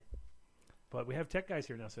But we have tech guys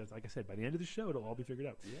here now, so it's, like I said, by the end of the show, it'll all be figured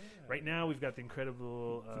out. Yeah. Right now, we've got the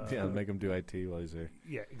incredible... make him do IT while he's there.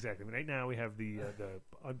 Yeah, exactly. Right now, we have the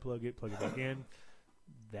unplug it, plug it back in.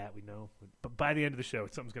 That we know. But by the end of the show,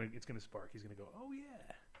 it's gonna spark. He's going to go, oh,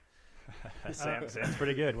 yeah. Sam's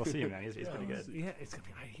pretty good. We'll see, man. He's pretty good. Yeah, it's going to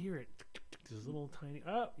be, I hear it. There's a little tiny,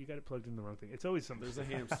 you got it plugged in the wrong thing. It's always something. There's a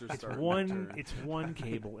hamster it's starting one. to turn. It's one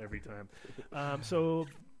cable every time. So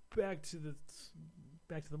back to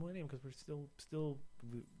the millennium, because we're still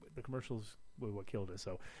the commercials were what killed us.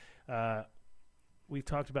 So we've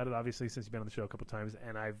talked about it obviously since you've been on the show a couple times,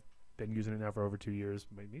 and I've been using it now for over 2 years,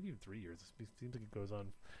 maybe even 3 years. It seems like it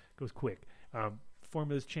goes quick.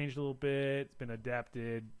 Formula's changed a little bit. It's been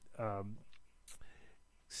adapted.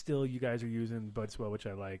 Still, you guys are using Budswell, which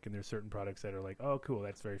I like, and there's certain products that are like, oh, cool,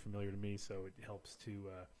 that's very familiar to me. So it helps to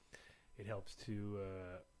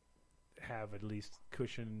have at least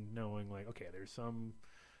cushion, knowing like, okay, there's some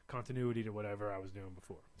continuity to whatever I was doing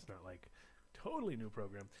before. It's not like totally new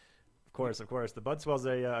program. Of course. The Budswell's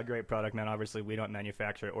a great product, man. Obviously, we don't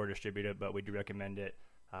manufacture it or distribute it, but we do recommend it.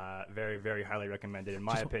 Very, very highly recommended. In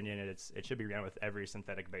my opinion, it should be ran with every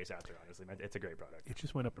synthetic base out there, honestly. It's a great product. It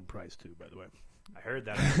just went up in price, too, by the way. I heard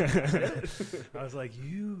that. I was like,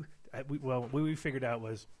 what we figured out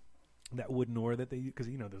was that wooden ore that they use, because,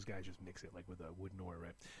 those guys just mix it like with a wooden ore,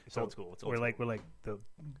 right? It's old school. We're like the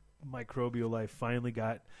microbial life finally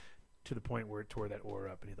got to the point where it tore that ore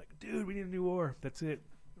up. And he's like, dude, we need a new ore. That's it.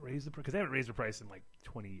 Raise the price, because they haven't raised the price in like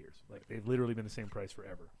 20 years. Like they've literally been the same price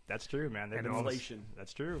forever. That's true, man. And inflation.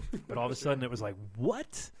 That's true. But all of a sudden, it was like,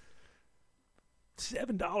 what?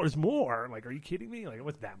 $7 more? Like, are you kidding me? Like, it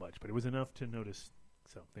wasn't that much, but it was enough to notice.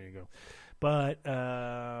 So there you go. But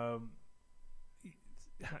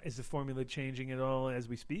is the formula changing at all as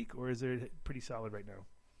we speak, or is it pretty solid right now?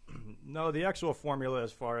 No, the actual formula,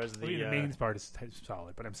 as far as the main part is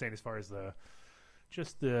solid. But I'm saying as far as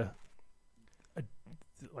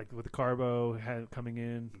like with the carbo coming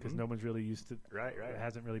in, because no one's really used to. Right. It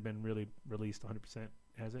hasn't really been released 100%,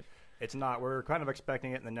 has it? It's not. We're kind of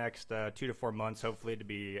expecting it in the next 2 to 4 months, hopefully, to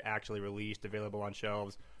be actually released, available on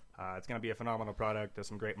shelves. It's going to be a phenomenal product. There's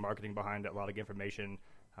some great marketing behind it, a lot of information.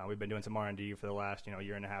 We've been doing some R&D for the last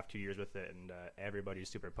year and a half, 2 years with it, and everybody's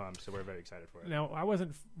super pumped, so we're very excited for it. Now, I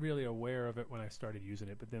wasn't really aware of it when I started using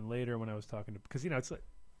it, but then later when I was talking to, because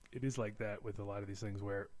it is like that with a lot of these things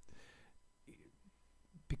where,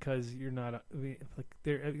 because you're not like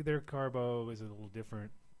their carbo is a little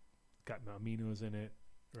different, got aminos in it,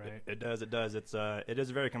 right? It does. It is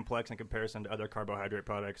very complex in comparison to other carbohydrate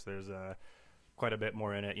products. There's quite a bit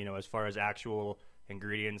more in it, as far as actual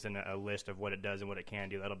ingredients and a list of what it does and what it can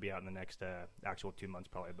do. That'll be out in the next actual 2 months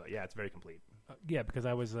probably, but yeah, it's very complete. Because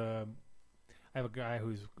I have a guy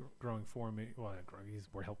who's growing for me. Well, not growing, he's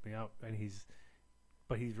helping me out, and he's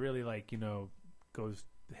really like goes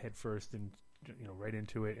head first and right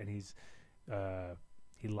into it, and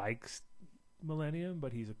he likes Millennium,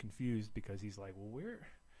 but he's confused because he's like, well, where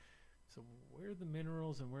are the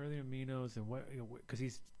minerals and where are the aminos and what?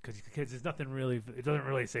 Because there's nothing really. It doesn't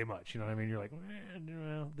really say much. You know what I mean? You're like,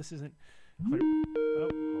 well, this isn't. Oh,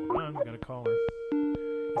 hold on, I got a caller.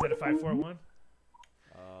 Is that a 541?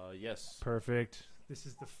 Yes. Perfect. This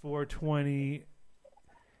is the 420.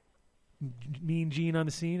 Mean Gene on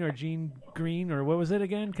the scene, or Gene Green, or what was it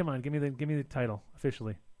again? Come on, give me the title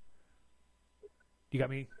officially. You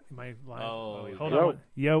got me in my line. Oh, wait, hold on.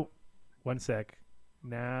 Yo, 1 sec.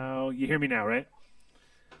 Now you hear me now, right?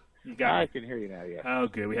 You got I me. can hear you now. Yeah. Oh,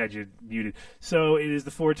 good. We had you muted. So it is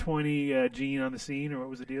the 420 Gene on the scene, or what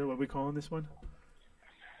was the deal? What are we calling this one?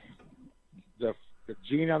 The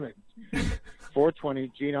Gene on the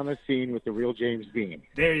 420 Gene on the scene with the real James Bean.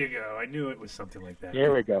 There you go. I knew it was something like that.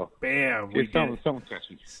 There we go. Bam. We did it. Someone catch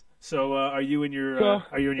me. So are you in your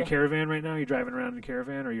caravan right now? Are you driving around in a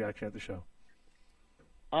caravan, or are you actually at the show?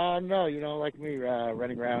 No, like me,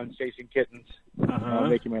 running around chasing kittens.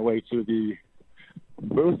 Making my way to the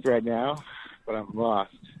booth right now, but I'm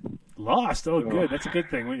lost. Lost? Oh, good. That's a good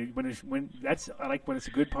thing. I like when it's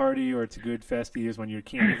a good party or it's a good festy is when you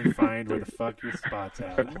can't even find where the fuck your spot's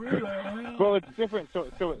at. Well, it's different. So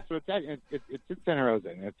it's in Santa Rosa,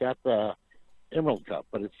 and it's at the Emerald Cup,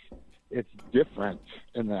 but it's different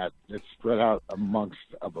in that it's spread out amongst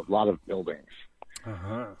a lot of buildings.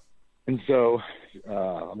 And so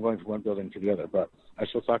I'm going from one building to the other, but I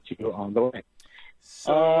shall talk to you on the way.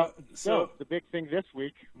 So the big thing this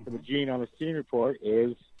week for the Gene on the Scene report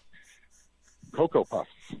is Cocoa Puffs.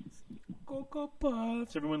 Cocoa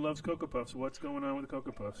Puffs. Everyone loves Cocoa Puffs. What's going on with the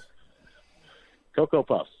Cocoa Puffs? Cocoa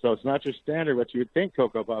Puffs. So it's not your standard what you would think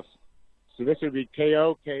Cocoa Puffs. So this would be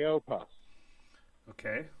KO Puffs.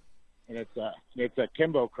 Okay. And it's a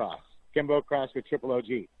Kimbo cross. Kimbo crossed with Triple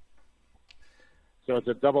OG. So it's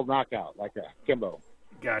a double knockout, like a Kimbo.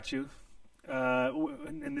 Got you.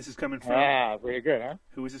 And this is coming from? Very good, huh?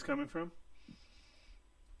 Who is this coming from?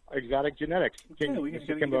 Exotic Genetics. Okay,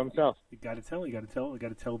 Mr. Kimbo himself. You got to tell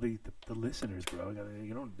the listeners, bro.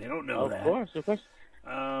 They don't know that. Of course.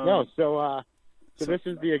 No, so this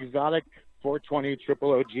is the Exotic 420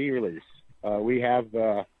 Triple OG release. We have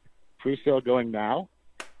pre-sale going now.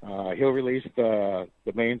 He'll release the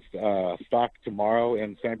main stock tomorrow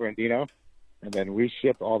in San Bernardino, and then we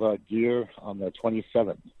ship all the gear on the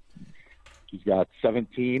 27th. He's got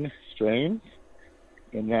 17 strains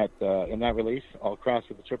in that release, all crossed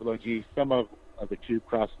with the Triple OG. Some of the Cube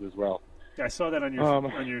crosses as well. Yeah, I saw that on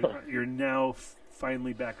your now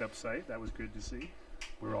finally back up site. That was good to see.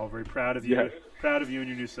 We're all very proud of you. Yes. Proud of you and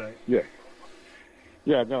your new site. Yeah.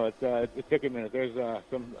 Yeah, no, it took a minute. There's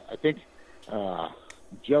some, I think,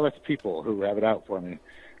 jealous people who have it out for me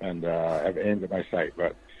and have aimed at my site,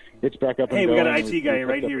 but it's back up and Hey, going. we got an IT guy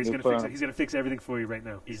right here. He's going to fix it. it. He's going to fix everything for you right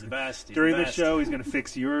now. He's the best. During the show, he's going to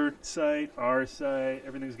fix your site, our site.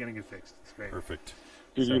 Everything's going to get fixed. It's great. Perfect.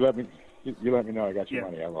 Dude, you let me know I got your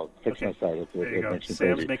money. I will fix my site. There you go. Makes me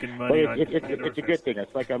Sam's crazy. making money on It's a good thing.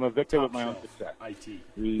 It's like I'm a victim of my own success. IT.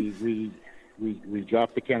 We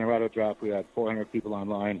dropped the Colorado drop. We had 400 people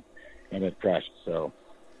online, and it crashed. So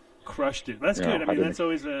crushed it. That's Yeah, good. I mean, I that's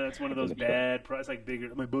always that's one of those bad. It's like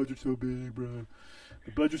bigger. My budget's so big, bro.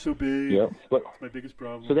 The budget's so big. yeah, but It's my biggest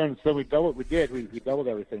problem. so we doubled. We doubled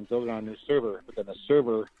everything. Built it on a new server, but then the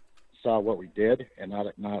server saw what we did, and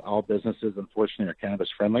not all businesses, unfortunately, are cannabis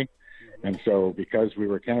friendly. And so, because we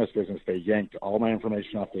were a cannabis business, they yanked all my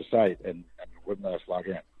information off their site and wouldn't let us log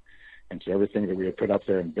in. And so, everything that we had put up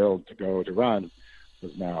there and built to go to run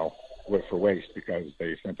was now for waste because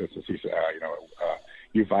they sent us a cease.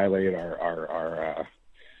 You violated our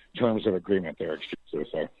terms of agreement. They're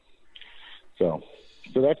exclusive. So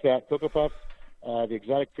that's that. Cocoa Puffs, the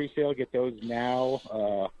exotic pre-sale, get those now.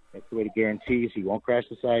 That's the way to guarantee so you won't crash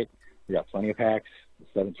the site. We got plenty of packs,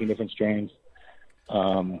 17 different strains.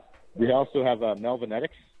 We also have Melvinetics.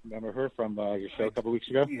 Remember her from your show a couple weeks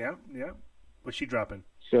ago? Yeah. What's she dropping?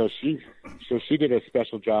 So she did a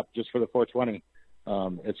special drop just for the 420.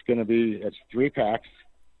 It's 3 packs.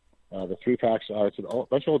 The 3 packs it's a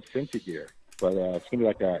bunch of old Cincy gear, but it's gonna be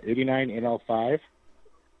like a 89 NL5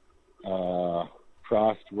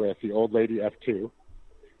 crossed with the Old Lady F2,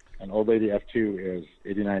 and Old Lady F2 is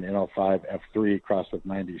 89 NL5 F3 crossed with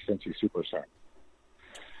 90 Cincy Superstar.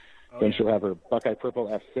 Then she'll have her Buckeye Purple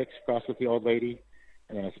F6 crossed with the Old Lady,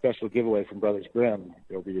 and then a special giveaway from Brothers Grimm.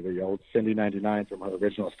 It'll be the old Cindy 99 from her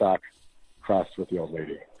original stock crossed with the Old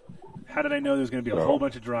Lady. How did I know there was going to be a whole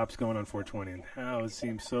bunch of drops going on 420? And how it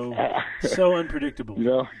seems so unpredictable.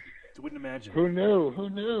 I wouldn't imagine. Who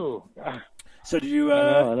knew? So did you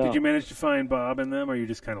I know. did you manage to find Bob in them, or are you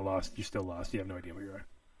just kind of lost? You're still lost. You have no idea where you are.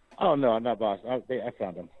 Oh no, I'm not boss. I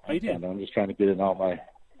found them. Oh, you did? Found them. I'm just trying to get in all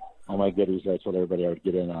my goodies. I told everybody I would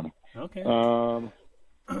get in on. Okay.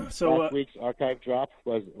 So last week's archive drop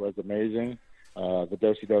was amazing. The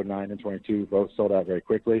Do 9 and 22 both sold out very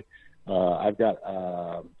quickly. I've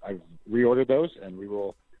reordered those, and we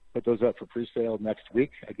will put those up for pre-sale next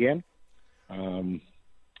week again. And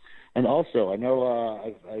also, I know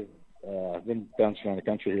I've been bouncing around the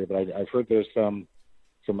country here, but I've heard there's some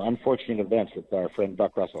unfortunate events with our friend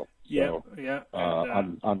Buck Russell. So, yeah.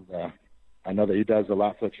 I know that he does a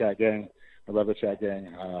lot for the chat gang. I love the chat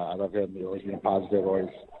gang. I love him. He's always being positive, always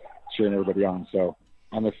cheering everybody on. So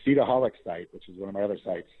on the Seedaholics site, which is one of my other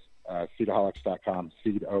sites, Seedaholics.com,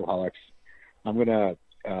 Seedoholics, I'm going to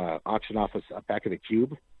auction off a pack of the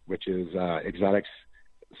Cube, which is Exotics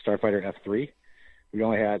Starfighter F3. We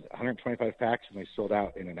only had 125 packs, and they sold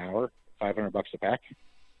out in an hour, $500 a pack.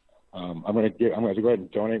 I'm going to go ahead and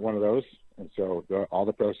donate one of those, and so all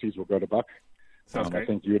the proceeds will go to Buck. Sounds great. I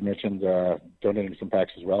think you had mentioned donating some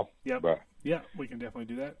packs as well. Yep. Yeah, we can definitely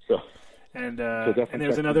do that. So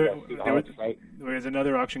there's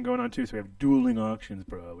another auction going on too. So we have dueling auctions,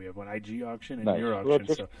 bro. We have one IG auction and your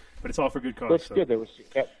auction. But it's all for good cause. That's good. There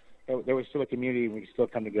was still a community. We can still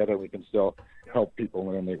come together. We can still help people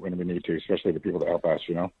when we need to, especially the people that help us.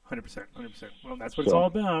 100%. Well, that's what it's all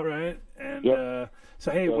about, right? And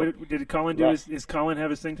so, hey, what did Colin do? Is Colin have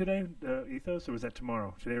his thing today, Ethos, or was that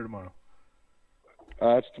tomorrow? Today or tomorrow?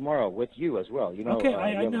 It's tomorrow with you as well. Okay,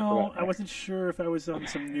 I know. I wasn't sure if I was on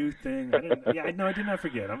some new thing. I did not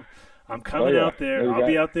forget. I'm coming out there. I'll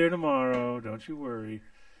be out there tomorrow. Don't you worry.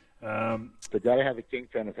 They got to have a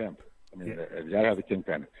kingpin of hemp. You got to have a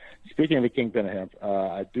kingpin. Speaking of the kingpin of hemp,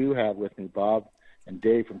 I do have with me Bob and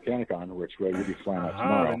Dave from Canicon, which way you'll be flying out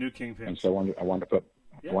tomorrow. The new kingpin. And so I wanted to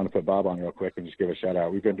put Bob on real quick and just give a shout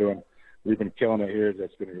out. We've been doing we've been killing it here.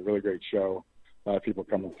 That's been a really great show. A lot of people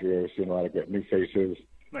coming through, seeing a lot of good new faces.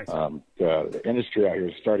 Nice. The industry out here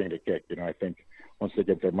is starting to kick. I think once they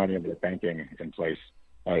get their money and their banking in place,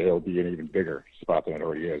 it'll be an even bigger spot than it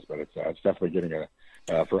already is. But it's definitely getting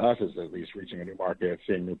for us, it's at least reaching a new market,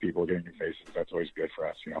 seeing new people, getting new faces. That's always good for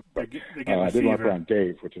us, But I did want to put on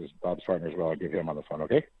Dave, which is Bob's partner as well. I'll give him on the phone,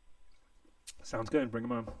 okay? Sounds good. Bring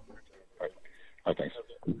him on. All right, thanks.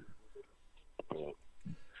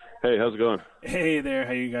 Hey, how's it going? Hey there.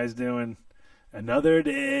 How you guys doing? Another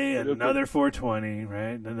day, another 420,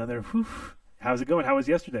 right? Another, whew. How's it going? How was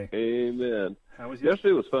yesterday? Amen. How was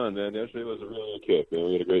yesterday? Was fun, man. Yesterday was a really good kick.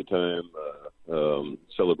 We had a great time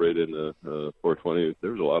celebrating the 420.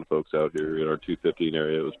 There was a lot of folks out here in our 215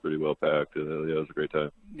 area. It was pretty well packed, and it was a great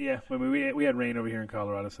time. Yeah, we had rain over here in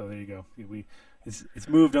Colorado, so there you go. It's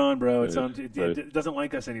moved on, bro. It's on. It doesn't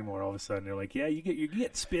like us anymore. All of a sudden, they're like, yeah, you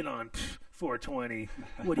get spit on 420.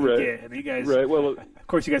 What do you get? And you guys, right? Well, of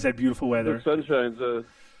course, you guys had beautiful weather.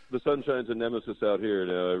 The sunshine's a nemesis out here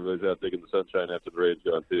now. Everybody's out taking the sunshine after the rain's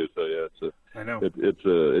gone too. So yeah, I know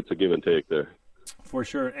it's a give and take there. For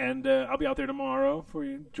sure, and I'll be out there tomorrow for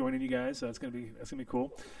you, joining you guys. So that's gonna be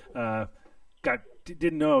cool.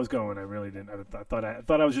 Didn't know I was going. I really didn't. I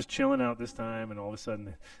thought I was just chilling out this time, and all of a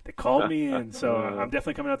sudden they called me, and so I'm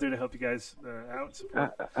definitely coming out there to help you guys out.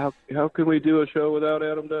 How can we do a show without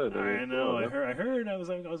Adam Dunn? I know. I heard. I was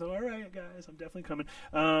like, all right, guys. I'm definitely coming.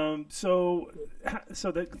 So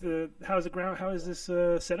how's the ground? How is this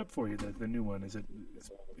set up for you? The new one,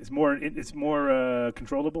 it's more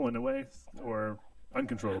controllable in a way, or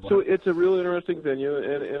uncontrollable? So it's a real interesting venue,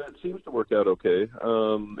 and it seems to work out okay.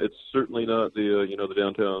 It's certainly not the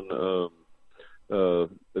downtown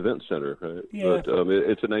event center, right? Yeah. But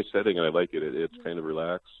it's a nice setting, and I like it. It's kind of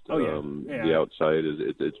relaxed. Oh yeah. The outside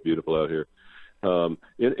it's beautiful out here.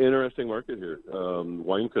 Interesting market here,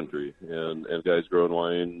 wine country, and guys growing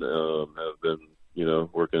wine have been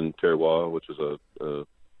working terroir, which is a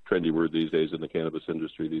trendy word these days in the cannabis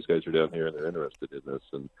industry. These guys are down here and they're interested in this,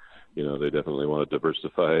 and they definitely want to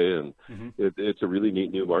diversify, and it's a really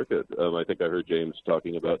neat new market. I think I heard James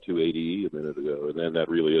talking about 280 a minute ago, and then that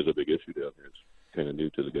really is a big issue down here. It's kind of new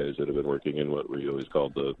to the guys that have been working in what we always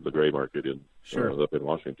called the gray market up in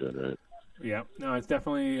Washington, right? Yeah, no, it's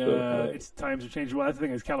definitely it's times are changing. Well, that's the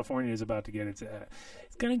thing is California is about to get it's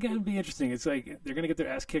gonna be interesting. It's like they're gonna get their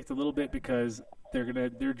ass kicked a little bit because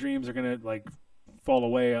their dreams are gonna like fall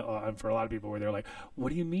away for a lot of people where they're like, what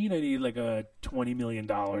do you mean I need like $20 million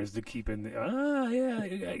to keep in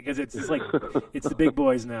because it's like it's the big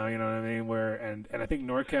boys now, you know what I mean, where and I think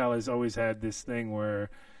NorCal has always had this thing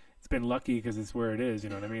where it's been lucky because it's where it is,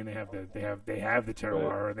 you know what I mean. They have the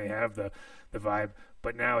terroir, and they have the vibe,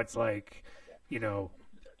 but now it's like,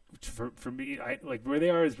 for me, I like where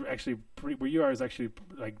they are is actually where you are is actually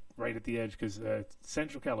like right at the edge, because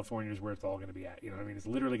Central California is where it's all going to be at. You know what I mean? It's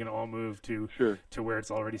literally going to all move to where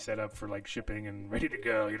it's already set up for like shipping and ready to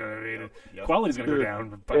go. You know what I mean? Yep. Quality's going to go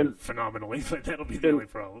down phenomenally, but that'll be the only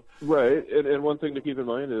problem. Right. And one thing to keep in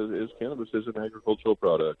mind is cannabis is an agricultural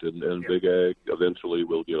product, and Big Ag eventually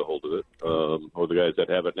will get a hold of it. Or the guys that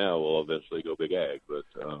have it now will eventually go Big Ag. But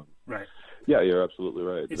right. Yeah, you're absolutely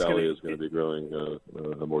right. The Valley is going to be growing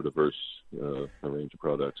a more diverse range of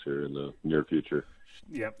products here in the near future.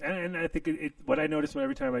 Yeah, and I think what I notice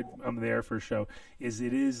every time I'm there for a show is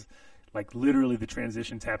it is like literally the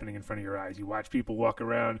transition's happening in front of your eyes. You watch people walk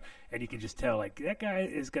around, and you can just tell, like, that guy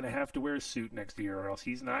is going to have to wear a suit next year, or else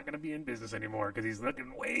he's not going to be in business anymore because he's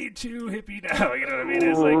looking way too hippie now. You know what I mean?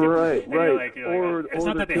 It's like, right. It's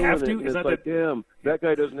not that they have to. It's not like, damn, that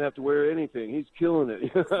guy doesn't have to wear anything. He's killing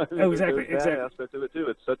it. Oh, exactly. There's that aspect of it too.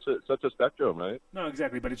 It's such a spectrum, right? No,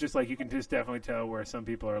 exactly. But it's just like you can just definitely tell where some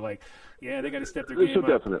people are like, yeah, they got to step their game up.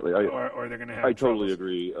 Definitely, or they're going to have. I totally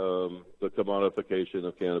agree. The commodification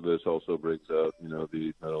of cannabis also brings out, not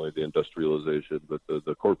only the industrialization, but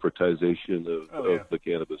the corporatization of the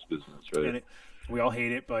cannabis business, right? And we all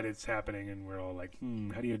hate it, but it's happening, and we're all like,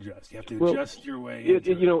 how do you adjust? You have to adjust your way.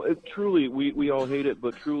 Truly, we all hate it,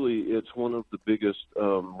 but truly, it's one of the biggest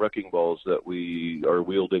wrecking balls that we are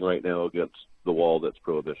wielding right now against the wall that's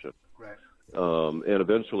prohibition. Right. And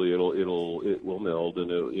eventually, it will meld,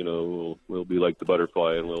 and we'll be like the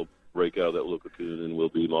butterfly, and we'll break out of that little cocoon, and we'll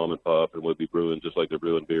be mom and pop, and we'll be brewing just like they're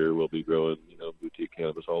brewing beer. We'll be growing, boutique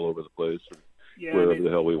cannabis all over the place, wherever the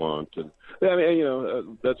hell we want. And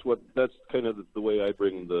that's kind of the way I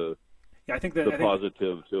bring the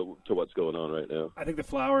positive to what's going on right now. I think the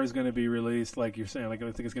flower is going to be released, like you're saying. Like I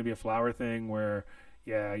think it's going to be a flower thing where,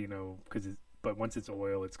 but once it's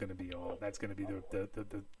oil, it's going to be that's going to be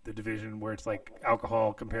the division where it's like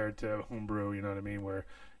alcohol compared to homebrew. You know what I mean? Where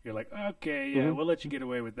you're like, okay, yeah, we'll let you get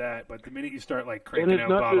away with that. But the minute you start like And cranking it's out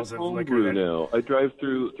not bottles just of home liquor, brew that, now. I drive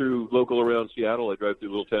through local around Seattle. I drive through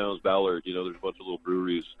little towns, Ballard. You know, there's a bunch of little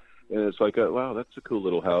breweries, and it's like, wow, that's a cool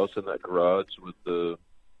little house in that garage with the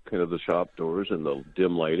kind of the shop doors and the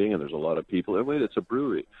dim lighting, and there's a lot of people. And wait, it's a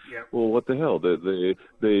brewery. Yep. Well, what the hell?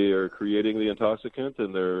 They are creating the intoxicant,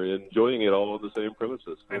 and they're enjoying it all on the same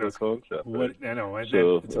premises. I know. What a concept. What Right? I know,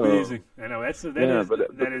 So, it's amazing. I know yeah,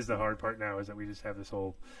 but- that is the hard part now is that we just have this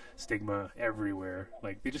whole stigma everywhere.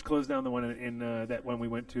 Like they just closed down the one in that one we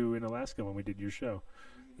went to in Alaska when we did your show,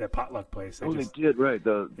 that potluck place. They did, right.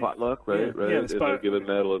 The potluck, right, Yeah, right. yeah, the and spot- they're giving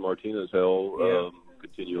Madeline Martinez hell Yeah.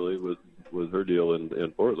 continually with her deal in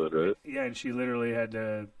Portland, right? Yeah, and she literally had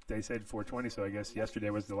they said 420, so I guess yesterday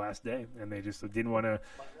was the last day, and they just didn't want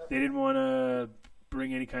to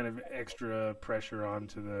bring any kind of extra pressure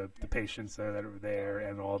onto the patients that are there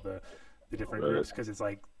and all the different Right. groups, because it's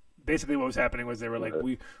like basically what was happening was they were like,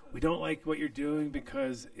 Right. we don't like what you're doing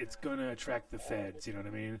because it's going to attract the feds, you know what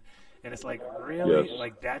I mean? And it's like, really? Yes.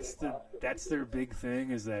 Like that's their big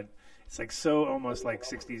thing, is that it's like so almost like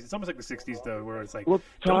 60s. It's almost like the 60s though, where it's like, Well,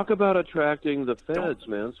 talk don't- about attracting the feds,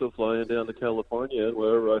 man. So flying down to California, and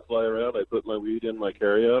wherever I fly around, I put my weed in my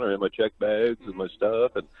carry-on or in my check bags and my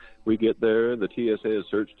stuff, and we get there, and the TSA has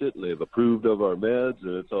searched it, and they've approved of our meds,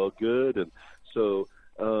 and it's all good. And so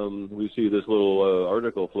we see this little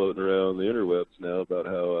article floating around the interwebs now about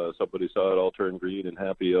how somebody saw it all turn green and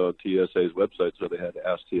happy on TSA's website, so they had to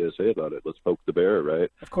ask TSA about it. Let's poke the bear,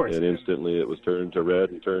 right? Of course. And instantly it was turned to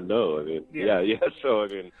red and turned no. I mean, Yeah. yeah. So, I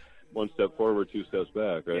mean, one step forward, two steps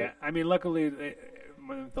back, right? Yeah, I mean, luckily,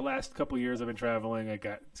 the last couple of years I've been traveling,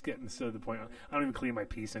 it's getting to the point I don't even clean my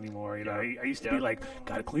piece anymore. You know, I used to be like,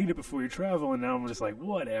 gotta clean it before you travel, and now I'm just like,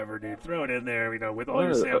 whatever, dude, throw it in there, you know, with all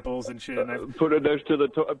your samples and shit. And I Put it next to the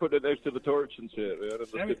torch and shit, man.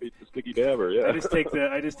 And the sticky dabber, yeah. I just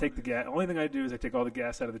take the gas. Only thing I do is I take all the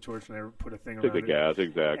gas out of the torch and I put a thing around Take the it. gas,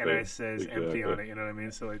 exactly. And it says empty on it. You know what I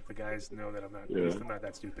mean? So like the guys know that I'm not. At least I'm not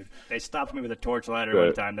that stupid. They stopped me with a torch lighter Right.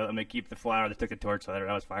 one time. They let me keep the flower. They took the torch lighter.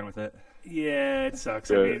 I was fine with it. Yeah, it sucks.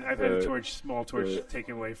 Right, I mean, I've had a right. small torch Right.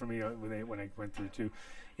 taken away from me when I went through too.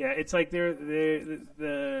 Yeah, it's like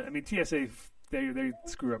I mean, TSA they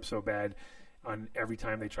screw up so bad on every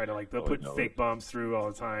time they try to they'll put know fake bombs through all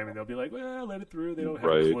the time, and they'll be like, well, let it through. They don't have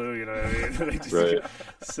Right. a clue, you know what I mean? They just, Right.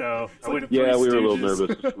 So I wouldn't. Yeah, we were a little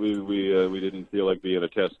Stooges. nervous. we didn't feel like being a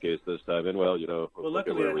test case this time, and well, you know, Well, look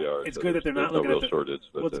at luckily, where we are. it's So good that they're there's not no looking real at the shortage.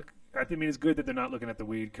 But, Well, I mean, it's good that they're not looking at the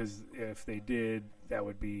weed, because if they did, that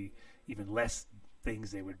would be even less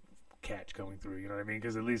things they would catch going through. You know what I mean?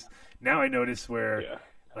 Because at least now I notice where, yeah.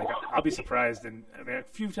 like, I'll be surprised, and I mean, a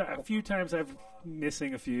few times I've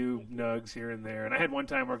missing a few nugs here and there, and I had one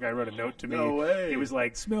time where a guy wrote a note to me. No way. He was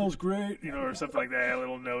like, "Smells great," you know, or something like that. A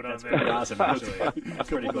little note on there. Pretty awesome, actually. That's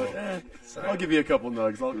pretty cool. I'll give you a couple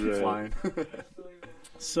nugs. I'll keep Right. flying.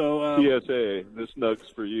 So, TSA, this nug's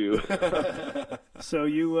for you. so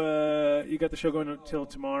you got the show going until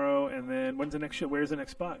tomorrow, and then when's the next show? Where's the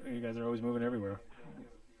next spot? You guys are always moving everywhere.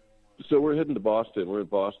 So we're heading to Boston. We're in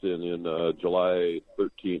Boston in July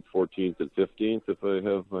 13th, 14th, and 15th,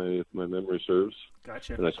 if my memory serves.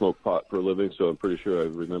 Gotcha. And I smoke pot for a living, so I'm pretty sure I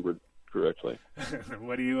remembered correctly.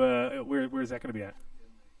 What do you? Where's that going to be at?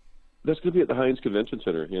 That's going to be at the Heinz Convention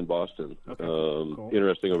Center in Boston. Okay, cool.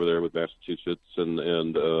 Interesting over there with Massachusetts and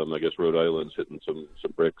I guess Rhode Island's hitting some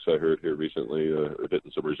bricks. I heard here recently,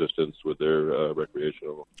 hitting some resistance with their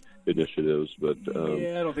recreational initiatives. But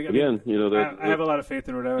yeah, I don't think. again, you know, I have a lot of faith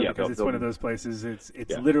in Rhode Island, Yeah, because it's they'll- one of those places. It's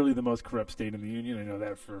Yeah. literally the most corrupt state in the union. I know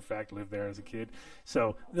that for a fact. Lived there as a kid,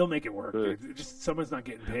 so they'll make it work. Right. Dude. Just someone's not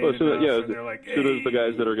getting paid Well, so, enough, yeah, and they're like, as soon as the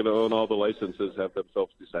guys "Hey." that are going to own all the licenses have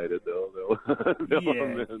themselves decided, they'll Yeah,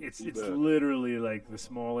 amend. it's Yeah. literally like the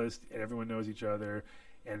smallest, and everyone knows each other,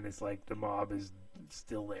 and it's like the mob is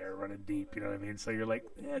still there running deep. You know what I mean? So you're like,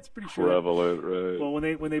 yeah, it's pretty sure. prevalent, right? Well, when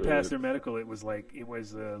they Right. passed their medical, it was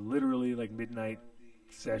literally like midnight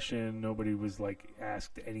session. Nobody was like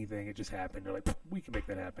asked anything. It just happened. They're like, we can make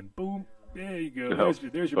that happen. Boom. There you go. Oh,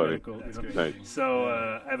 There's your funny. medical. You know? Nice. So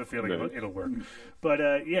I have a feeling Nice. it'll work.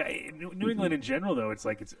 But yeah, New England in general, though, it's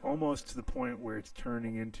like it's almost to the point where it's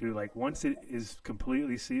turning into like once it is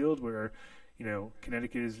completely sealed, where you know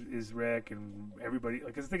Connecticut is rec, and everybody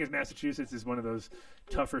like. 'Cause the thing is, Massachusetts is one of those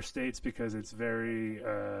tougher states because it's very.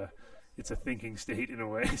 It's a thinking state in a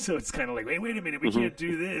way, so it's kind of like, wait a minute, we can't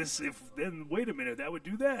do this. Then wait a minute, that would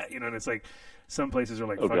do that, you know. And it's like some places are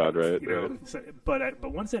like, Oh, fuck God, it, right, you know. right. So,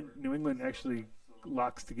 but once that New England actually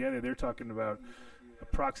locks together, they're talking about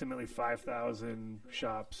approximately 5,000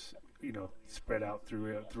 shops spread out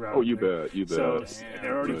throughout. Oh, you bet. So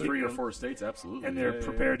they're already 3 or 4 states, absolutely. and they're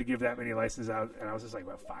prepared to give that many licenses out. And I was just like,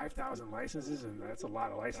 about 5,000 licenses, and that's a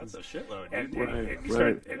lot of licenses. That's a shitload. And you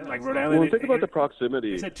Right. start, like Rhode Island. Well, think about the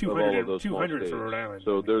proximity They said of all of those 200 small for Rhode states. Island.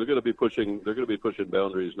 So they're going to be pushing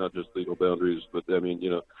boundaries, not just legal boundaries, but I mean,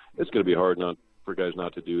 it's going to be hard for guys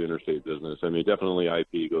not to do interstate business. I mean, definitely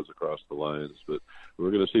IP goes across the lines, but we're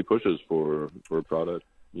going to see pushes for product,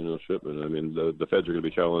 shipment. I mean, the feds are going to be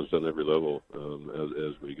challenged on every level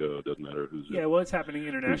as we go. It doesn't matter who's. Yeah, well, it's happening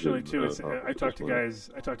internationally too. I talked to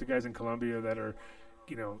line. guys in Colombia that are,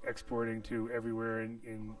 exporting to everywhere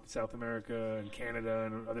in South America and Canada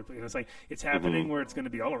and other places. It's like it's happening where it's going to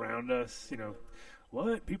be all around us.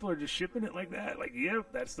 What? People are just shipping it like that? Like, yep,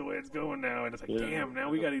 that's the way it's going now. And it's like, damn, now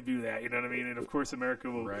we got to do that. You know what I mean? And of course, America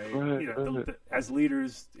will. Right. As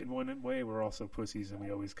leaders, in one way, we're also pussies, and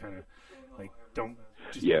we always kind of don't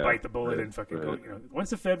just bite the bullet and fucking go. Once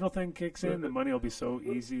the federal thing kicks in, the money will be so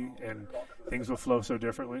easy and things will flow so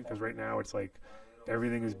differently. Because right now, it's like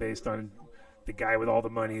everything is based on. The guy with all the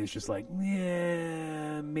money is just like,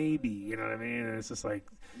 yeah, maybe. You know what I mean? And it's just like,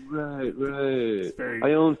 right. Very,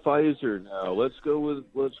 I own Pfizer now. Let's go with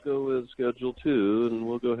Schedule 2, and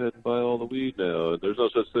we'll go ahead and buy all the weed now. And there's no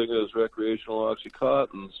such thing as recreational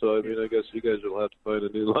OxyContin. So I mean, I guess you guys will have to find a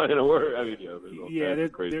new line of work. I mean, there's all kinds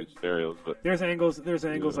of crazy scenarios. But there's angles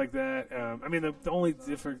like that. I mean, the only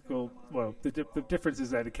the difference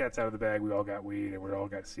is that the cat's out of the bag. We all got weed, and we all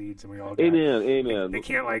got seeds, and we all got. Amen. They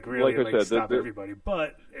can't really like I said, stop everybody,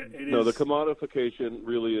 but it is. No, the commodification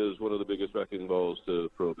really is one of the biggest wrecking balls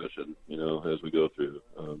to prohibition. As we go through,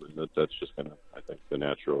 and that's just kind of, I think, the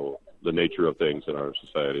nature of things in our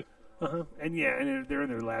society. And they're in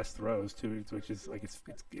their last throes too, which is like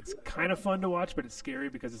it's kind of fun to watch, but it's scary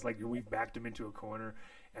because it's like we've backed them into a corner,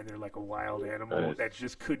 and they're like a wild animal that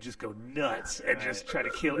could just go nuts and just try to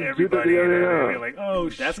kill everybody. And you're like, oh,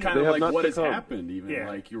 that's kind of like what has happened. Even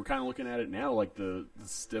like you were kind of looking at it now, like the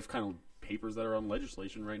stiff kind of papers that are on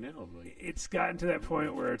legislation right now. Like, it's gotten to that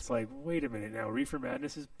point where it's like, wait a minute, now Reefer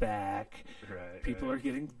Madness is back. People are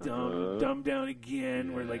getting dumbed down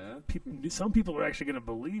again. Where like some people are actually going to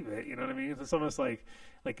believe it. You know what I mean? It's almost like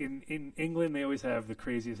in England, they always have the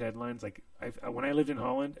craziest headlines. Like when I lived in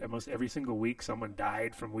Holland, almost every single week someone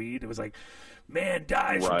died from weed. It was like, man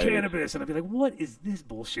dies from cannabis, and I'd be like, what is this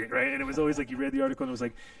bullshit, right? And it was always like you read the article and it was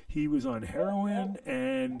like he was on heroin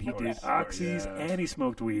and he did oxys and he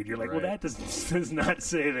smoked weed. You're like, well, that does not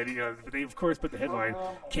say that. But they of course put the headline,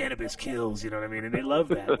 cannabis kills. You know what I mean? And they love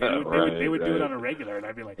that. They would do it on a regular, and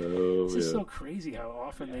I'd be like, this is so crazy how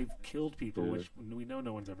often they've killed people, which we know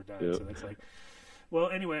no one's ever died. So that's like. Well,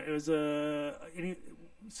 anyway, it was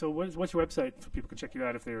so what's your website so people can check you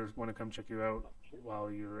out if they want to come check you out while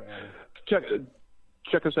you're at it?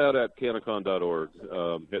 Check us out at canicon.org.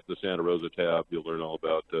 Hit the Santa Rosa tab. You'll learn all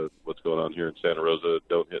about what's going on here in Santa Rosa.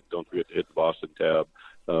 Don't forget to hit the Boston tab.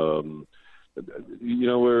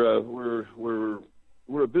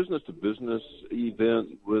 We're a business to business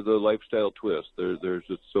event with a lifestyle twist. There's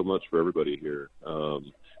just so much for everybody here.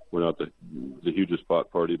 We're not the hugest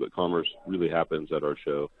pot party, but commerce really happens at our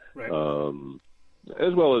show. Right.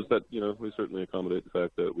 As well as that, we certainly accommodate the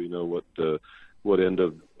fact that we know what end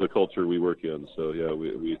of the culture we work in. So yeah,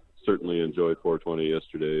 we certainly enjoyed 420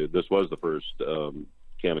 yesterday. This was the first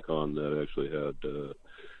Canicon that actually had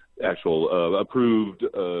actual approved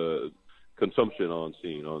consumption on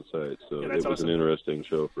site. So it was awesome. An interesting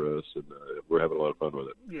show for us, and we're having a lot of fun with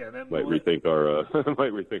it. Yeah, that might rethink our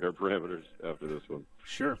parameters after this one.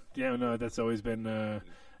 Sure. Yeah, no, that's always been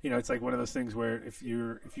it's like one of those things where if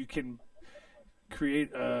you can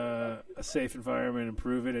create a safe environment,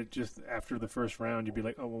 improve it just after the first round, you'd be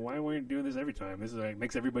like, oh, well, why weren't we doing this every time? This is like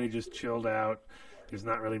makes everybody just chilled out. There's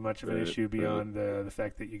not really much of an issue beyond the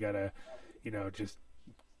fact that you gotta, just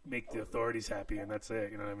make the authorities happy, and that's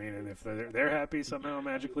it. You know what I mean? And if they're happy somehow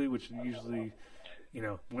magically, which usually,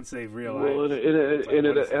 once they've realized. Well,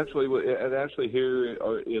 it actually here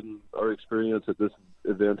in our experience at this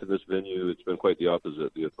event in this venue, it's been quite the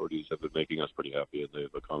opposite. The authorities have been making us pretty happy, and they've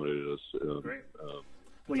accommodated us. Great.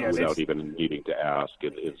 Without even needing to ask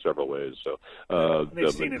in several ways. So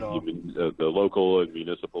they've seen it all. The local and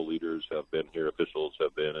municipal leaders have been here, officials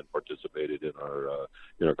have been and participated in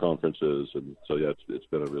our conferences, and so it's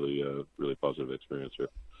been a really positive experience here.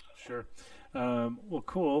 Sure. Well,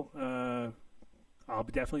 cool. I'll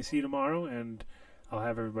definitely see you tomorrow, and I'll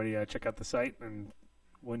have everybody check out the site and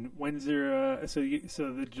When's your so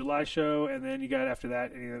the July show, and then you got after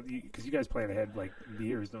that, because you guys plan ahead like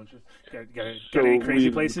years, don't you? Got any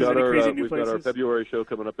crazy places? We've got our February show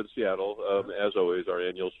coming up in Seattle, as always, our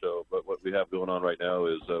annual show. But what we have going on right now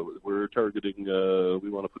is we're targeting. We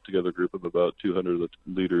want to put together a group of about 200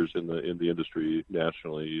 leaders in the industry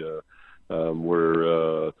nationally.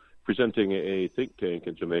 We're presenting a think tank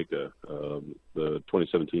in Jamaica, the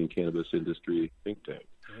 2017 Cannabis Industry Think Tank.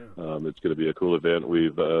 Yeah. It's going to be a cool event.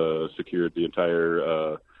 We've secured the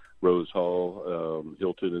entire Rose Hall,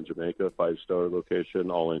 Hilton in Jamaica, 5-star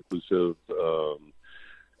location, all-inclusive.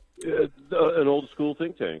 An old school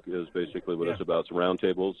think tank is basically what it's about. Some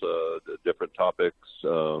roundtables, different topics,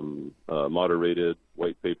 moderated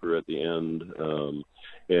white paper at the end.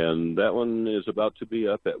 And that one is about to be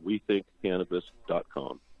up at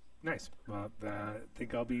wethinkcannabis.com. Nice. Well, I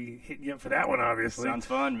think I'll be hitting you up for that one, obviously. Sounds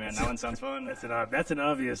fun, man. That one sounds fun. That's an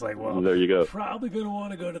obvious, like, well, there you go. Probably going to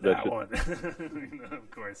want to go to that one.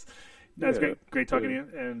 Of course. No, it's great talking to you,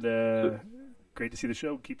 and great to see the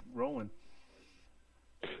show keep rolling.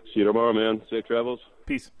 See you tomorrow, man. Safe travels.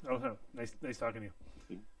 Peace. Oh, no. Nice talking to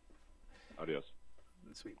you. Adios.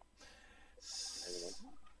 Sweet.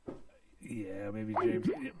 Yeah, maybe James.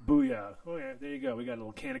 Booyah. Oh, yeah, there you go. We got a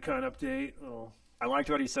little CannaCon update. I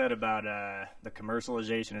liked what he said about the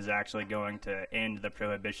commercialization is actually going to end the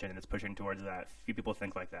prohibition, and it's pushing towards that. Few people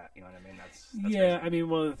think like that. You know what I mean? That's yeah, crazy. I mean,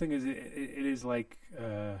 well, the thing is, it is like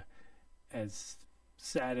as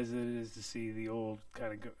sad as it is to see the old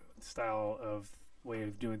kind of style of way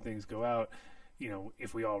of doing things go out. You know,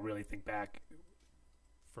 if we all really think back,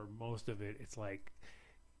 for most of it, it's like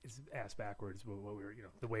it's ass backwards. What we were,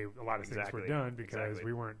 the way a lot of things were done, because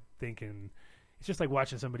we weren't thinking. It's just like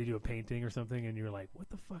watching somebody do a painting or something, and you're like, what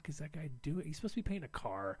the fuck is that guy doing? He's supposed to be painting a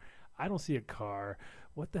car. I don't see a car.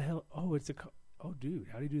 What the hell? Oh, it's a car. Oh, dude,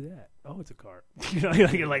 how do you do that? Oh, it's a car.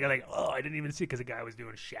 You're like, oh, I didn't even see it because the guy was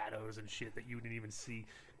doing shadows and shit that you didn't even see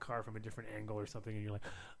car from a different angle or something. And you're like,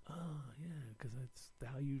 oh, yeah, because that's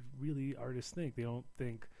how you really artists think. They don't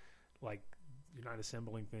think like you're not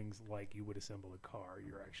assembling things like you would assemble a car.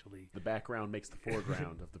 You're actually the background makes the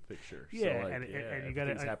foreground of the picture. Yeah, so like, and you got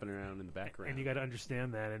things happening around in the background, and you got to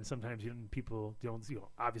understand that. And sometimes people don't,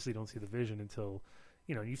 obviously don't see the vision until.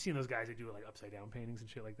 You've seen those guys that do like upside down paintings and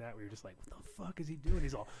shit like that, where you're just like, what the fuck is he doing?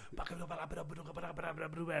 He's all, and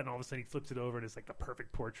all of a sudden he flips it over and it's like the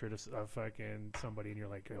perfect portrait of fucking somebody, and you're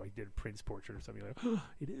like, he did a Prince portrait or something. You're like, oh,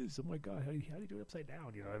 it is. Oh my god, how do you do it upside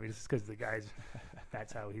down? I mean, it's just because the guy's,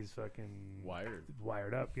 that's how he's fucking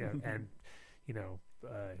wired up. Yeah, and you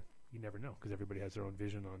never know because everybody has their own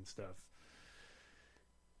vision on stuff.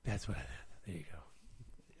 That's what. There you go.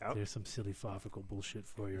 Yep. There's some silly philosophical bullshit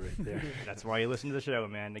for you right there. That's why you listen to the show,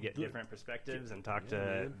 man, to get different perspectives and talk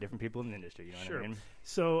to different people in the industry. You know what I mean?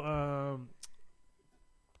 So,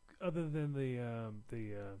 other than the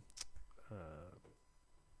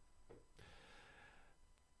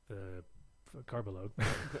carbo load,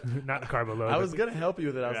 not carbo load. I was gonna help you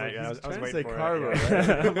with it. I was trying to say carbo.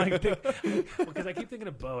 Right? I'm like, because I keep thinking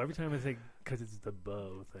of bow every time I say, because it's the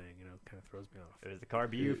bow thing, kind of throws me off. It was the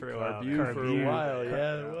carbu for a while.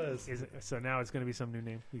 Yeah, it was. So now it's going to be some new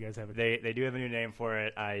name. You guys have it. They do have a new name for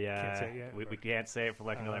it. Can't say it yet? We can't say it for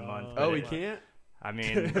like another month. Oh, we can't. I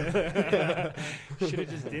mean, should have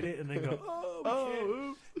just did it and then go.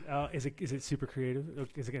 Is it super creative?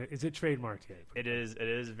 Is it trademarked yet? It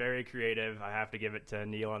is very creative. I have to give it to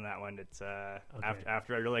Neil on that one. It's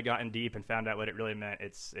after I really got in deep and found out what it really meant.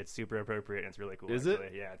 It's super appropriate and it's really cool. Is actually.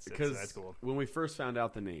 it? Yeah, it's cool. When we first found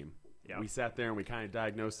out the name, we sat there and we kind of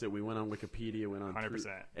diagnosed it. We went on Wikipedia, went on 100%,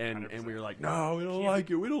 and we were like, no, we don't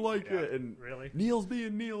like it. We don't like it. And really, Neil's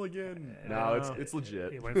being Neil again. No, it's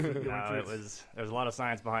legit. There was a lot of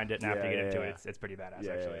science behind it, and after you get into it, it's pretty badass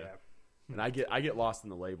actually. Yeah. And I get lost in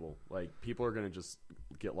the label. Like people are gonna just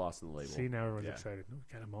get lost in the label. See, now everyone's excited. Oh,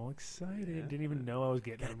 God, I'm all excited. Didn't even know I was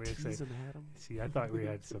getting everybody excited. See, I thought we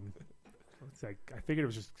had some. It's like I figured it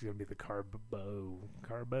was just gonna be the carbo.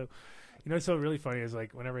 It's so really funny is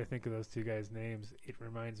like whenever I think of those two guys' names, it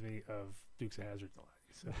reminds me of Dukes of Hazzard a lot.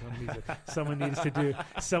 So someone needs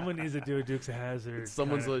to do a Dukes of Hazzard.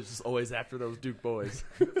 Someone's just always after those Duke boys.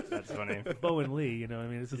 That's funny. Bo and Lee, I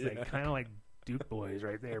mean, this is like kind of like Duke boys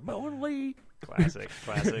right there. Bo and Lee, classic.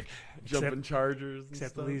 Jumping Chargers.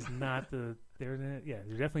 Except Lee's not the. They're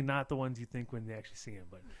definitely not the ones you think when they actually see him.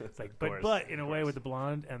 But it's like, but in a way with the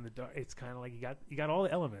blonde and the dark, it's kind of like you got all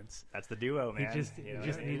the elements. That's the duo, man.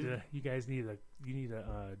 You guys need a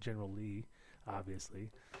General Lee,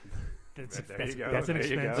 obviously. That's an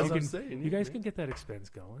expense. You guys can get that expense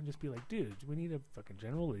going. Just be like, dude, we need a fucking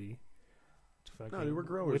General Lee. fucking. No, dude, we're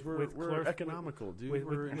growers. We're chlorf- economical, dude.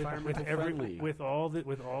 We're environmental friendly. with all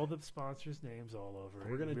the sponsors' names all over.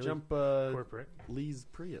 We're gonna really jump corporate. Lee's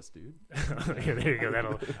Prius, dude. Yeah, there you go.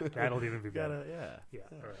 That'll even be better. Yeah.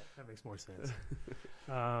 All right, that makes more sense.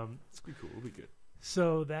 It's be cool. It'll be good.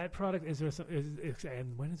 So that product is there some?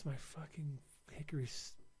 And when is my fucking hickory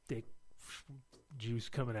stick juice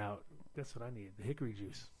coming out? That's what I need. The hickory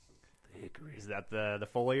juice. The hickory. Is that the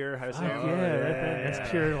foliar? How to say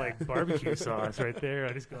That's pure like barbecue sauce right there.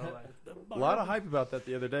 I just go like A lot of hype about that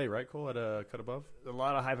the other day, right, Cole? At a Cut Above. A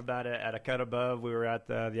lot of hype about it at a Cut Above. We were at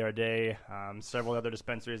the other day. Several other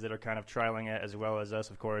dispensaries that are kind of trialing it, as well as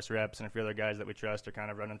us, of course, reps and a few other guys that we trust are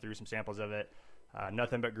kind of running through some samples of it.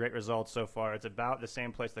 Nothing but great results so far. It's about the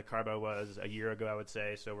same place the Carbo was a year ago, I would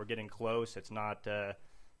say. So we're getting close. It's not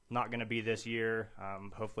going to be this year.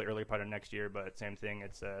 Hopefully early part of next year. But same thing.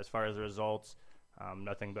 It's as far as the results,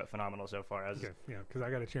 nothing but phenomenal so far. Okay, yeah, because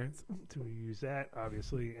I got a chance to use that,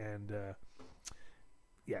 obviously, and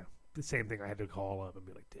yeah, the same thing. I had to call up and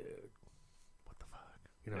be like, dude, what the fuck,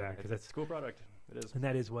 you know? Yeah, Because it's a cool product. It is, and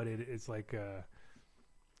that is what it is. Like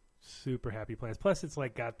super happy plants. Plus, it's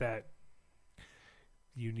like got that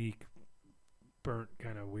unique burnt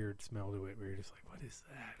kind of weird smell to it where you're just like, what is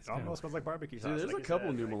that? It's it almost smells like barbecue sauce. Dude, there's like a you couple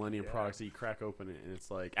said. New Millennium Yeah. products that you crack open it and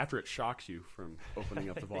it's like after it shocks you from opening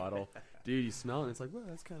up the bottle, dude, you smell it and it's like, well,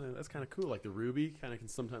 that's kind of cool. Like the ruby kind of can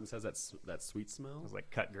sometimes has that sweet smell. It was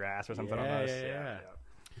like cut grass or something. Yeah, almost. yeah.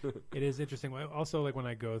 It is interesting. Also, like when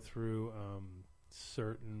I go through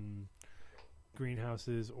certain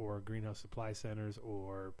greenhouses or greenhouse supply centers,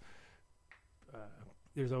 or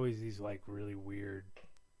there's always these like really weird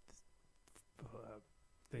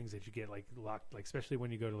things that you get like locked, like especially when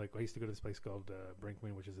you go to like, I used to go to this place called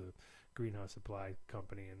Brinkman, which is a greenhouse supply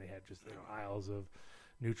company, and they had just aisles of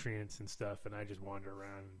nutrients and stuff, and I just wander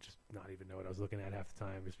around and just not even know what I was looking at half the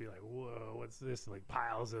time, just be like, whoa, what's this? And like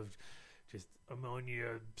piles of just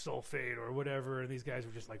ammonia sulfate or whatever, and these guys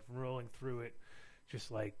were just like rolling through it,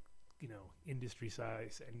 just like, you know, industry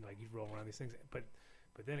size, and like you'd roll around these things, but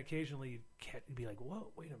then occasionally you'd be like,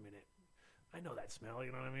 whoa, wait a minute, I know that smell,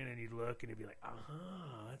 you know what I mean? And you'd look and you'd be like,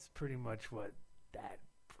 that's pretty much what that,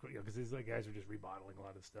 you know, because these like guys are just rebottling a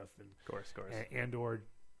lot of stuff, and Of course. and or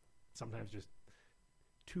sometimes just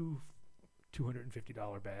two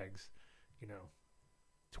 $250 bags, you know,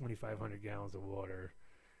 2,500 gallons of water,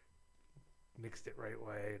 mixed it right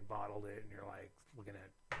way and bottled it, and you're like looking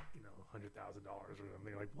at, you know, $100,000 or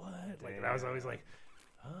something. Like what? Like, and I was always like,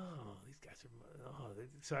 oh, these guys are.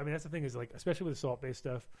 So I mean, that's the thing is like, especially with the salt-based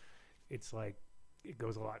stuff, it's like it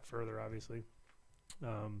goes a lot further, obviously.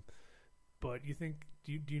 But you think,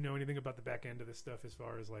 do you know anything about the back end of this stuff as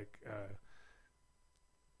far as like,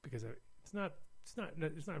 because it's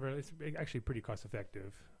actually pretty cost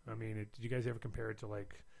effective. I mean, did you guys ever compare it to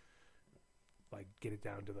like get it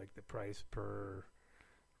down to like the price per?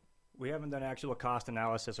 We haven't done actual cost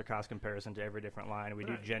analysis or cost comparison to every different line. We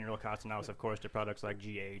do general cost analysis, of course, to products like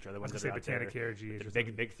GH or the ones that are out there. Botanicare, GH,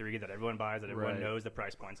 The big three that everyone buys, that everyone Right. knows the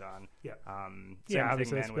price points on. Yeah. Same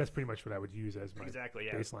Obviously thing that's pretty much what I would use as my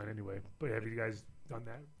baseline anyway. But have you guys done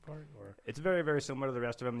that part? Or It's very, very similar to the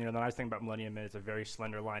rest of them. You know, the nice thing about Millennium is it's a very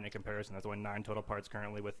slender line in comparison. There's only 9 total parts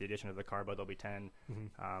currently. With the addition of the Carbo, there'll be 10.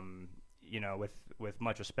 You know, with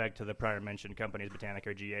much respect to the prior mentioned companies, Botanica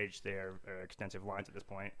or GH, they're extensive lines at this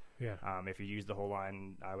point. Yeah. If you use the whole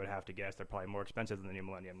line, I would have to guess they're probably more expensive than the New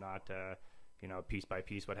Millennium, not you know, piece by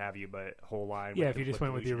piece, what have you, but whole line. Yeah, if you just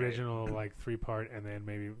went with the original like 3-part, and then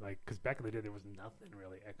maybe like, because back in the day there was nothing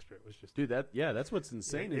really extra. It was just, Dude, that's what's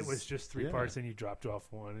insane. It was just 3 yeah. parts, and you dropped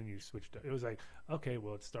off one, and you switched. It was like, okay,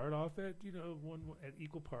 well, it start off at, you know, one at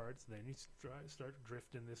equal parts, then you start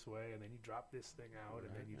drifting this way, and then you drop this thing out,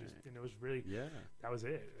 and then you just, and it was really, that was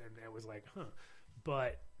it, and it was like,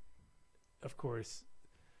 but of course,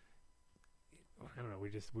 I don't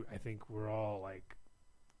know. I think we're all like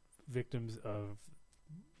victims of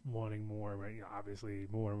wanting more, right? You know, obviously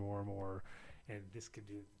more, and this could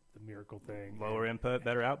do the miracle thing. Lower input,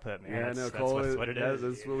 better output, man. Yeah, that's, no, that's Cole, what it is.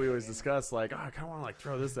 That's what we always discuss. Like, I kind of want to like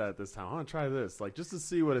throw this at this time. I want to try this, like, just to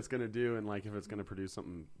see what it's going to do, and like if it's going to produce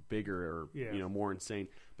something bigger or you know, more insane.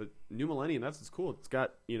 But New Millennium, that's what's cool. It's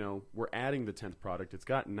got, you know, we're adding the 10th product. It's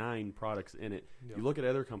got 9 products in it. Yep. You look at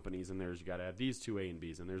other companies, and you got to add these 2 A and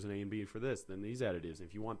Bs, and there's an A and B for this. Then these additives.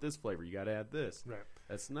 If you want this flavor, you got to add this. Right.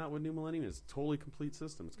 That's not what New Millennium is. It's a totally complete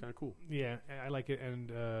system. It's kind of cool. Yeah, I like it,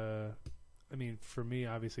 and I mean, for me,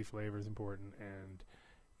 obviously, flavor is important, and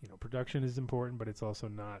you know, production is important, but it's also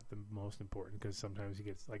not the most important, because sometimes you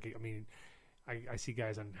get like, I mean, I see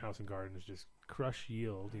guys on House and Gardens just crush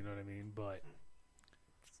yield, you know what I mean? But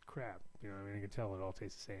crap. You know, I mean, I can tell it all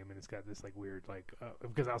tastes the same, and it's got this like weird like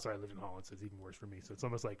because also I lived in Holland, so it's even worse for me. So it's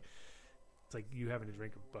almost like it's like you having to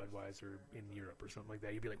drink a Budweiser in Europe or something like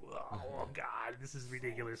that. You'd be like, oh God, this is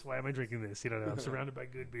ridiculous. Why am I drinking this? You know, I'm surrounded by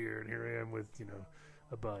good beer, and here I am with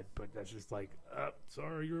a Bud, but that's just like,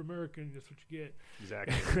 sorry, you're American. That's what you get.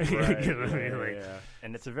 Exactly. Right. You know what I mean? Like,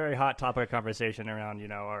 and it's a very hot topic of conversation around,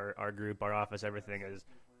 our group, our office, everything is,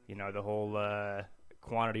 the whole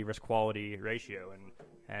quantity versus quality ratio.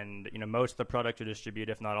 And most of the products we distribute,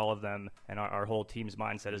 if not all of them, and our whole team's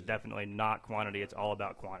mindset is definitely not quantity. It's all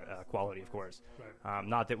about quality, of course. Right.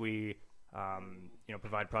 Not that we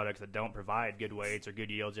provide products that don't provide good weights or good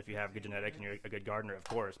yields if you have good genetics and you're a good gardener, of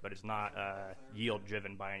course, but it's not yield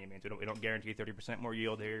driven by any means. We don't guarantee 30% more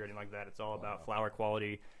yield here or anything like that. It's all about flower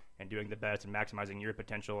quality and doing the best and maximizing your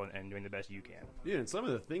potential and doing the best you can. Yeah, and some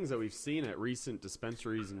of the things that we've seen at recent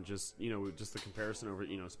dispensaries and just the comparison over,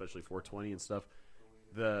 especially 420 and stuff,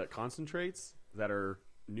 the concentrates that are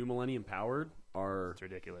New Millennium powered are it's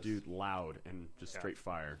ridiculous, dude, loud and just straight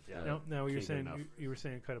fire. Yeah. Now you were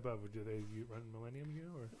saying cut above. Do they run Millennium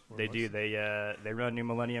or they do. They run New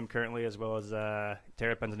Millennium currently, as well as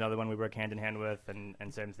Terrapin's another one we work hand in hand with, and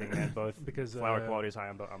same thing. And both because flower quality is high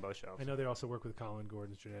on both shelves. I know they also work with Colin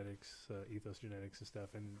Gordon's genetics, Ethos Genetics and stuff,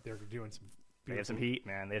 and they're doing some. They have some heat,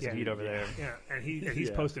 man. They have some heat over there. Yeah, and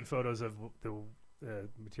he's posting photos of the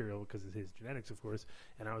material because of his genetics, of course.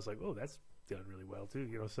 And I was like, oh, that's done really well too.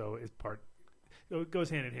 So it's it goes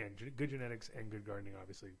hand in hand. Good genetics and good gardening,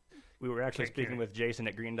 obviously. We were actually speaking with Jason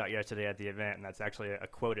at Green Dot yesterday at the event, and that's actually a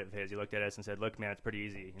quote of his. He looked at us and said, "Look, man, it's pretty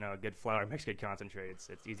easy. A good flour makes good concentrate. It's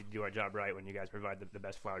easy to do our job right when you guys provide the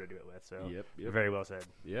best flour to do it with." So, yep. Very well said.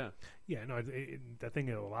 Yeah. Yeah. No, I think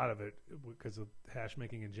a lot of it, because of hash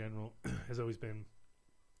making in general, has always been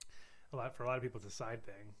for a lot of people. It's a side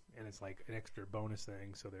thing, and it's like an extra bonus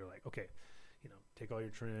thing. So they're like, okay, take all your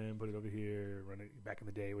trim, put it over here, run it. Back in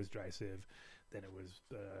the day, it was dry sieve. Then it was,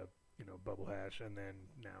 bubble hash, and then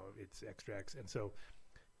now it's extracts. And so,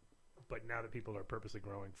 but now that people are purposely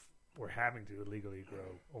growing or having to illegally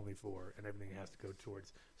grow only for, and everything has to go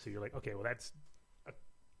towards. So you're like, okay, well, that's a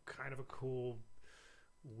kind of a cool,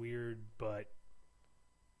 weird, but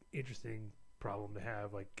interesting problem to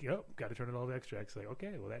have. Like, got to turn it all to extracts. Like,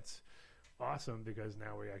 okay, well, that's awesome because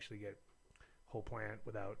now we actually get whole plant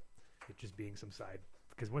without it just being some side.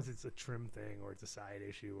 Because once it's a trim thing or it's a side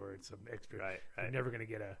issue or it's some extra, you're never going to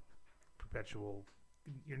get a perpetual.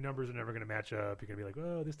 Your numbers are never going to match up. You're going to be like,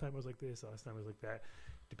 oh, this time I was like this, last time I was like that.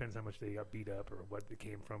 Depends how much they got beat up or what it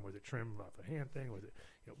came from. Was it trim off a hand thing? Was it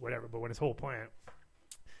whatever? But when it's whole plant,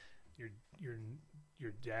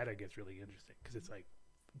 your data gets really interesting because it's like,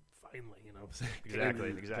 finally,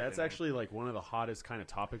 Exactly. That's actually like one of the hottest kind of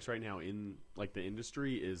topics right now in like the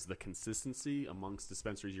industry is the consistency amongst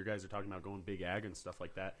dispensaries. You guys are talking about going big ag and stuff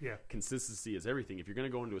like that. Yeah. Consistency is everything. If you're going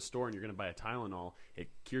to go into a store and you're going to buy a Tylenol, it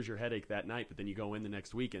cures your headache that night, but then you go in the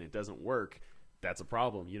next week and it doesn't work. That's a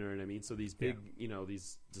problem. You know what I mean? So these big,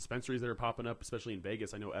 these dispensaries that are popping up, especially in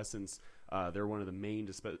Vegas, I know Essence, they're one of the main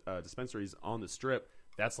dispensaries on the Strip.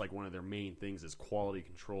 That's like one of their main things is quality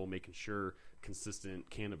control, making sure consistent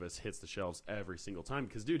cannabis hits the shelves every single time.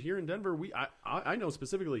 Because, dude, here in Denver, I know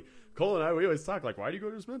specifically, Cole and I, we always talk like, why do you go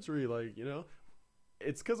to a dispensary? Like,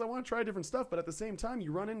 it's because I want to try different stuff. But at the same time,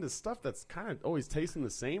 you run into stuff that's kind of always tasting the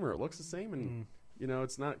same or it looks the same. And,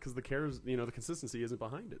 it's not because the consistency isn't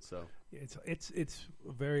behind it. So it's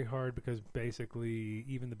very hard because basically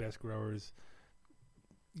even the best growers,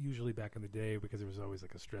 usually back in the day, because it was always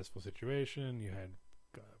like a stressful situation, you had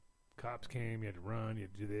cops came, you had to run, you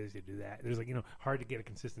had to do this, you had to do that. There's like, hard to get a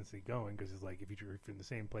consistency going because it's like if you're in the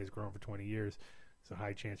same place growing for 20 years, it's a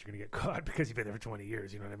high chance you're going to get caught because you've been there for 20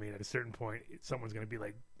 years. You know what I mean? At a certain point, someone's going to be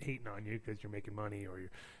like hating on you because you're making money or you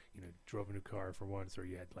drove a new car for once or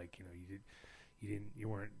you had like, you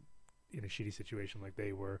weren't in a shitty situation like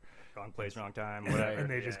they were. Wrong place, wrong time, whatever. And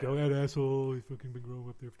they just go, that asshole, he's fucking been growing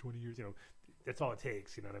up there for 20 years. That's all it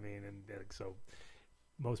takes. You know what I mean? And so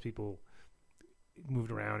most people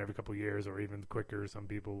moved around every couple of years or even quicker, some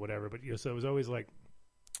people, whatever. But, so it was always like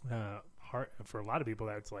hard for a lot of people.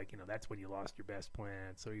 That's like, that's when you lost your best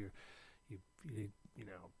plant. So you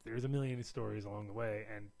there's a million stories along the way.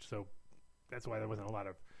 And so that's why there wasn't a lot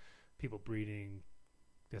of people breeding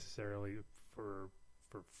necessarily for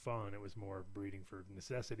fun. It was more breeding for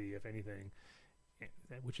necessity, if anything,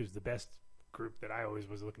 which is the best group that I always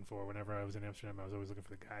was looking for. Whenever I was in Amsterdam, I was always looking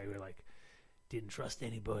for the guy who like didn't trust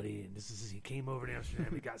anybody, and he came over to Amsterdam,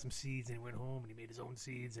 he got some seeds, and he went home and he made his own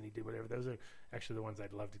seeds, and he did whatever. Those are actually the ones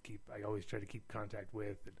I'd love to keep. I always try to keep contact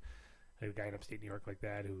with. And I had a guy in upstate New York like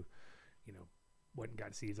that who, went and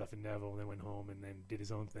got seeds off in Neville, and then went home and then did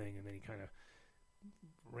his own thing, and then he kind of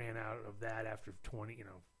ran out of that after 20,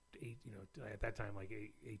 at that time, like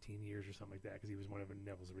 18 years or something like that, because he was one of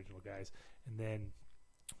Neville's original guys. And then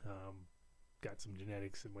got some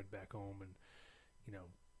genetics and went back home. And,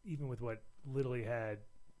 even with what little he had,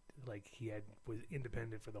 like was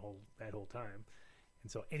independent for that whole time.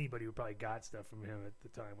 And so anybody who probably got stuff from him at the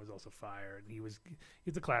time was also fired. And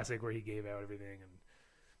it's a classic where he gave out everything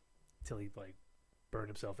until he like burned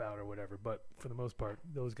himself out or whatever. But for the most part,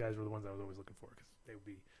 those guys were the ones I was always looking for, because they would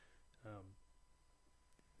be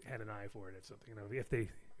had an eye for it if something, if they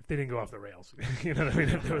didn't go off the rails. You know what I mean?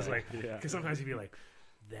 If it was like, because sometimes you'd be like,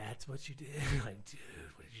 that's what you did. You're like, dude,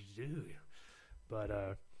 what did you do?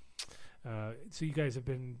 But so you guys have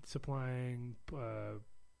been supplying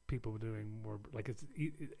people doing more, like, do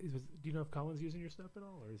you know if Colin's using your stuff at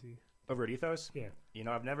all, or is he over at Ethos? Yeah.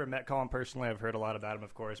 I've never met Colin personally. I've heard a lot about him,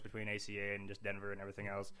 of course, between ACA and just Denver and everything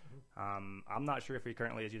else. I'm not sure if he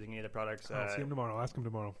currently is using any of the products. I'll see him tomorrow. I'll ask him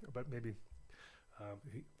tomorrow, but maybe I'm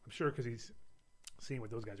sure, because he's seeing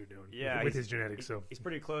what those guys are doing with his genetics. So he's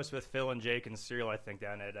pretty close with Phil and Jake and Cyril, I think,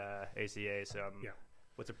 down at ACA. So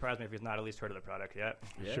would surprise me if he's not at least heard of the product yet.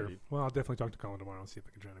 Yeah, sure. Dude. Well, I'll definitely talk to Colin tomorrow and see if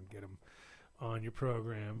I can try to get him on your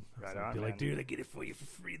program. Right so on, be man. like, dude, I get it for you for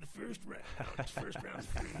free the first round. First round's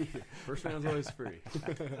free. First round's always free.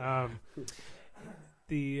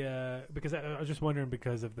 Because I was just wondering,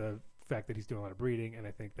 because of the fact that he's doing a lot of breeding, and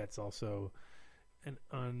I think that's also an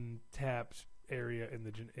untapped area in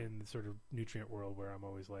the sort of nutrient world, where I'm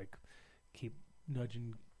always like, keep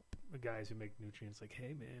nudging the guys who make nutrients, like,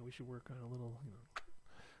 hey man, we should work on a little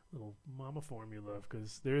mama formula,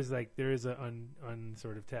 because there is a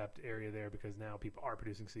sort of tapped area there, because now people are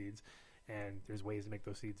producing seeds, and there's ways to make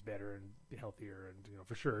those seeds better and healthier, and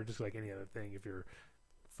for sure, just like any other thing, if you're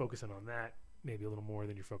focusing on that maybe a little more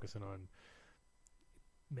than you're focusing on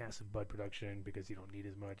massive bud production, because you don't need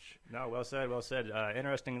as much. No, well said.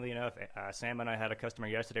 Interestingly enough, Sam and I had a customer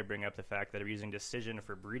yesterday bring up the fact that they're using Decision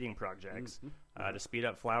for breeding projects to speed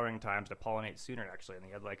up flowering times, to pollinate sooner, actually. And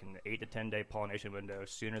he had like an 8 to 10 day pollination window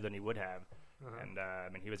sooner than he would have. And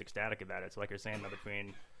he was ecstatic about it. So like you're saying,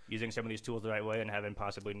 between using some of these tools the right way and having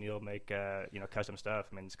possibly Neil make custom stuff,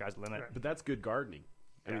 the sky's the limit. Right. But that's good gardening.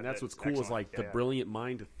 I mean, that's what's cool, excellent. is like the brilliant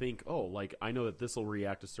mind to think, oh, like, I know that this will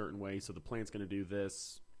react a certain way, so the plant's going to do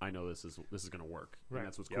this. I know this is going to work. Right. And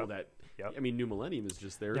that's what's cool. I mean, New Millennium is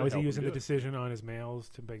just there. Was he using the Decision on his males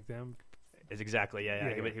to make them? It's exactly,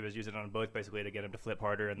 He was using it on both, basically, to get him to flip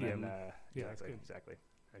harder, and then exactly.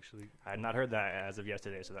 Actually, I had not heard that as of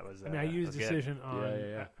yesterday, so that was. I use Decision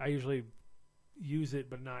on. I usually use it,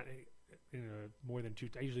 but not more than two.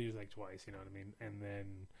 I usually use it like twice. You know what I mean? And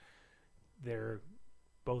then they're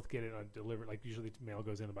both get it on delivered. Like, usually the mail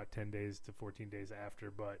goes in about 10 days to 14 days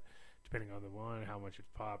after, but depending on the one, how much it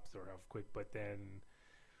pops or how quick. But then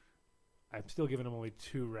I'm still giving them only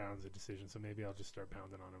 2 rounds of Decision, so maybe I'll just start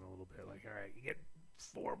pounding on them a little bit. Like, all right, you get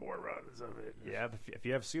 4 more runs of it. Yeah, if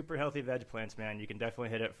you have super healthy veg plants, man, you can definitely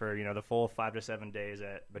hit it for the full 5 to 7 days.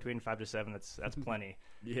 Between 5 to 7, that's plenty.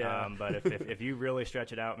 But if you really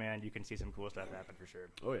stretch it out, man, you can see some cool stuff happen for sure.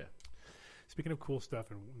 Oh yeah. Speaking of cool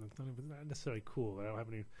stuff, and it's not necessarily cool, I don't have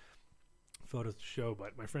any photos to show,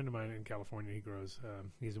 but my friend of mine in California, he grows,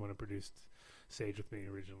 he's the one who produced sage with me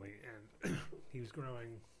originally, and he was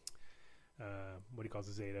growing what he calls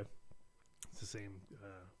a Zeta. It's the same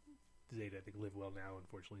Zeta, I think, Live Well Now,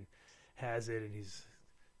 unfortunately, has it, and he's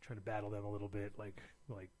trying to battle them a little bit, like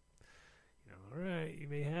all right, you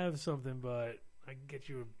may have something, but I can get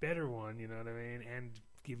you a better one, you know what I mean, and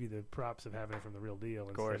give you the props of having it from the real deal,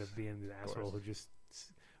 instead of being the asshole who just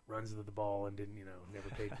runs into the ball and didn't,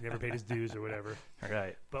 never paid his dues or whatever.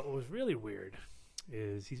 Right. But what was really weird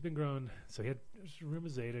is he's been growing, so he had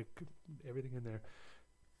Zeta, everything in there.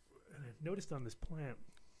 And I noticed on this plant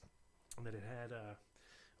that it had a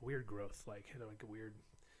weird growth, like a weird,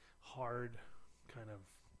 hard, kind of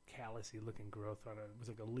callousy looking growth on it. It was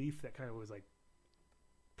like a leaf that kind of was like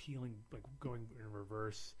peeling, like going in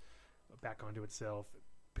reverse back onto itself,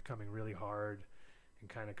 becoming really hard, and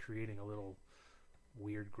kind of creating a little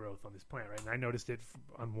weird growth on this plant, right? And I noticed it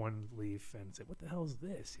on one leaf and said, what the hell is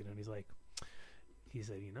this? And he's like, he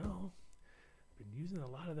said, I've been using a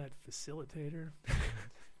lot of that facilitator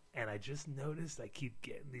and I just noticed I keep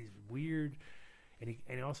getting these weird, and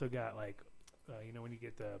he also got like, when you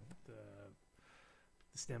get the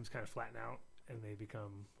stems kind of flatten out and they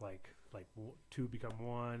become like 2 become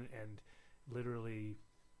 1, and literally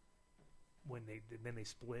when they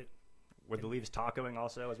split. Were the leaves tacoing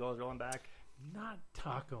also, as well as rolling back? Not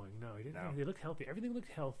tacoing, no. He didn't. No. They looked healthy. Everything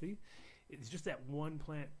looked healthy. It's just that one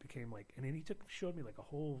plant became like, and then he showed me like a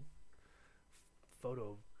whole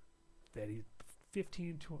photo that he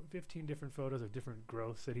 15 different photos of different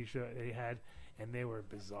growths that he had, and they were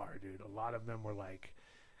bizarre, dude. A lot of them were like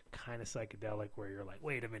kind of psychedelic, where you're like,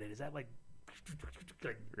 wait a minute, is that like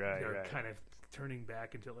right. kind of turning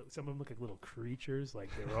back into, like, some of them look like little creatures, like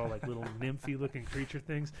they were all like little nymphy looking creature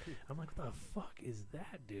things. I'm like, what the fuck is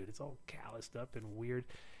that, dude? It's all calloused up and weird.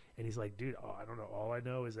 And he's like, dude, I don't know. All I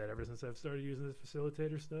know is that ever since I've started using this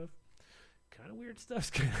facilitator stuff, kind of weird stuff's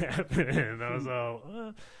gonna happen. And I was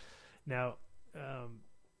all, now.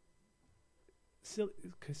 So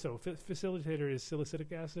facilitator is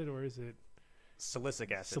salicylic acid, or is it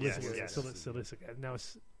Silicic acid? Silicic Yes. Silicic acid. Now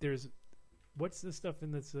there's what's the stuff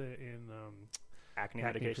that's in Acne Acne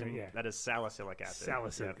medication. cream, yeah. That is salicylic acid.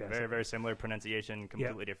 Salicylic acid. Very, very similar pronunciation.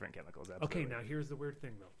 Completely different chemicals. Absolutely. Okay, now here's the weird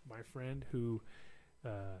thing though. My friend who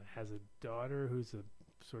has a daughter who's a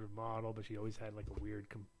sort of model, but she always had like a weird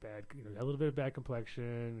bad, a little bit of bad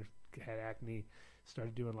complexion, had acne,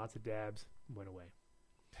 started doing lots of dabs, went away.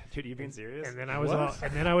 Dude, are you being serious? And then I was like,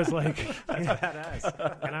 That's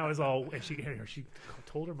badass. and I was all, and she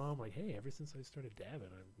told her mom, like, hey, ever since I started dabbing,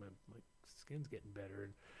 my skin's getting better.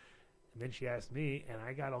 And then she asked me, and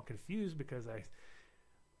I got all confused because I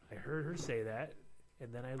heard her say that,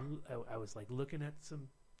 and then I was like looking at some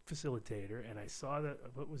facilitator, and I saw that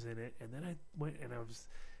what was in it, and then I went and I was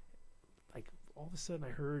like, all of a sudden I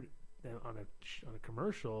heard on a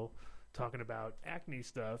commercial talking about acne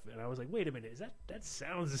stuff, and I was like, wait a minute, that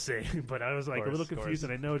sounds the same? But I was like a little confused,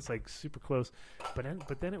 and I know it's like super close,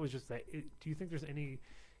 but then it was just that. Do you think is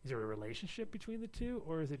there a relationship between the two,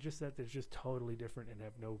 or is it just that they're just totally different and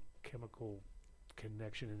have no chemical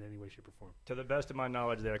connection in any way, shape, or form? To the best of my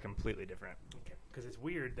knowledge, they're completely different. Okay, because it's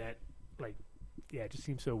weird that, like, yeah, it just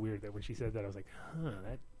seems so weird that when she said that, I was like,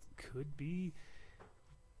 that could be.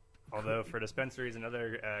 Although for dispensaries and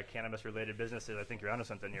other cannabis-related businesses, I think you're onto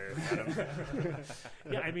something here, Adam.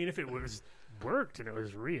 Yeah, I mean, if it worked and it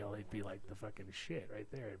was real, it'd be like the fucking shit right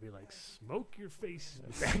there. It'd be like, smoke your face,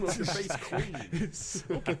 Smoke your face clean.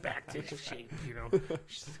 smoke it back to shape.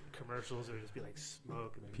 Commercials would just be like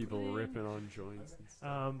smoke. And People ripping on joints and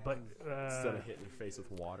stuff. but Instead of hitting your face with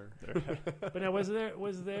water. but now was there That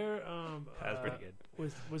was pretty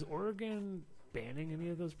good. Was Oregon banning any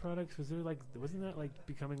of those products? Wasn't that like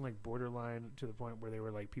becoming like borderline to the point where they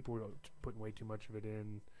were like, people were putting way too much of it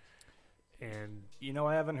in? And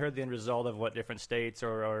I haven't heard the end result of what different states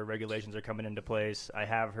or regulations are coming into place. I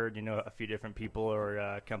have heard, a few different people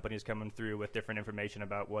or companies coming through with different information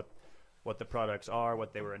about what the products are,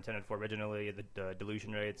 what they were intended for originally, the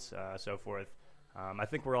dilution rates, so forth. I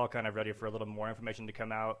think we're all kind of ready for a little more information to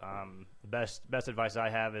come out. The best advice I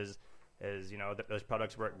have is those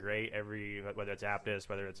products work great. Whether it's Aptus,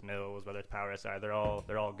 whether it's Mills, whether it's Power SI, they're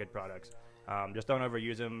all good products. Just don't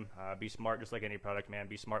overuse them. Be smart, just like any product, man.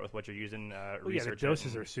 Be smart with what you're using. Research the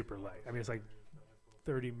doses are super light. I mean, it's like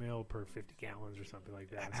 30 mil per 50 gallons or something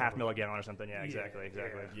like that. Half mil a gallon or something. Yeah, exactly.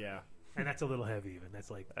 Yeah. And that's a little heavy, even.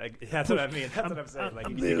 That's like that's what I mean. That's what I'm saying. Like,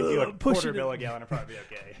 you can do a quarter mil a gallon and probably be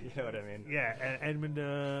okay. You know what I mean? Yeah,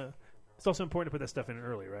 and it's also important to put that stuff in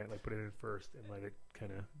early, right? Like, put it in first and let it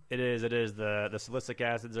kind of. It is. The silicic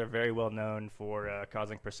acids are very well known for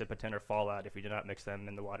causing precipitant or fallout if you do not mix them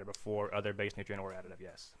in the water before other base nutrient or additive.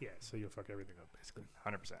 Yes. Yeah. So you'll fuck everything up, basically.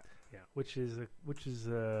 100%. Yeah. Which is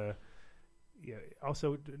yeah.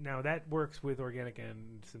 Also, now that works with organic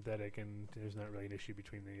and synthetic, and there's not really an issue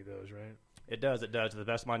between any of those, right? It does. To the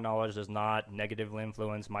best of my knowledge, does not negatively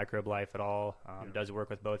influence microbe life at all. Does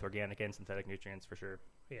work with both organic and synthetic nutrients for sure.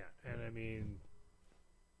 Yeah, and I mean,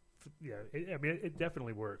 it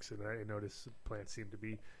definitely works, and I notice plants seem to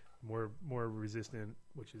be more resistant,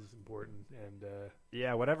 which is important. And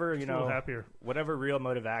whatever happier. Whatever real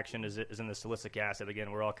mode of action is in the silicic acid.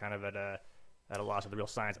 Again, we're all kind of at a loss of the real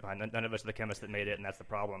science behind it. None of us are the chemists that made it, and that's the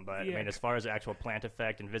problem. But I mean, as far as the actual plant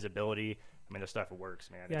effect and visibility, I mean, the stuff works,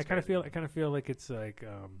 man. Yeah, I kind of feel like it's like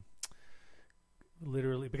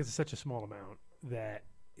literally, because it's such a small amount that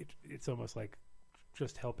it's almost like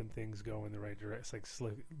just helping things go in the right direction. It's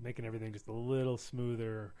like making everything just a little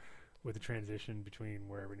smoother with the transition between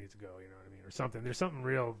wherever it needs to go. You know what I mean, or something. There's something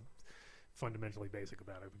real fundamentally basic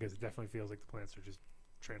about it, because it definitely feels like the plants are just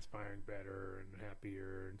transpiring better and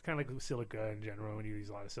happier, and kind of like silica in general. When you use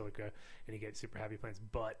a lot of silica and you get super happy plants,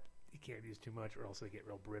 but you can't use too much or else they get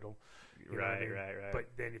real brittle. Right.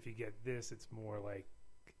 But then if you get this, it's more like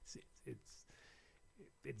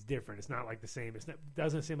it's different. It's not like the same. It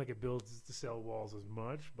doesn't seem like it builds the cell walls as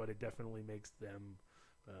much, but it definitely makes them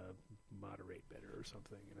moderate better or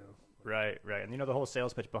something. Right. And the whole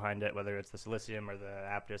sales pitch behind it, whether it's the silicium or the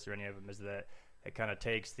Aptus or any of them, is that it kind of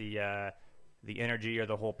takes the the energy or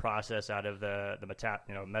the whole process out of the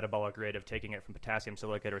metabolic rate of taking it from potassium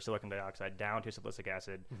silicate or silicon dioxide down to silicic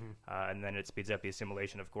acid, and then it speeds up the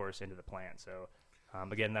assimilation, of course, into the plant. So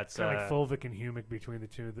again, that's kind of like fulvic and humic between the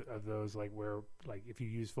two of those, like where like if you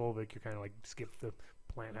use fulvic, you're kind of like skip the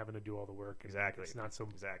plant having to do all the work. Exactly. It's not so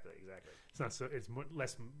exactly. It's not so. It's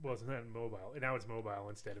less. Well, it's not mobile. Now it's mobile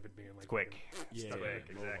instead of it being like it's quick. Quick.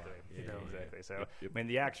 Exactly. Yeah, Exactly. So I mean,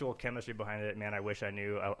 the actual chemistry behind it, man. I wish I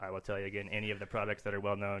knew. I will tell you again. Any of the products that are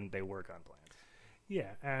well known, they work on plants.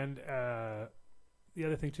 Yeah, and the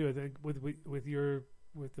other thing too, I think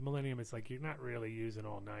with the Millennium, it's like you're not really using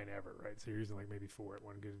all 9 ever, right? So you're using like maybe 4 at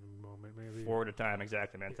one good moment, maybe 4 at a time,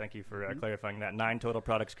 exactly, man. Thank you for clarifying that. 9 total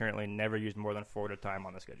products currently, never used more than 4 at a time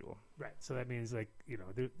on the schedule. Right. So that means like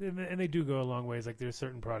and they do go a long ways. Like there's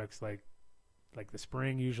certain products like the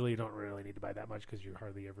spring. Usually you don't really need to buy that much because you're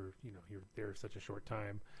hardly ever you're there such a short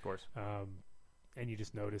time. Of course. And you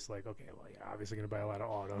just notice, like, okay, well, you're obviously going to buy a lot of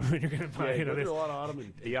autumn. You're going to buy, a lot of autumn.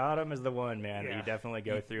 And the autumn is the one, man, that you definitely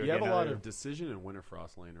go through. You have a lot of decision and winter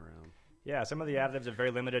frost laying around. Yeah, some of the additives are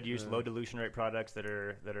very limited use, low dilution rate products that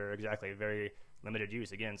are exactly very limited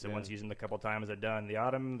use. Again, so once using them a couple times, they're done. The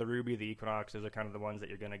autumn, the ruby, the equinox, those are kind of the ones that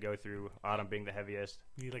you're going to go through. Autumn being the heaviest.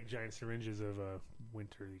 You need like giant syringes of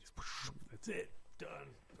winter. You just that's it, done.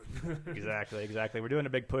 Exactly. We're doing a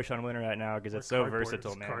big push on winter right now because it's so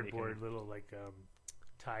versatile, man. Cardboard little like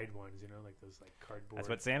Tide ones, like those like cardboard. That's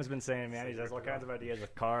what Sam's been saying, man. He has all kinds of ideas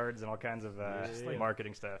with cards and all kinds of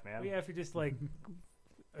marketing stuff, man. Well, yeah, if you just like,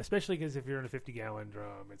 especially because if you're in a 50-gallon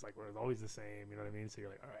drum, it's like we're always the same. You know what I mean? So you're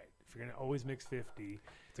like, all right, if you're gonna always mix 50,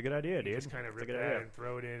 it's a good idea, dude. Just kind of rip that and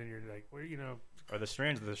throw it in, and you're like, where Or the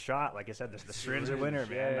syringe, the shot, like I said, the syringe are winner,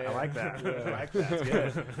 man. I like that. I like that.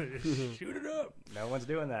 It's good. Shoot it up. No one's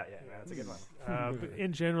doing that yet. Man. That's a good one. But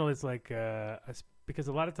in general, it's like because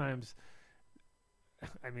a lot of times,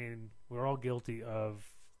 I mean, we're all guilty of,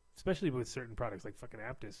 especially with certain products like fucking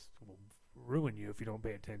Aptus will ruin you if you don't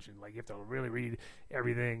pay attention. Like you have to really read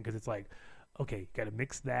everything because it's like, okay, you got to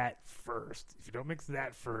mix that first. If you don't mix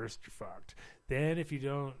that first, you're fucked. Then if you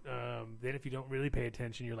don't really pay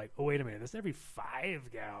attention, you're like, oh wait a minute, that's every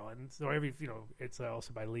 5 gallons or every it's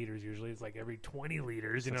also by liters usually. It's like every 20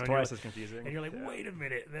 liters. It's twice as confusing. And you're like, wait a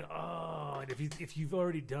minute. And then and if you've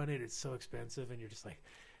already done it, it's so expensive, and you're just like,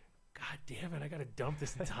 God damn it, I got to dump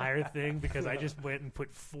this entire thing because I just went and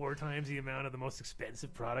put 4 times the amount of the most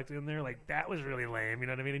expensive product in there. Like, that was really lame, you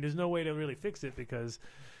know what I mean? And there's no way to really fix it because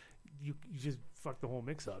you just fucked the whole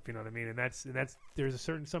mix up, you know what I mean? And that's there's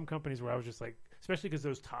some companies where I was just like, especially because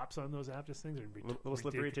those tops on those Aptus things are a little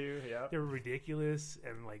slippery too, yeah. They're ridiculous,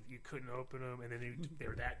 and like you couldn't open them, and then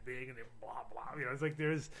they're that big, and they're blah blah. It's like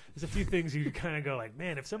there's a few things you kind of go like,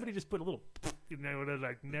 man, if somebody just put a little, it would have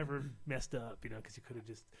like never messed up, because you could have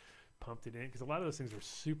just pumped it in, because a lot of those things are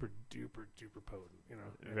super duper potent,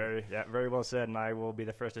 Very well said. And I will be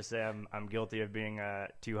the first to say I'm guilty of being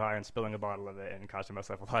too high and spilling a bottle of it and costing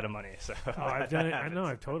myself a lot of money. So I've done it. I know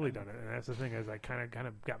I've totally done it, and that's the thing is I kind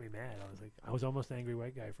of got me mad. I was almost angry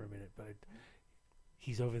white guy for a minute, but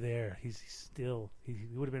he's over there. He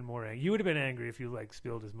would have been more angry. You would have been angry if you like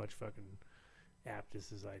spilled as much fucking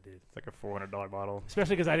Aptus as I did. It's like a $400 bottle,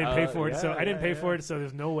 especially because I didn't pay for it. So I didn't pay for it. So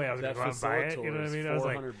there's no way I was going to go out and buy it. You know what I mean? I was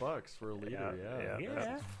like, $400 for a liter.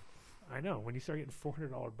 Yeah. I know. When you start getting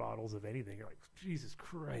 $400 bottles of anything, you're like, Jesus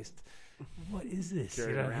Christ, what is this?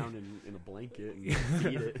 Carry it around in a blanket and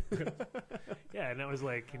feed it. Yeah, and that was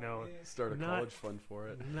like, start a college fund for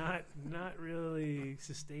it. Not really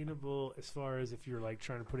sustainable as far as if you're like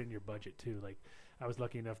trying to put it in your budget too. Like, I was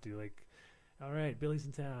lucky enough to like, all right, Billy's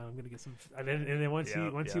in town. I'm gonna get some. And then once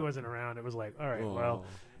he wasn't around, it was like, all right, well,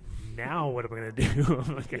 now what am I gonna do?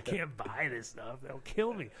 I'm like, I can't buy this stuff. That'll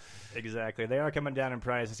kill me. Exactly. They are coming down in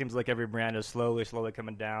price. It seems like every brand is slowly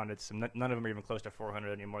coming down. It's none of them are even close to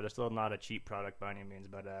 400 anymore. They're still not a cheap product by any means,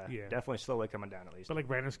 but definitely slowly coming down at least. But like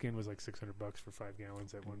Random Skin was like $600 for 5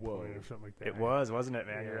 gallons at one point or something like that. It was, wasn't it,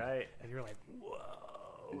 man? Yeah. You're right. And you're like,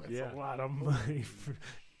 whoa, that's a lot of money.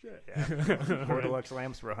 Yeah. 4 deluxe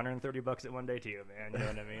lamps were $130 at one day too, man. You know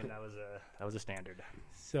what I mean? That was a standard.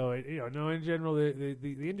 So in general, the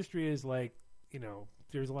industry is like,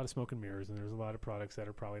 there's a lot of smoke and mirrors, and there's a lot of products that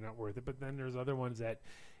are probably not worth it. But then there's other ones that,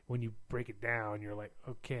 when you break it down, you're like,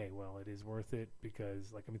 okay, well, it is worth it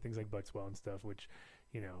because, things like Buttswell and stuff, which,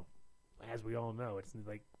 as we all know,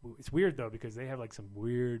 it's weird though because they have like some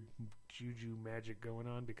weird juju magic going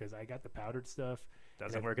on. Because I got the powdered stuff.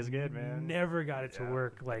 Doesn't work as good, man. Never got it to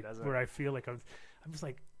work where I feel like I'm just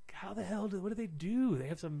like, how the hell what do they do? They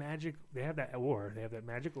have some magic. They have that ore. They have that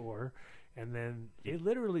magic ore, and then they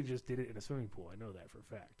literally just did it in a swimming pool. I know that for a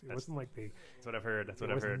fact. It wasn't like That's what I've heard. That's what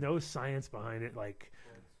I've heard. There was no science behind it. Like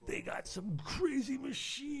they got some crazy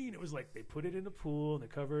machine. It was like they put it in a pool and they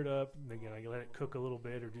cover it up and they let it cook a little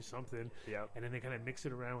bit or do something. Yep. And then they kind of mix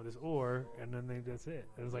it around with this ore, and then that's it.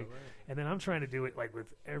 It was like, and then I'm trying to do it like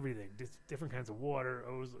with everything, just different kinds of water,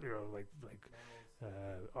 like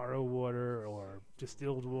RO water or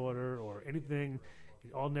distilled water or anything.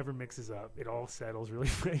 It all never mixes up. It all settles really.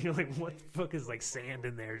 You're like, what the fuck is like sand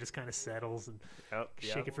in there? It just kind of settles and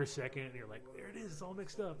shake it for a second, and you're like, there it is. It's all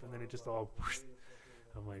mixed up, and then it just all.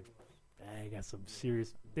 I'm like, I got some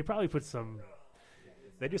serious. They probably put some.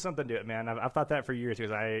 They do something to it, man. I've thought that for years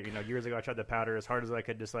because years ago I tried the powder as hard as I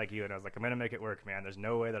could, just like you, and I was like, I'm gonna make it work, man. There's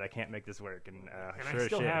no way that I can't make this work. And I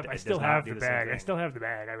still have the bag. I still have the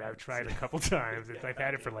bag. I've tried it a couple times. I've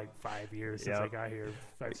had it for like 5 years since I got here,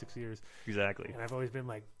 5-6 years. Exactly. And I've always been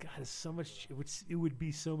like, God, it's so much. It would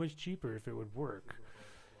be so much cheaper if it would work,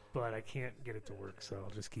 but I can't get it to work, so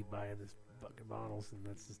I'll just keep buying this fucking bottles, and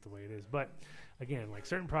that's just the way it is. But again, like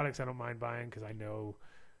certain products, I don't mind buying because I know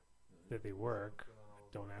that they work.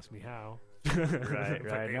 Don't ask me how.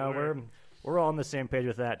 Right. No, we're all on the same page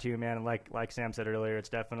with that too, man. And like Sam said earlier, it's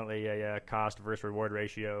definitely a cost versus reward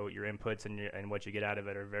ratio. Your inputs and what you get out of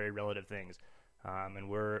it are very relative things. And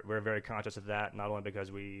we're very conscious of that, not only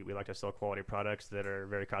because we like to sell quality products that are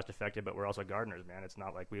very cost effective, but we're also gardeners, man. It's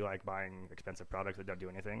not like we like buying expensive products that don't do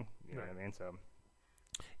anything. You know what I mean? So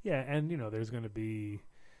yeah, and there's going to be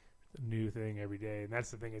a new thing every day, and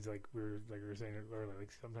that's the thing. Is like we were saying earlier, like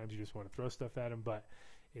sometimes you just want to throw stuff at them, but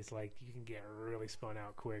it's like you can get really spun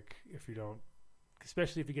out quick if you don't,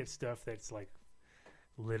 especially if you get stuff that's like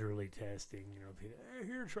literally testing. Hey,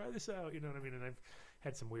 here, try this out. You know what I mean? And I've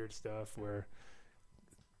had some weird stuff where.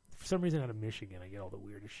 For some reason, out of Michigan, I get all the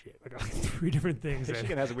weirdest shit. I got like 3 different things.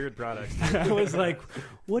 Michigan has weird products. I was like,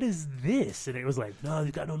 "What is this?" And it was like, "No,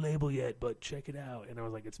 they've got no label yet, but check it out." And I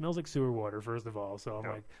was like, "It smells like sewer water, first of all." So I'm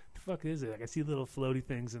like, "The fuck is it?" Like I see little floaty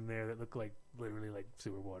things in there that look like literally like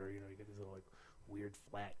sewer water. You get these little like weird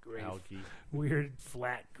flat gray, weird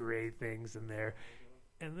flat gray things in there.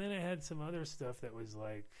 And then I had some other stuff that was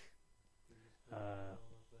like,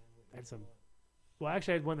 I had some. Well,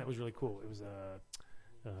 actually, I had one that was really cool. It was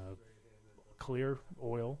clear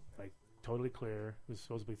oil, like totally clear. It was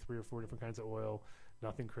supposed to be 3 or 4 different kinds of oil,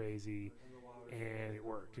 nothing crazy, and it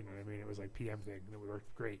worked. You know what I mean? It was like PM thing, and it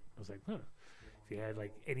worked great. I was like, huh. If you had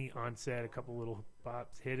like any onset, a couple little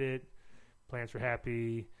pops, hit it, plants were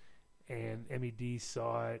happy, and MED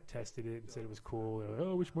saw it, tested it, and said it was cool. They were like,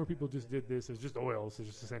 oh, I wish more people just did this. It was just oils, it was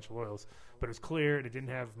just essential oils, but it was clear and it didn't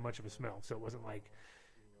have much of a smell, so it wasn't like.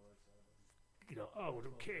 Oh,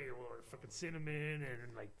 okay, well, fucking cinnamon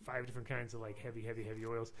and like 5 different kinds of like heavy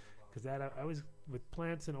oils. Because that I was with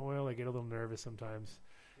plants and oil, I get a little nervous sometimes.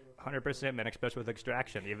 100%, man, especially with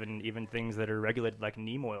extraction. Even things that are regulated like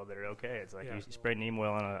neem oil that are okay. It's like you spray neem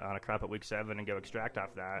oil on a crop at week 7 and go extract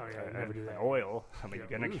off that. Oh, yeah, never do that. Oil. I mean,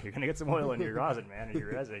 you're gonna get some oil in your rosin, man, and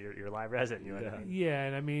your resin, your live resin. You know what I mean? Yeah,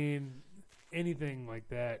 and I mean anything like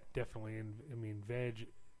that definitely. And I mean veg.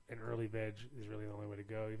 And early veg is really the only way to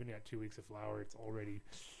go. Even at 2 weeks of flower, it's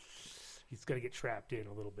got to get trapped in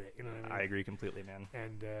a little bit. You know what I mean? I agree completely, man.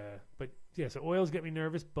 And but yeah, so oils get me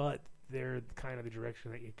nervous, but they're kind of the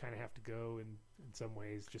direction that you kind of have to go in some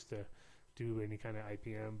ways just to do any kind of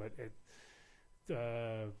IPM. But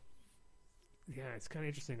it's kind of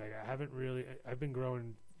interesting. Like I've been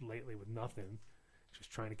growing lately with nothing. Just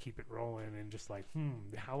trying to keep it rolling and just like,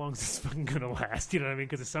 how long is this fucking going to last? You know what I mean?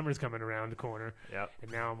 Because the summer's coming around the corner. Yep. And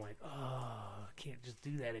now I'm like, I can't just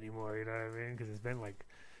do that anymore. You know what I mean? Because it's been like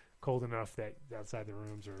cold enough that outside the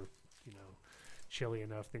rooms are, chilly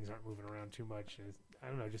enough. Things aren't moving around too much. And I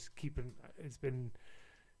don't know, just keeping, it's been,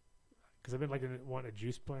 because I've been like wanting to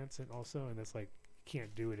juice plants and also, and that's like,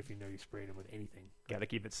 can't do it if you know you sprayed them with anything. Got to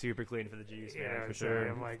keep it super clean for the juice, man, yeah, for so sure.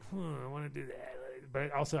 I'm like, I want to do that.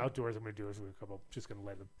 But also outdoors, I'm going to do it with a couple. Just going to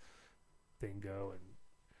let the thing go and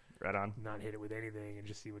right on, not hit it with anything and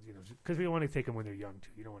just see what, because we don't want to take them when they're young,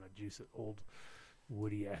 too. You don't want to juice an old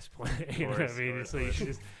woody-ass plant. You know what I mean? So you should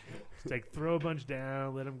just like throw a bunch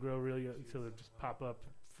down, let them grow really until they just pop up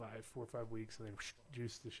 4 or 5 weeks, and then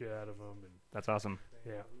juice the shit out of them. And that's awesome.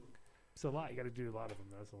 Yeah. It's a lot. You got to do a lot of them.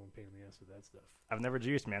 That's the one pain in the ass with that stuff. I've never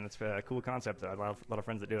juiced, man. It's a cool concept, though. I have a lot of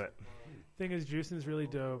friends that do it. Thing is, juicing is really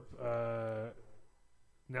dope. Now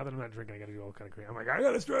that I'm not drinking, I got to do all kind of crazy. I'm like, I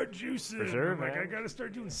got to start juicing. For sure, man. Like, I got to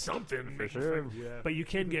start doing something. For sure. Yeah. But you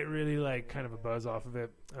can get really like kind of a buzz off of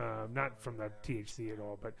it. Not from the THC at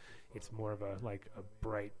all, but it's more of a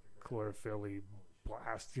bright chlorophyll-y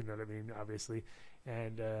blast. You know what I mean? Obviously,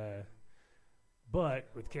 and. But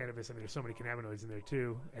with cannabis, I mean, there's so many cannabinoids in there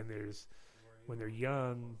too, and when they're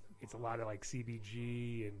young, it's a lot of like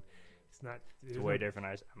CBG, and it's not. It's way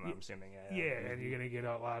different. I'm assuming. Yeah, and you're gonna get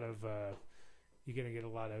a lot of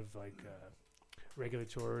like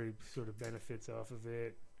regulatory sort of benefits off of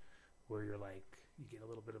it, where you're like you get a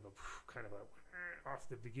little bit of a kind of a off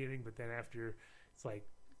the beginning, but then after it's like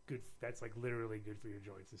good. That's like literally good for your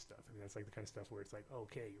joints and stuff. I mean, that's like the kind of stuff where it's like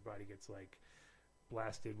okay, your body gets like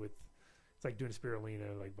blasted with. It's like doing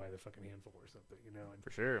spirulina like by the fucking handful or something, you know. And for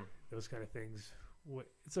sure, those kind of things.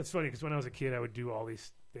 It's funny because when I was a kid, I would do all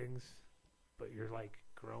these things, but you're like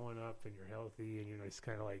growing up and you're healthy and it's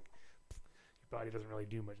kind of like your body doesn't really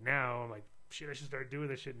do much. Now I'm like, shit, I should start doing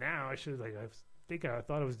this shit now. I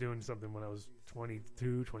thought I was doing something when I was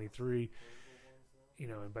 22, 23, you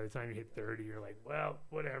know. And by the time you hit 30, you're like, well,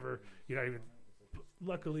 whatever. You're not even.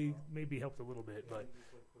 Luckily, maybe helped a little bit, but.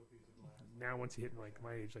 Now, once you hit like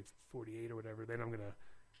my age, like 48 or whatever, then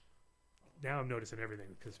now I'm noticing everything,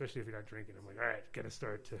 cause especially if you're not drinking. I'm like, all right, gotta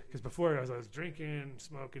start to. Because before I was drinking,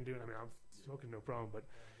 smoking, I'm smoking no problem, but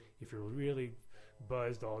if you're really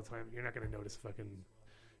buzzed all the time, you're not gonna notice fucking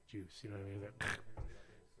juice. You know what I mean? That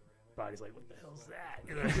body's like, what the hell's that?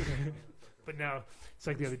 You know? But now it's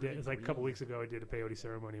like the other day. It's like a couple weeks ago. I did a peyote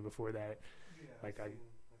ceremony, and before that, like I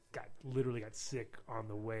literally got sick on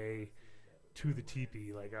the way to the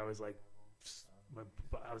teepee. Like I was like.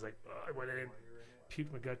 I went in,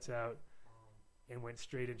 puked my guts out, and went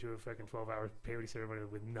straight into a fucking 12-hour peyote ceremony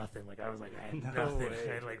with nothing. Like I was like, I had nothing.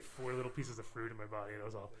 I had like 4 little pieces of fruit in my body, and I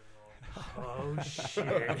was all, oh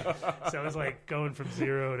shit. So I was like going from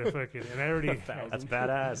 0 to fucking, and I already that's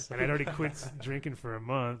badass. And I'd already quit drinking for a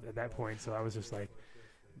month at that point. So I was just like,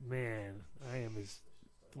 man, I am as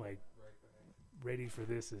like. Ready for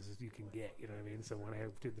this as you can get, you know what I mean? So when I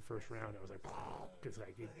did the first round, I was like, because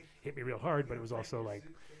like it hit me real hard, but it was also like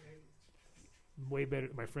way better.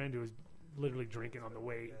 My friend who was literally drinking on the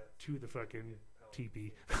way to the fucking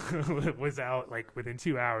teepee was out like within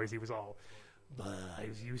 2 hours. He was all, he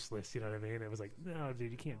was useless, you know what I mean? It was like, no, dude,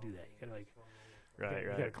 you can't do that. You gotta like, you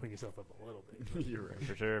gotta clean yourself up a little bit. You're right,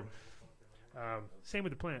 for sure. Same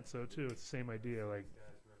with the plants, though, too. It's the same idea. Like,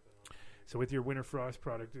 so with your Winter Frost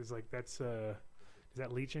product, is like that's. Does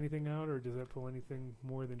that leach anything out, or does that pull anything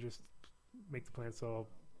more than just make the plants all?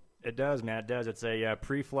 It does, man. It does. It's a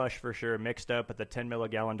pre-flush for sure, mixed up at the 10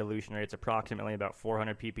 milligallon dilution rate. It's approximately about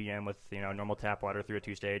 400 ppm with normal tap water through a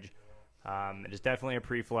 2-stage. It is definitely a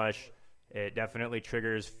pre-flush. It definitely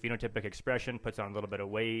triggers phenotypic expression, puts on a little bit of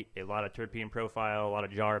weight, a lot of terpene profile, a lot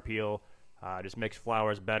of jar appeal. Just makes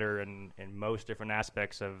flowers better in most different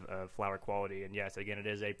aspects of flower quality. And yes, again, it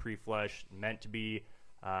is a pre-flush meant to be.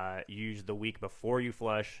 Used the week before you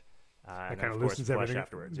flush. That kind of loosens everything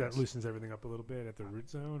afterwards. That loosens everything up a little bit at the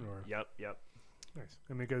root zone, or Yep. Nice.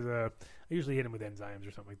 I mean, because I usually hit them with enzymes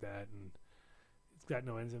or something like that, and it's got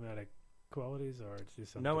no enzymatic qualities, or it's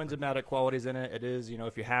just no enzymatic qualities in it. It is,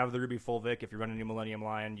 if you have the Ruby Fulvic, if you run a New Millennium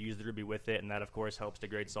line, use the Ruby with it, and that of course helps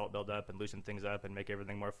degrade salt buildup and loosen things up and make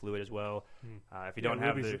everything more fluid as well. If you don't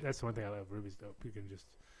have that's the one thing I love. Ruby's dope. You can just.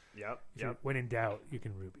 Yep. When in doubt, you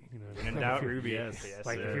can Ruby. When in doubt, Ruby. Yes.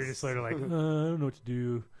 Like if you're just sort of like, I don't know what to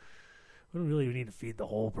do. I don't really need to feed the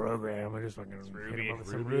whole program. I just fucking hit them up with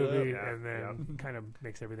some Ruby, and then kind of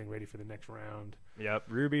makes everything ready for the next round. Yep.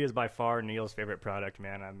 Ruby is by far Neil's favorite product,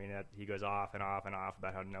 man. I mean, he goes off and off and off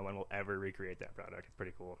about how no one will ever recreate that product. It's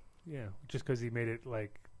pretty cool. Yeah, just because he made it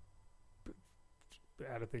like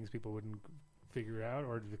out of things people wouldn't figure out,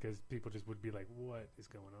 or because people just would be like, what is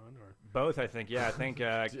going on? Or both, I think. Yeah, I think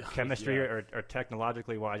chemistry or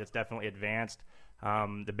technologically wise, it's definitely advanced.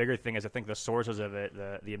 The bigger thing is I think the sources of it,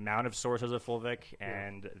 the amount of sources of Fulvic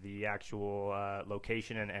and the actual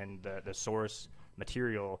location and the source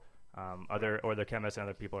material, other chemists and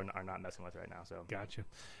other people are not messing with right now. So gotcha.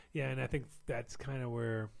 Yeah, and I think that's kind of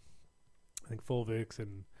where I think Fulvics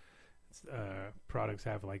and products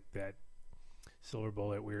have like that silver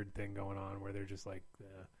bullet weird thing going on where they're just like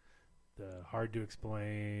the hard to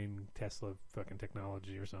explain Tesla fucking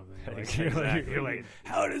technology or something. Like, you're like,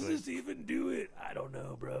 how does this even do it? I don't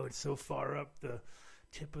know, bro. It's so far up the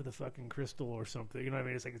tip of the fucking crystal or something. You know what I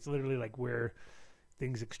mean? It's like, it's literally like where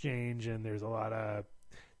things exchange, and there's a lot of,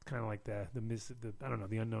 it's kind of like the I don't know,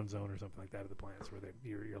 the unknown zone or something like that of the plants where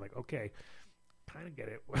you're like, okay, kind of get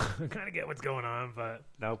it. Kind of get what's going on, but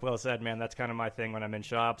no, well said, man. That's kind of my thing when I'm in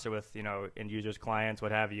shops or with end users, clients,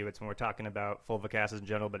 what have you. It's when we're talking about fulvic acids in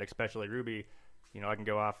general, but especially Ruby. I can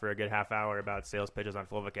go off for a good half hour about sales pitches on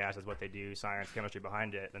fulvic acids, what they do, science, chemistry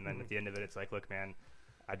behind it, and then at the end of it, it's like, look, man,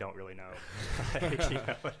 I don't really know. You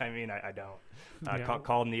know what I mean? I don't.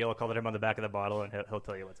 Call Neil, call him on the back of the bottle, and he'll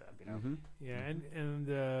tell you what's up. Mm-hmm. Yeah, and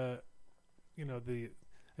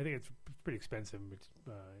I think it's pretty expensive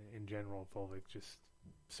in general, fulvic, just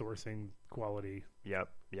sourcing quality. Yep.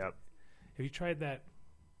 Have you tried that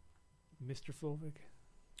Mr. Fulvik?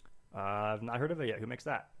 I've not heard of it yet. Who makes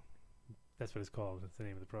that? That's what it's called. That's the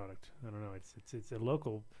name of the product. I don't know. It's a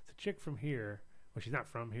local. It's a chick from here. Well, she's not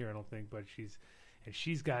from here, I don't think, but she's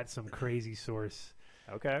got some crazy source.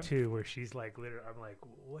 Okay. Too, where she's like, literally, I'm like,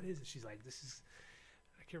 what is it? She's like, this is.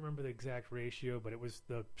 I can't remember the exact ratio, but it was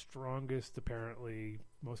the strongest, apparently,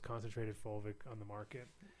 most concentrated fulvic on the market,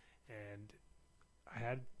 and I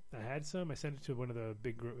had some. I sent it to one of the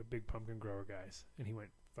big pumpkin grower guys, and he went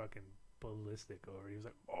fucking ballistic over it. He was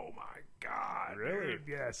like, "Oh my god, really?" Dude.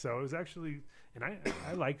 Yeah. So it was actually, and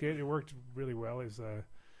I liked it. It worked really well. It was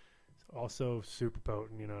also super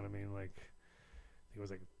potent. You know what I mean? Like, I think it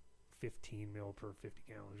was like 15 mil per 50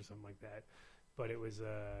 gallons or something like that. But it was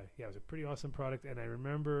it was a pretty awesome product. And I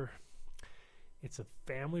remember it's a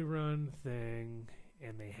family-run thing,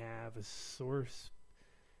 and they have a source.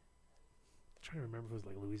 I'm trying to remember if it was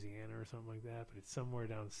like Louisiana or something like that, but it's somewhere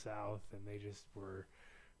down south, and they just were.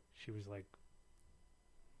 She was like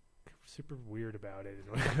super weird about it.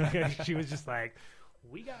 She was just like,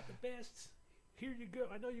 "We got the best. Here you go.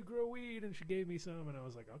 I know you grow weed," and she gave me some, and I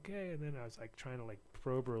was like, "Okay." And then I was like trying to like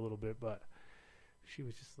probe her a little bit, but she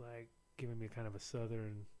was just like giving me kind of a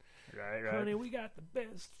southern, right. "Honey, we got the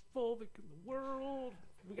best fulvic in the world.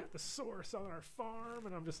 We got the source on our farm,"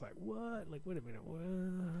 and I'm just like, "What? Like, wait a minute, what?"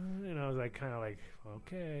 And I was like, kind of like,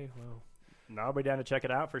 "Okay, well." No, I'll be down to check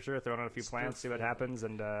it out for sure. Throw on a few plants, see what happens,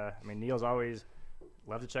 and I mean, Neil's always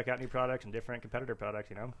love to check out new products and different competitor products.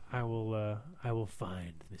 You know, I will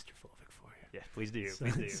find Mr. Fulvic for you. Yeah, please do.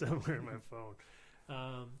 Please do. Somewhere in my phone.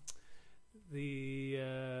 You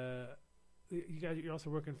guys, you're also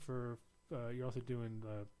working for. You're also doing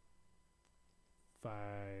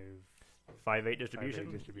 5/8 distribution.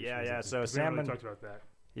 5/8 distribution. Yeah. So we Sam really talked about that.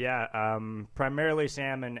 Yeah, primarily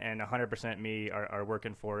Sam and 100% me are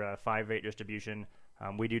working for 5/8 distribution.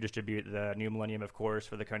 We do distribute the New Millennium, of course,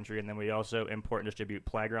 for the country, and then we also import and distribute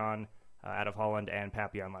Plagron out of Holland and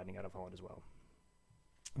Papillon Lightning out of Holland as well.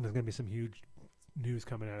 And there's going to be some huge news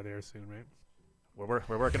coming out of there soon, right? We're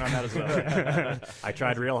working on that as well. I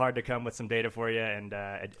tried real hard to come with some data for you, and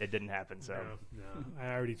it didn't happen. So no,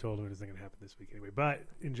 I already told him it isn't going to happen this week anyway. But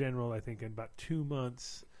in general, I think in about 2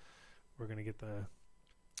 months, we're going to get the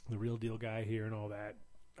real deal guy here and all that.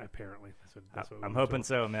 Apparently, that's what I'm hoping told.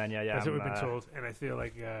 So, man. Yeah. That's what we've been told, and I feel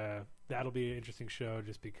like that'll be an interesting show,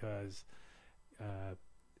 just because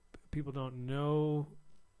people don't know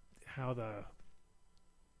how the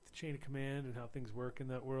chain of command and how things work in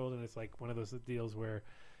that world, and it's like one of those deals where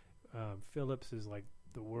Philips is like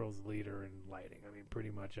the world's leader in lighting. I mean, pretty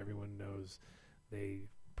much everyone knows they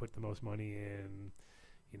put the most money in.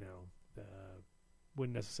 You know,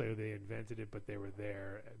 wouldn't necessarily they invented it, but they were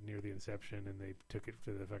there near the inception, and they took it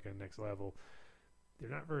to the fucking next level. They're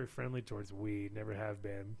not very friendly towards weed, never have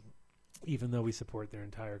been, even though we support their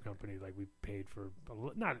entire company. Like, we paid for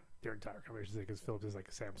not their entire company, I should say, because Philips is like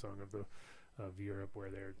a Samsung of Europe, where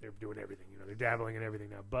they're doing everything. You know, they're dabbling in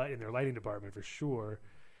everything now. But in their lighting department, for sure,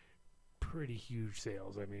 pretty huge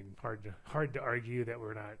sales. I mean, hard to argue that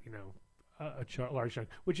we're not, you know, a large chunk,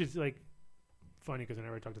 which is like funny, because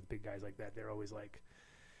whenever I talk to the big guys like that, they're always like,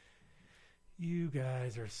 "You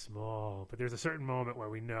guys are small," but there's a certain moment where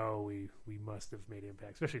we know we must have made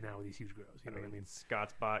impact, especially now with these huge grows. You know what I mean?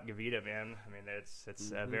 Scott's bought Gavita, man. I mean, it's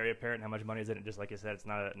very apparent how much money is in it. Just like you said, it's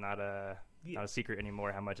not a secret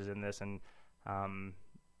anymore how much is in this. And I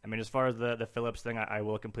mean, as far as the Philips thing, I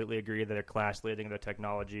will completely agree that they're class leading. Their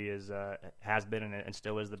technology has been and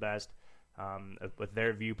still is the best. With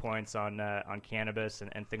their viewpoints on cannabis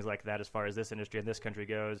and things like that, as far as this industry and this country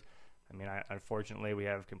goes. I mean, unfortunately, we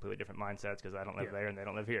have completely different mindsets, because I don't live there and they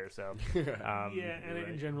don't live here. So, and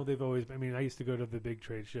in general, they've always. I mean, I used to go to the big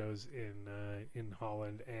trade shows in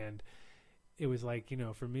Holland, and it was like, you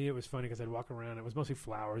know, for me, it was funny because I'd walk around. It was mostly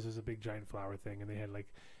flowers. It was a big giant flower thing, and they had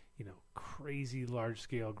like, you know, crazy large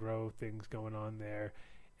scale grow things going on there,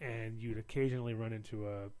 and you'd occasionally run into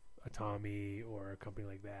a Tommy or a company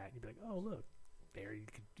like that. And you'd be like, "Oh, look, there!"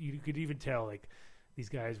 You could even tell like. These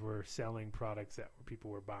guys were selling products that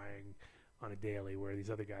people were buying on a daily, where these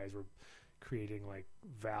other guys were creating like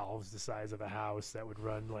valves the size of a house that would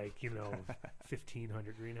run like, you know,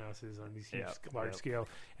 1,500 greenhouses on these huge large scale,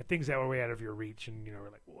 and things that were way out of your reach. And, you know,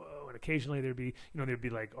 we're like, whoa. And occasionally there'd be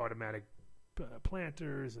like automatic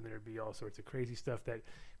planters, and there'd be all sorts of crazy stuff that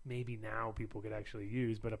maybe now people could actually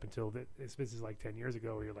use. But up until this is like 10 years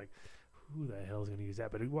ago, where you're like, who the hell is going to use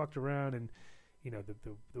that? But we walked around, and you know,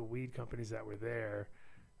 the weed companies that were there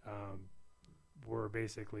were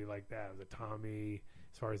basically like that. It was a Tommy,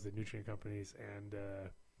 as far as the nutrient companies, and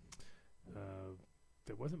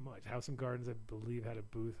there wasn't much. House and Gardens, I believe, had a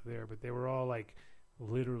booth there, but they were all like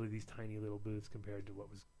literally these tiny little booths compared to what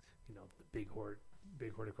was, you know, the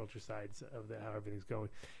big horticulture sides of how everything's going.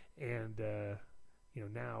 And you know,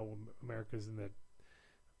 now America's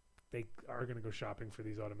they are going to go shopping for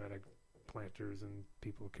these automatic planters and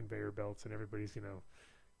people with conveyor belts, and everybody's, you know,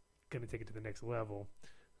 going to take it to the next level.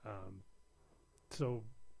 So,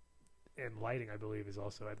 and lighting, I believe, is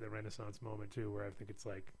also at the renaissance moment too, where I think it's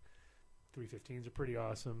like 315s are pretty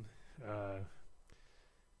awesome.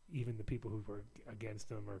 Even the people who were against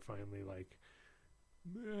them are finally like,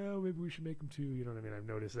 well, maybe we should make them too. You know what I mean? I've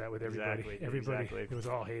noticed that with everybody. Exactly. It was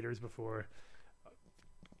all haters before.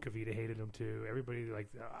 Kavita hated them too. Everybody like,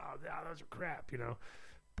 oh, those are crap, you know.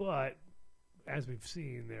 But as we've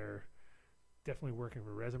seen, they're definitely working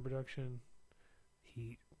for resin production,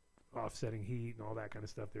 heat, offsetting heat, and all that kind of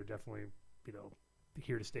stuff. They're definitely, you know,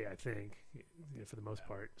 here to stay, I think, for the most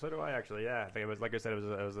part. So do I, actually. Yeah, I think it was, like I said, it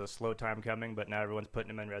was a slow time coming, but now everyone's putting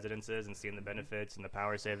them in residences and seeing the benefits and the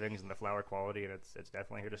power savings and the flower quality, and it's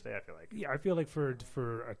definitely here to stay, I feel like. Yeah, I feel like for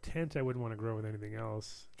a tent, I wouldn't want to grow with anything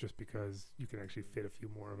else, just because you can actually fit a few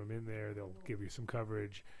more of them in there. They'll give you some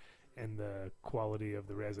coverage, and the quality of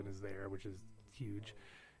the resin is there, which is huge.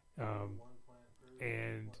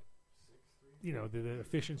 And you know, the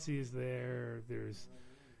efficiency is there.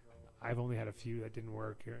 I've only had a few that didn't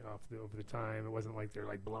work over the time. It wasn't like they're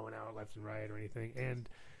like blowing out left and right or anything. And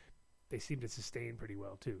they seem to sustain pretty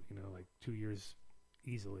well too. You know, like 2 years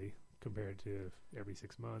easily compared to every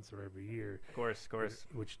 6 months or every year. Of course.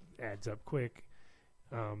 Which adds up quick.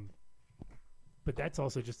 But that's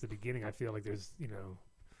also just the beginning. I feel like there's, you know,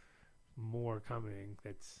 more coming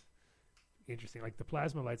that's interesting. Like the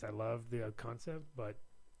plasma lights, I love the concept, but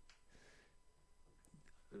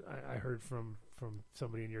I heard from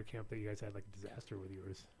somebody in your camp that you guys had like a disaster with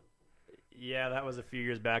yours. Yeah, that was a few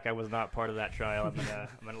years back. I was not part of that trial.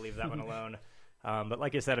 I'm gonna leave that one alone. But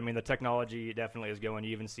like I said, I mean, the technology definitely is going.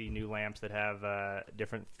 You even see new lamps that have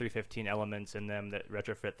different 315 elements in them that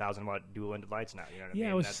retrofit 1,000-watt dual-ended lights now. You know what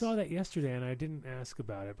I mean? I saw that yesterday, and I didn't ask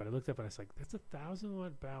about it, but I looked up and I was like, that's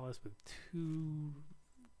 1,000-watt ballast with two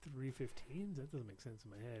 315s? That doesn't make sense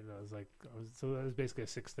in my head. And I was like, so that was basically a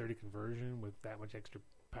 630 conversion with that much extra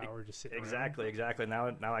power just sitting around. Exactly.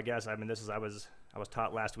 Now I guess, I mean, I was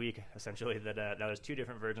taught last week essentially that now there's two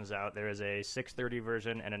different versions out. There is a 630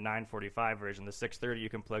 version and a 945 version. The 630 you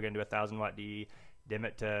can plug into a 1,000-watt DE, dim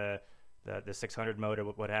it to the 600 mode or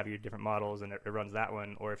what have you, different models, and it runs that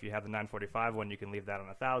one. Or if you have the 945 one, you can leave that on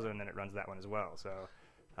 1,000 and it runs that one as well. So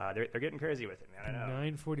they're getting crazy with it, man. I know.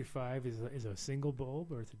 945 is a single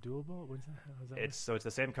bulb or it's a dual bulb? What is that? How does that work? It's the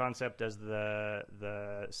same concept as the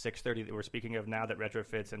 630 that we're speaking of now that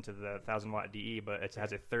retrofits into the 1,000-watt DE, but it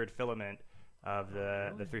has a third filament of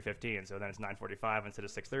the 315. So then it's 945 instead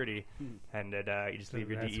of 630, and you just leave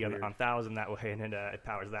your DE on 1,000 that way, and it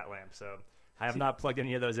powers that lamp. So I have not plugged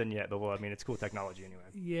any of those in yet, but well, I mean, it's cool technology anyway.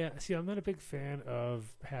 Yeah. See, I'm not a big fan of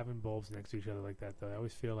having bulbs next to each other like that, though. I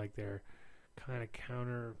always feel like they're kind of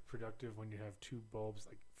counterproductive when you have two bulbs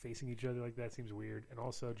like facing each other like that. Seems weird. And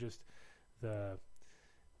also just the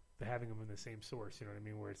having them in the same source, you know what I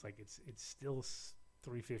mean, where it's like it's still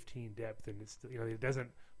 315 depth, and it's still, you know, it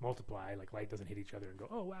doesn't multiply, like light doesn't hit each other and go,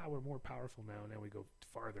 oh wow, we're more powerful now we go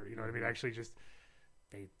farther, you know what I mean. Actually, just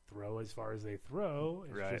they throw as far as they throw.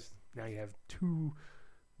 It's right. Just now you have two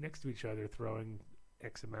next to each other throwing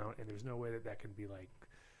X amount, and there's no way that can be like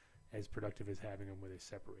as productive as having them where they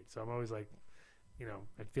separate. So I'm always like, you know,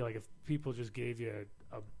 I feel like if people just gave you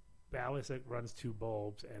a ballast that runs two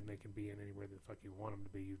bulbs and they can be in anywhere the fuck you want them to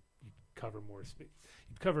be, you'd cover more space.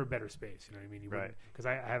 You'd cover a better space, you know what I mean? Right. Because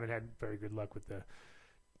I haven't had very good luck with the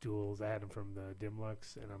duals. I had them from the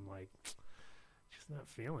Dimlux, and I'm like, just not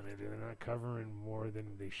feeling it. They're not covering more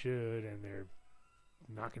than they should, and they're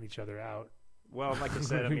knocking each other out. Well, like I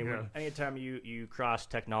said, I mean, Yeah. anytime you cross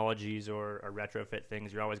technologies or retrofit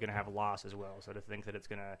things, you're always going to have a loss as well. So to think that it's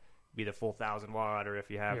going to be the full 1,000-watt, or if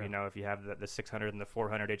you have, if you have the 600 and the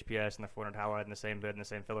 400 HPS and the 400 halide in the same bed and the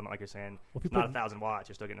same filament, like you're saying, it's not 1,000 watts.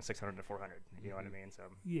 You're still getting a 600 and a 400. You know what I mean? So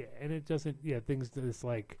yeah, and it doesn't. Yeah, things that's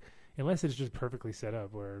like, unless it's just perfectly set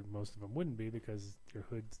up, where most of them wouldn't be because your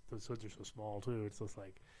hoods, those hoods are so small too. It's just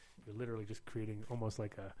like you're literally just creating almost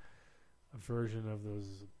like a version of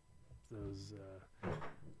those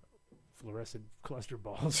fluorescent cluster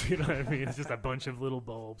balls. You know what I mean? It's just a bunch of little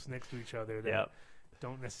bulbs next to each other that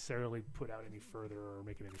don't necessarily put out any further or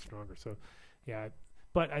make it any stronger. So, yeah.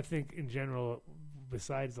 But I think in general,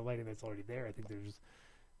 besides the lighting that's already there, I think there's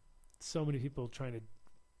so many people trying to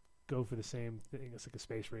go for the same thing. It's like a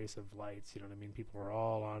space race of lights. You know what I mean? People are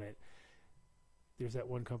all on it. There's that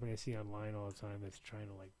one company I see online all the time that's trying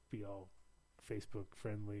to like be all Facebook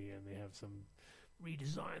friendly, and they have some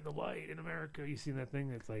redesign the light in America. You seen that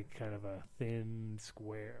thing? It's like kind of a thin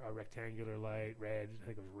square, a rectangular light, red. I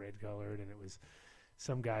think it was red colored, and it was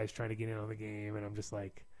some guys trying to get in on the game, and I'm just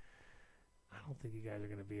like, I don't think you guys are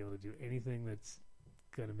going to be able to do anything that's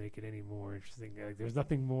going to make it any more interesting. Like, there's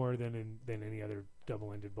nothing more than any other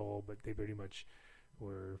double-ended bowl, but they pretty much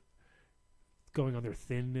were going on their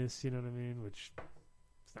thinness, you know what I mean? Which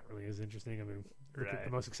it's not really as interesting. I mean,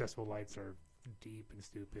 the most successful lights are deep and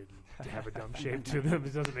stupid, and to have a dumb shape to them,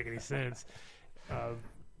 it doesn't make any sense.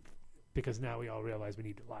 Because now we all realize we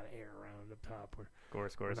need a lot of air around up top.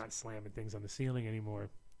 We're not slamming things on the ceiling anymore.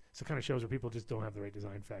 So it kind of shows where people just don't have the right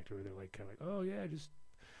design factor, where they're like kind of like, oh yeah, just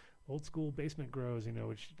old school basement grows, you know,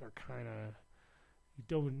 which are kind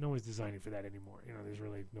of, no one's designing for that anymore. You know, there's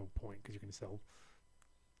really no point, because you can sell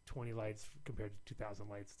 20 lights compared to 2,000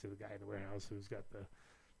 lights to the guy in the warehouse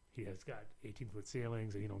he has got 18-foot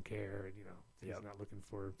ceilings, and he don't care, and, you know, he's not looking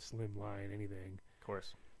for slim line anything. Of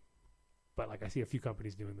course. But like, I see a few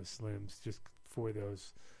companies doing the slims just for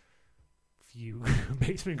those few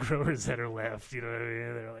basement growers that are left. You know what I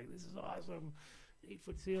mean? They're like, this is awesome,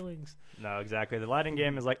 8-foot ceilings. No, exactly. The lighting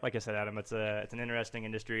game is like I said, Adam. It's an interesting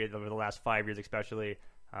industry over the last 5 years, especially.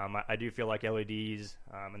 I do feel like LEDs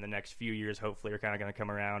in the next few years, hopefully, are kind of going to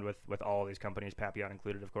come around with all these companies, Papillon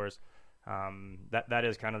included, of course. That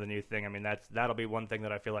is kind of the new thing. I mean, that'll be one thing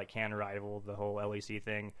that I feel like can rival the whole LEC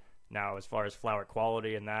thing. Now, as far as flower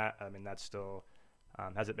quality and that, I mean, that's still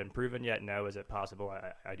has it been proven yet? No. Is it possible?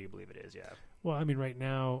 I do believe it is, yeah. Well, I mean, right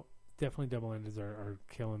now, definitely double-endeds are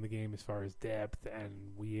killing the game as far as depth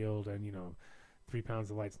and yield, and, you know, 3 pounds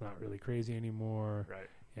of light's not really crazy anymore. Right.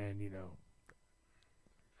 And, you know,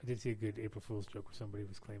 I did see a good April Fool's joke where somebody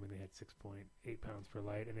was claiming they had 6.8 pounds per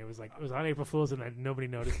light, and it was like, it was on April Fool's, and nobody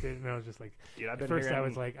noticed it, and I was just like, dude, at first I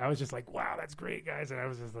was just like, wow, that's great, guys, and I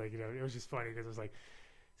was just like, you know, it was just funny because it was like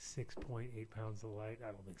 6.8 pounds of light. I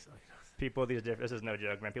don't think so. People, this is no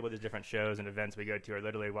joke, man. People at these different shows and events we go to are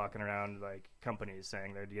literally walking around like companies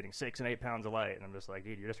saying they're getting 6 and 8 pounds of light, and I'm just like,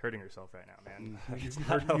 dude, you're just hurting yourself right now, man.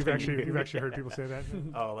 You've actually heard people say that?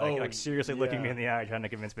 Like seriously looking me in the eye trying to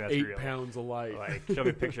convince me that's 8 real. 8 pounds of light. Like, show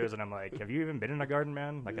me pictures, and I'm like, have you even been in a garden,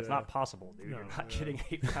 man? Like, it's not possible, dude. You're not getting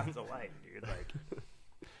 8 pounds of light, dude. Like,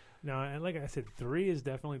 no, and like I said, 3 is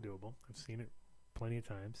definitely doable. I've seen it plenty of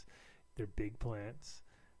times. They're big plants.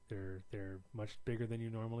 They're much bigger than you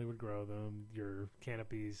normally would grow them. Your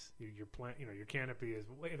canopies, your plant, you know, your canopy is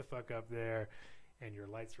way the fuck up there, and your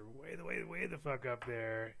lights are way the fuck up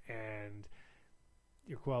there, and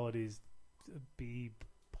your quality's B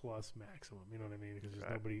plus maximum. You know what I mean? Because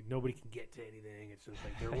nobody can get to anything. It's just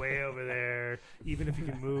like they're way over there. Even if you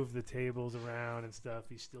can move the tables around and stuff,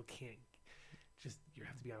 you still can't. You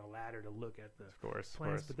have to be on a ladder to look at the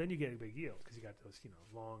plants. But then you get a big yield because you got those, you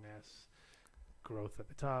know, long ass growth at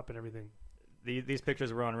the top and everything. These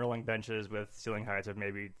pictures were on rolling benches with ceiling heights of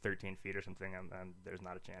maybe 13 feet or something, and there's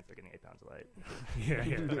not a chance they're getting 8 pounds of light. Yeah.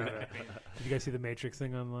 Did you guys see the Matrix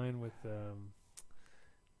thing online with the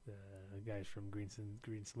guys from Green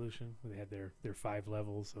Solution? They had their 5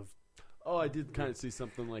 levels of. Oh, I did kind of see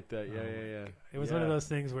something like that. Yeah. It was one of those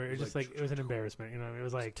things where it was just like it was an embarrassment. You know, it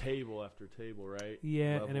was like table after table, right?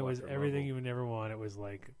 Yeah, level and it was everything level. you would never want. It was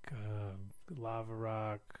like lava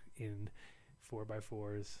rock in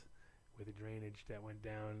 4x4s with a drainage that went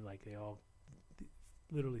down. Like they all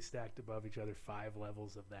literally stacked above each other, 5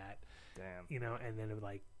 levels of that. Damn. You know, and then it was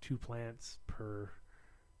like 2 plants per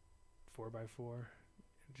 4x4,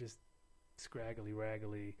 just scraggly,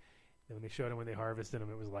 raggly. And when they showed them when they harvested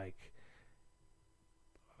them, it was like.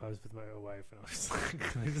 I was with my wife, and I was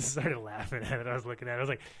like, I just started laughing at it. I was looking at it. I was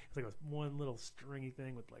like, it's like one little stringy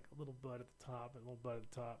thing with like a little bud at the top and a little bud at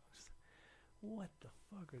the top. Just like, what the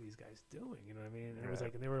fuck are these guys doing? You know what I mean? And it was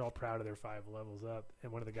like, and they were all proud of their 5 levels up.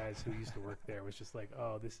 And one of the guys who used to work there was just like,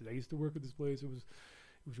 oh, I used to work at this place. It was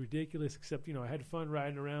ridiculous. Except, you know, I had fun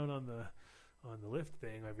riding around on the lift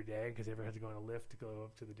thing every day because everyone had to go on a lift to go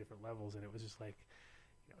up to the different levels, and it was just like.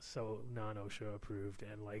 So non-OSHA approved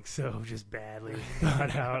and like so just badly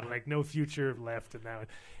thought out, like no future left in that.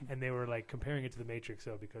 And they were like comparing it to the Matrix,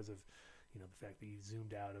 so because of you know the fact that you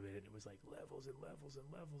zoomed out of it, and it was like levels and levels and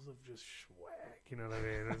levels of just schwack. You know what I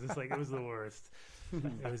mean? It was just like it was the worst.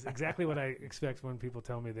 It was exactly what I expect when people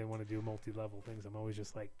tell me they want to do multi-level things. I'm always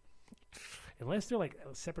just like, unless they're like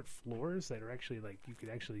separate floors that are actually like you could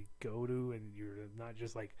actually go to, and you're not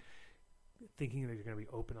just like. Thinking that you're going to be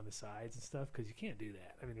open on the sides and stuff, because you can't do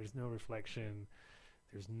that. I mean, there's no reflection.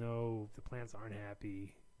 The plants aren't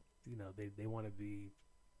happy. You know, they want to be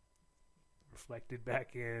reflected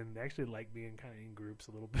back in. They actually like being kind of in groups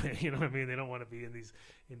a little bit. You know what I mean? They don't want to be in these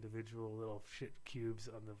individual little shit cubes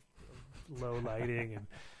on the low lighting. And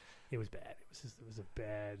It was bad. It was a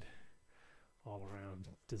bad all around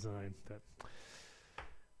design. That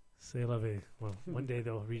c'est la vie. Well, one day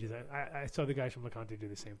they'll redesign. I saw the guys from LeConte do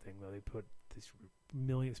the same thing though. They put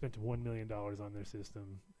spent $1 million on their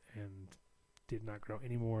system and did not grow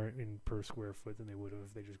any more in per square foot than they would have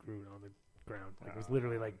if they just grew it on the ground. Like it was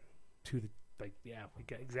literally like we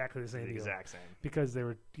got exactly the same deal. Exact same. Because there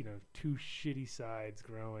were, two shitty sides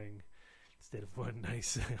growing instead of one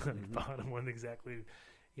nice bottom one exactly,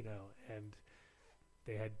 and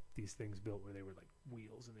they had these things built where they were like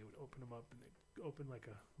wheels and they would open them up and they'd open like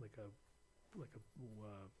a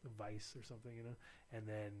vice or something, and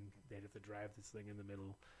then they'd have to drive this thing in the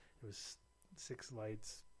middle. It was 6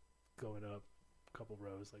 lights going up, a couple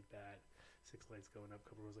rows like that, 6 lights going up, a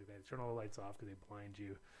couple rows like that. Turn all the lights off because they blind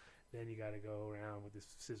you. Then you got to go around with this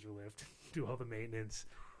scissor lift, do all the maintenance,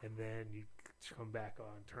 and then you come back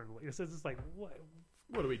on, turn the light. So it's just like,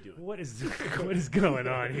 what are we doing? What is going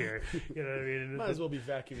on here? You know what I mean? Might as well be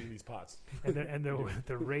vacuuming these pots. And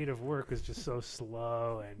the rate of work was just so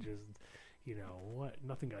slow and just,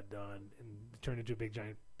 nothing got done and it turned into a big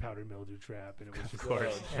giant powder mildew trap. And it was just, of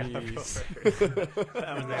course.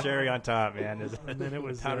 That was the cherry on top, man. And then it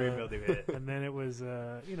was powdery mildew hit. And then it was,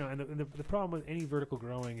 and the problem with any vertical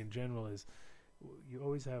growing in general is you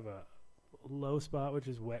always have a low spot, which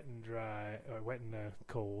is wet and dry, or wet and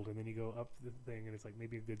cold, and then you go up the thing, and it's like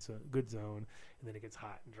maybe a good zone, and then it gets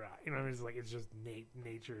hot and dry. It's just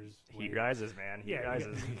nature's heat rises, man. Heat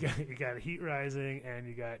rises. You got heat rising, and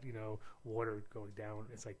you got water going down.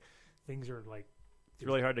 It's like things are like. It's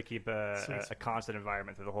really hard to keep a constant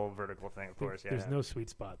environment through the whole vertical thing. Of course, There's no sweet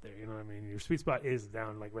spot there. You know what I mean? Your sweet spot is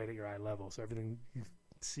down like right at your eye level, so everything you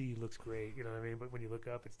see looks great. You know what I mean? But when you look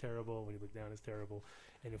up, it's terrible. When you look down, it's terrible.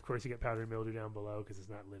 And of course, you get powdery mildew down below because it's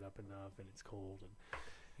not lit up enough and it's cold,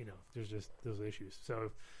 and there's just those issues.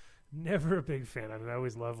 So, never a big fan. I mean, I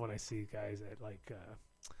always love when I see guys at like,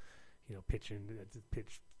 pitching at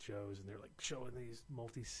pitch shows, and they're like showing these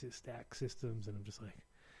multi-stack systems, and I'm just like,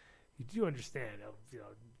 you do understand,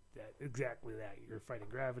 that exactly that you're fighting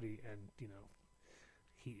gravity, and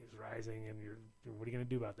heat is rising, and what are you going to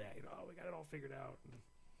do about that? We got it all figured out. And it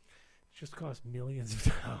just costs millions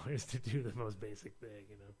of dollars to do the most basic thing,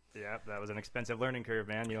 Yeah, that was an expensive learning curve,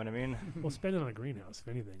 man. You know what I mean? Well, spend it on a greenhouse, if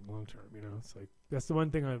anything, long term. It's like that's the one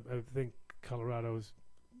thing I think Colorado's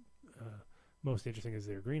most interesting is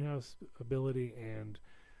their greenhouse ability and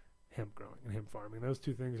hemp growing and hemp farming. Those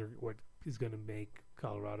two things are what is going to make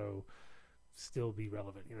Colorado still be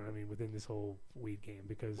relevant, you know what I mean, within this whole weed game.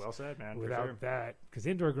 Because well said, man. Without that, because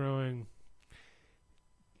indoor growing,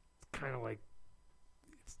 kind of like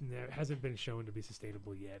hasn't been shown to be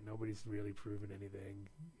sustainable yet. Nobody's really proven anything,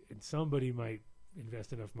 and somebody might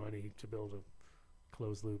invest enough money to build a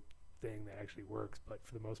closed loop thing that actually works. But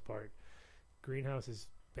for the most part, greenhouse is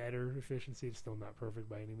better efficiency. It's still not perfect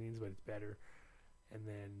by any means, but it's better. And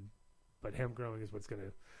then, but hemp growing is what's going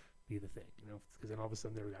to be the thing, because then all of a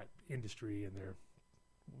sudden they've got industry and they're,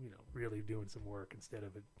 really doing some work instead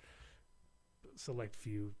of a select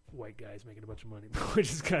few white guys making a bunch of money, which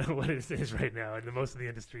is kind of what it is right now. And most of the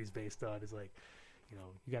industry is based on is like, you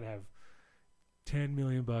got to have $10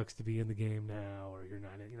 million to be in the game now, or you're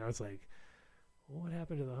not. It's like, what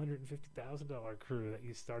happened to the $150,000 crew that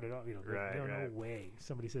you started off? Right. No way.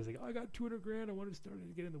 Somebody says like, I got $200,000. I wanted to start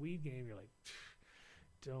to get in the weed game. You're like,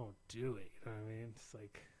 don't do it. You know what I mean? It's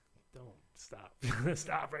like, don't stop.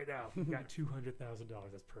 Stop right now. You got $200,000.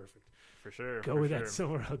 That's perfect. For sure. Go with that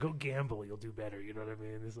somewhere else. Go gamble. You'll do better. You know what I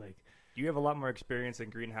mean? It's like, you have a lot more experience in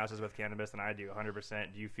greenhouses with cannabis than I do,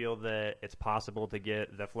 100%. Do you feel that it's possible to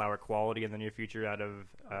get the flower quality in the near future out of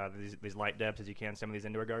these light depths as you can some of these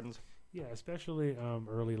indoor gardens? Yeah, especially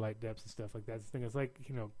early light depths and stuff like that. The thing is, like,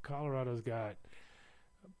 Colorado's got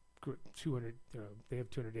 200. They have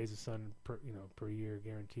 200 days of sun per year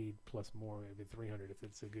guaranteed, plus more, maybe 300 if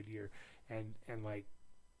it's a good year. And like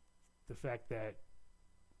the fact that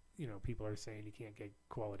people are saying you can't get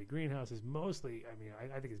quality greenhouses. Mostly,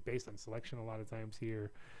 I think it's based on selection a lot of times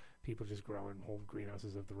here. People just growing whole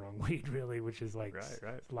greenhouses of the wrong weed, really, which is like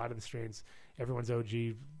right. A lot of the strains. Everyone's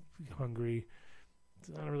OG hungry. It's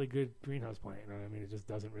not a really good greenhouse plant. You know what I mean? It just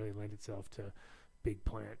doesn't really lend itself to big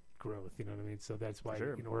plant growth. You know what I mean? So that's why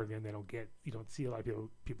in Oregon you don't see a lot of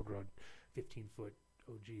people growing 15-foot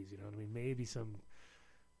OGs. You know what I mean? Maybe some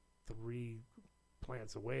 3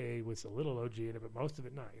 plants away with a little OG in it, but most of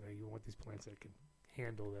it not. You want these plants that can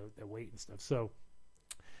handle the weight and stuff. So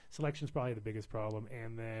selection is probably the biggest problem,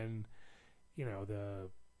 and then the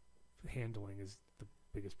handling is the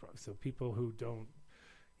biggest problem. So people who don't,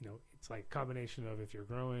 it's like a combination of if you're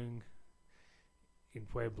growing in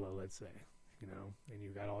Pueblo, let's say, and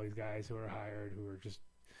you've got all these guys who are hired who are just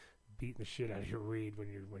beating the shit out of your weed when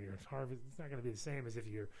you're harvest. It's not going to be the same as if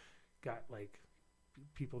you're got like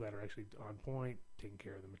people that are actually on point, taking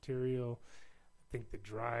care of the material. I think the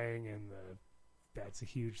drying and that's a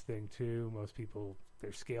huge thing too. Most people,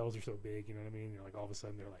 their scales are so big, you know what I mean? You're like all of a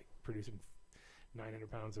sudden they're like producing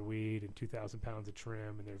 900 pounds of weed and 2,000 pounds of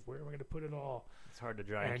trim, and where am I going to put it all? It's hard to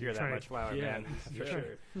dry and cure that much flour, man. For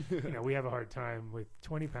sure. We have a hard time with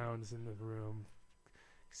 20 pounds in the room.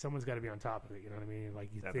 Someone's got to be on top of it, you know what I mean? Like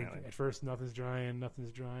you think at first nothing's drying.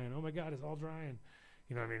 Oh my God, it's all drying.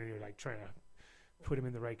 You know what I mean? And you're like trying to put them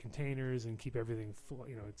in the right containers and keep everything full.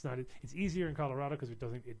 You know, it's easier in Colorado because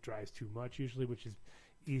it dries too much usually, which is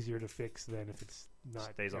easier to fix than if it's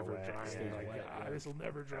not stays ever all wet. drying. This will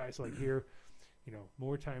never dry. So like here, you know,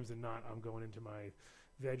 more times than not, I'm going into my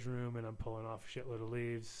veg room and I'm pulling off a shitload of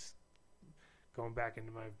leaves, going back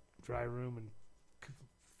into my dry room and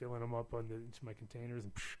filling them up into my containers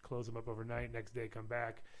and close them up overnight. Next day, come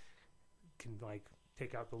back, can like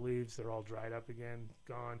take out the leaves. They're all dried up again,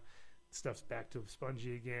 gone. Stuff's back to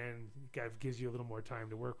spongy again. It gives you a little more time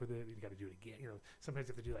to work with it. You got to do it again. You know, sometimes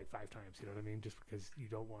you have to do like 5 times. You know what I mean? Just because you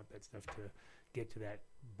don't want that stuff to get to that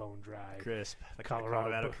bone dry, crisp, the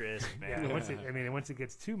Colorado crisp. Man. Yeah, once it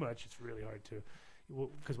gets too much, it's really hard to.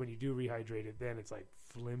 Because when you do rehydrate it, then it's like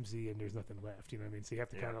flimsy and there's nothing left. You know what I mean? So you have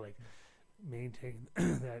to kind of like maintain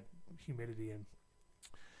that humidity. And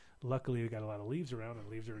luckily, we got a lot of leaves around, and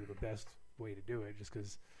leaves are the best way to do it. Just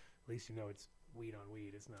because at least you know it's weed on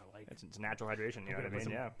weed. It's not like it's natural hydration. You know what I mean?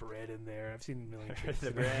 Some bread in there. I've seen a million tricks.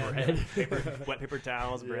 The bread, wet paper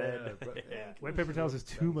towels, bread. Wet paper towels is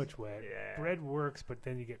too much wet. Yeah. Bread works, but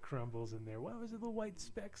then you get crumbles in there. Well, there's little white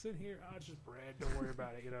specks in here. Oh, it's just bread. Don't worry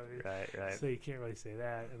about it. You know. Right. So you can't really say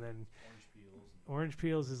that. And then orange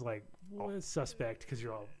peels is like it's suspect because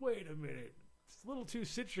you're all wait a minute. It's a little too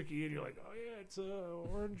citricy, and you're like, oh yeah, it's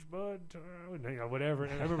orange bud, you know, whatever.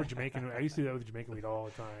 And I remember Jamaican. I used to do that with Jamaican weed all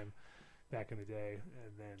the time. Back in the day,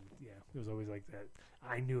 and then it was always like that.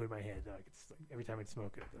 I knew in my head, like it's like every time I'd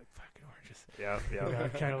smoke it, I'd be like, "Fucking oranges." Yeah. You know,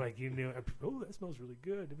 kind of like you knew. Oh, that smells really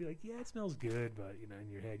good. I'd be like, "Yeah, it smells good," but you know, in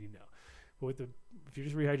your head, you know. But if you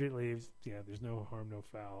just rehydrate leaves, there's no harm, no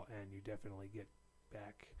foul, and you definitely get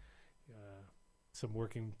back some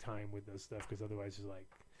working time with those stuff because otherwise, it's like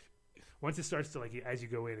once it starts to like as you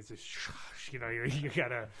go in, it's just you know you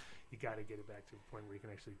gotta get it back to a point where you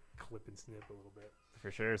can actually clip and snip a little bit. For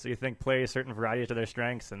sure. So you think play certain varieties to their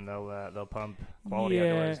strengths, and they'll pump quality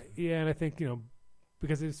outdoors. Yeah, and I think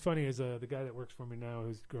because it's funny is the guy that works for me now,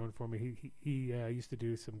 who's growing for me. He used to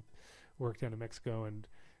do some work down in Mexico, and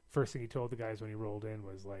first thing he told the guys when he rolled in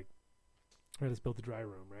was like, "All right, let's build the dry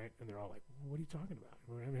room, right?" And they're all like, "What are you talking about?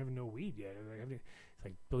 We're having no weed yet." And it's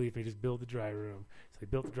like, believe me, just build the dry room. So they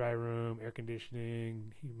built the dry room, air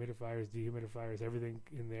conditioning, humidifiers, dehumidifiers, everything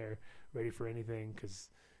in there, ready for anything because.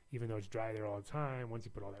 Even though it's dry there all the time, once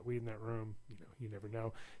you put all that weed in that room, you never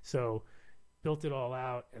know. So built it all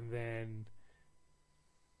out, and then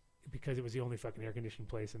because it was the only fucking air conditioned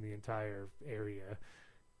place in the entire area,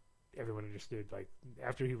 everyone understood. Like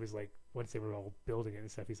after he was like, once they were all building it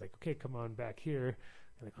and stuff, he's like, "Okay, come on back here."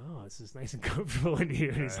 They're like, "Oh, this is nice and comfortable in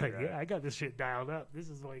here." And he's like, "Yeah, I got this shit dialed up. This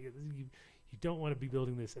is like you don't want to be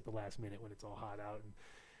building this at the last minute when it's all hot out and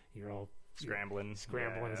you're all." Scrambling.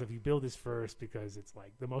 Yeah. So if you build this first, because it's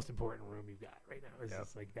like the most important room you've got right now is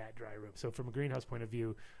just like that dry room. So from a greenhouse point of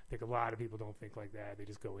view, I think a lot of people don't think like that. They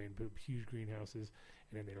just go in, put huge greenhouses,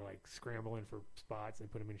 and then they're like scrambling for spots and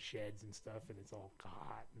put them in sheds and stuff, and it's all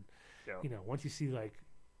hot. And once you see like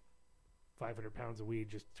 500 pounds of weed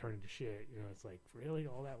just turn into shit, it's like really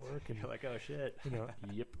all that work, and you're like, oh shit,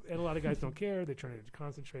 Yep. And a lot of guys don't care. They turn it into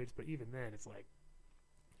concentrates, but even then, it's like.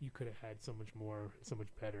 You could have had so much more, so much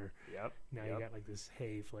better. Yep. Now you got like this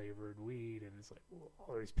hay flavored weed, and it's like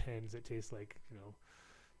all these pens that taste like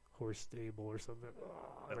horse stable or something.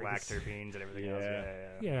 Like lack terpenes and everything else.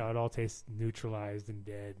 Yeah, it all tastes neutralized and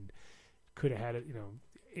dead. And could have had it,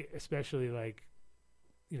 especially like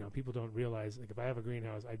people don't realize like if I have a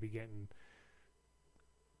greenhouse, I'd be getting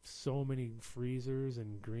so many freezers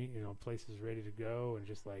and places ready to go, and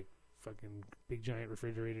just like fucking big giant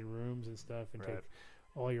refrigerated rooms and stuff, and take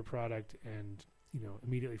all your product and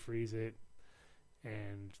immediately freeze it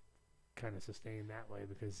and kind of sustain that way,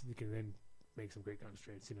 because you can then make some great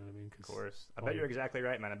concentrates. You know what I mean? Of course. I bet you're exactly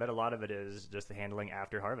right, man. I bet a lot of it is just the handling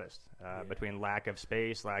after harvest, between lack of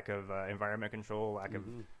space, lack of environment control, lack of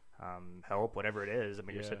help, whatever it is. I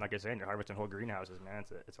mean, you're sitting, like you're saying, you're harvesting whole greenhouses, man.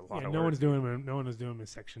 It's a lot of work. No one's doing them in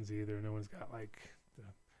sections either. No one's got like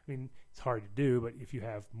it's hard to do, but if you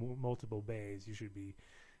have multiple bays, you should be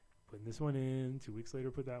putting this one in, 2 weeks later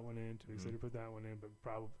put that one in, 2 weeks later put that one in, but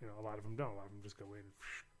probably a lot of them don't. A lot of them just go in and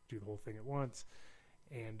do the whole thing at once,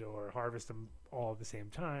 and or harvest them all at the same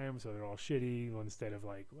time, so they're all shitty. Well, instead of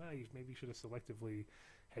like, well, maybe you should have selectively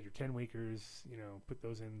had your 10 weekers, put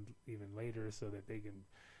those in even later so that they can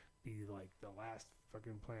be like the last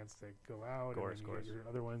fucking plants that go out. Of course. Get your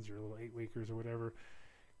other ones, your little 8 weekers or whatever.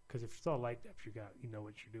 Because if it's all light depth, you know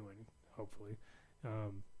what you're doing, hopefully.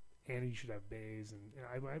 And you should have bays. And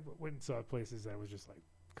I went and saw places that was just like,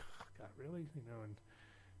 God, really? And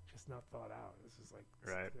just not thought out. This is like,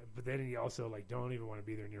 right. But then you also like don't even want to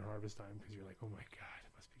be there near harvest time because you're like, oh my God,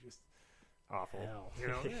 it must be just awful. Hell,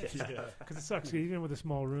 because it sucks. Even with a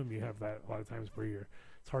small room, you have that a lot of times where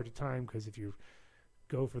it's hard to time because if you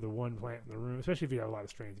go for the one plant in the room, especially if you have a lot of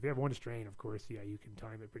strains. If you have one strain, of course, yeah, you can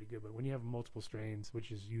time it pretty good. But when you have multiple strains,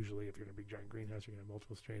 which is usually if you're in a big giant greenhouse, you're gonna have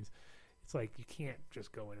multiple strains. It's like you can't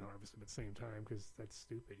just go in and harvest them at the same time because that's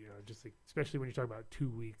stupid. Just like, especially when you talk about 2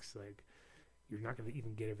 weeks, like. You're not going to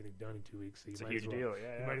even get everything done in 2 weeks. So it's a huge deal,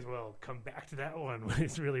 yeah. You might as well come back to that one when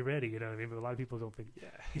it's really ready, you know what I mean? But a lot of people don't think. Yeah,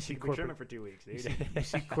 you see corporate for 2 weeks, dude. You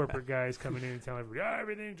see corporate guys coming in and telling everybody,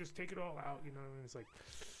 everything, just take it all out, and it's like,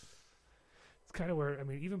 it's kind of where,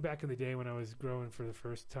 even back in the day when I was growing for the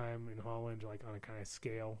first time in Holland, like on a kind of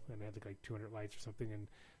scale, and I had like 200 lights or something, and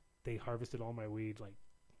they harvested all my weed like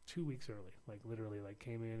 2 weeks early. Like literally, like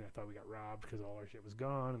came in, I thought we got robbed because all our shit was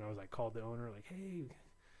gone, and I was like, called the owner, like, hey,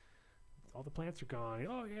 all the plants are gone.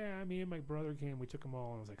 Oh yeah, me and my brother came. We took them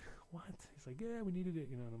all. And I was like, what? He's like, yeah, we needed it.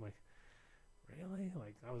 And I'm like, really?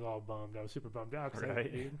 Like I was all bummed. I was super bummed out because I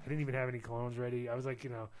didn't even have any clones ready. I was like,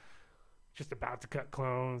 just about to cut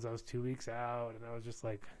clones. I was 2 weeks out, and I was just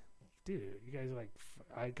like, dude, you guys are like,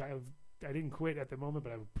 I didn't quit at the moment,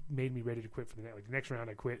 but I made me ready to quit for the next round.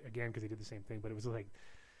 I quit again because they did the same thing. But it was like,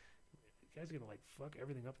 you guys are gonna like fuck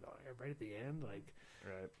everything up right at the end, like.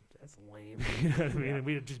 Right. That's lame. You know what I mean? Yeah. And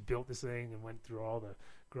we had just built this thing and went through all the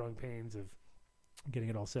growing pains of getting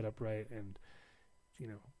it all set up right, and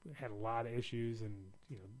had a lot of issues. And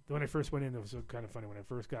when I first went in, it was so kind of funny. When I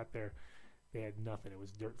first got there, they had nothing. It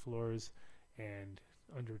was dirt floors and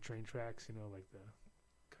under train tracks. Like the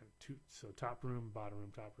kind of top room, bottom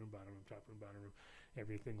room, top room, bottom room, top room, bottom room,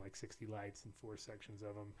 everything like 60 lights and 4 sections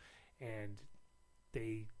of them, and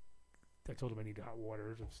I told them I need hot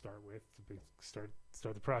water to start with to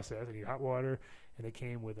start the process. I need hot water, and they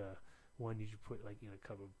came with one you should put like a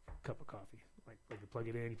cup of coffee, like you plug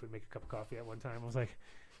it in, you make a cup of coffee at one time. I was like,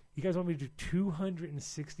 you guys want me to do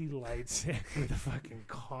 260 lights with a fucking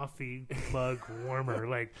coffee mug warmer?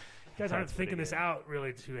 Like, you guys aren't thinking this out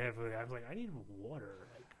really too heavily. I was like, I need water,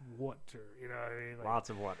 what I mean? Like,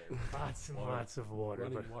 lots of water, lots and lots of water,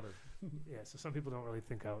 running water. Yeah, so some people don't really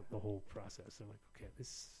think out the whole process. They're like, okay,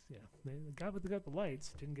 the guy with the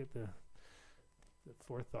lights didn't get the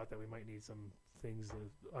forethought that we might need some things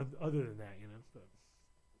other than that, But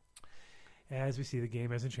as we see, the game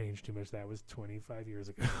hasn't changed too much. That was 25 years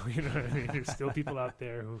ago. You know what I mean? There's still people out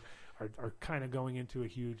there who are kind of going into a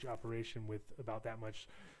huge operation with about that much.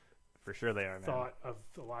 For sure they are, man. Thought of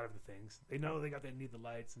a lot of the things. They know they need the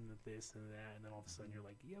lights and the this and that, and then all of a sudden you're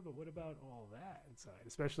like, yeah, but what about all that inside?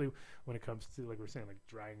 Especially when it comes to, like we were saying, like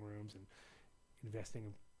drying rooms and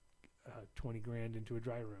investing $20,000 into a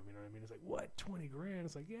dry room. You know what I mean? It's like, what, $20,000?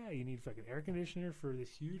 It's like, yeah, you need fucking air conditioner for this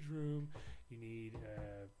huge room. You need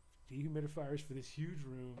dehumidifiers for this huge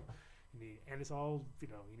room. And it's all, you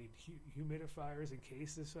need humidifiers in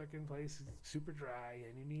case this fucking place is super dry,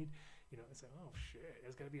 and you need. It's like, oh shit,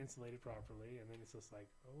 it's got to be insulated properly, and then it's just like,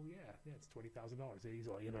 oh yeah, it's $20,000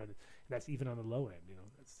 easily, and that's even on the low end,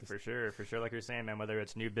 That's just for sure. Like you're saying, man, whether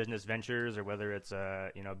it's new business ventures or whether it's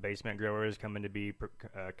basement growers coming to be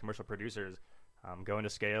commercial producers, going to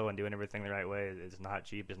scale and doing everything the right way is not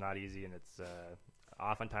cheap, it's not easy, and it's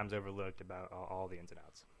oftentimes overlooked about all the ins and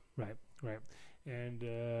outs. Right, and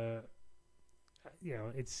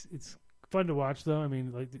it's fun to watch, though. I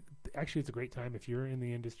mean, actually, it's a great time if you're in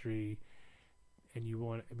the industry and you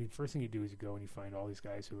want. First thing you do is you go and you find all these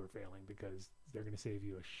guys who are failing because they're going to save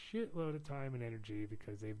you a shitload of time and energy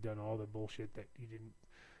because they've done all the bullshit that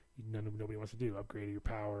nobody wants to do. Upgraded your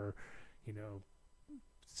power,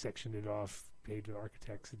 sectioned it off, paid the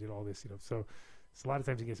architects, and did all this, So a lot of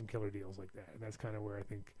times you get some killer deals like that, and that's kind of where I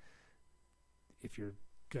think if you're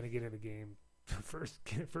going to get in the game. First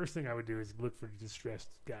thing I would do is look for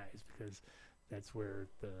distressed guys because that's where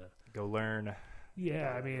go learn.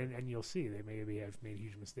 Yeah, and you'll see they maybe have made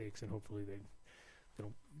huge mistakes, and hopefully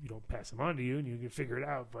you don't pass them on to you, and you can figure it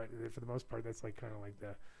out. But for the most part, that's like kind of like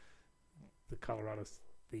the Colorado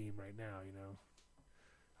theme right now.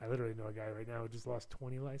 I literally know a guy right now who just lost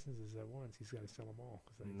 20 licenses at once. He's got to sell them all.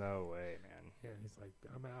 Like, no way, man. Yeah, he's like,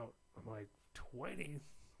 I'm out. I'm like, 20.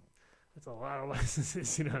 That's a lot of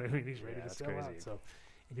licenses, you know what I mean? He's ready to sell out. So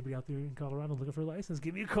Anybody out there in Colorado looking for a license,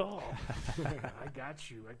 give me a call. I got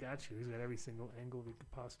you. He's got every single angle we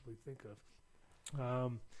could possibly think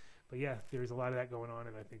of. But yeah, there's a lot of that going on,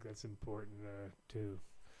 and I think that's important to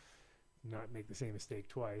not make the same mistake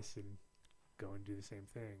twice and go and do the same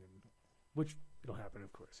thing, and which it'll happen,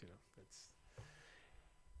 of course. That's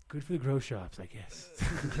good for the grow shops, I guess.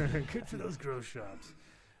 Good for those grow shops.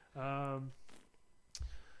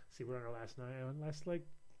 See, we're on our last night.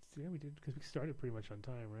 We did, because we started pretty much on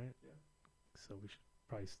time, right? Yeah. So we should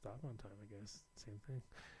probably stop on time, I guess. Same thing.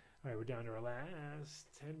 All right, we're down to our last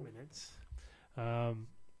 10 minutes. We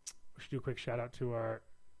should do a quick shout out to our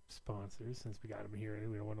sponsors, since we got them here,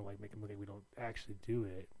 and we don't want to make them look like we don't actually do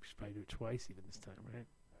it. We should probably do it twice even this time, right?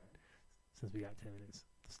 Since we got 10 minutes.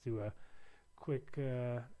 Let's do a quick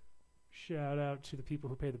shout out to the people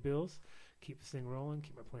who pay the bills, keep this thing rolling,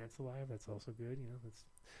 keep my plants alive. That's also good. That's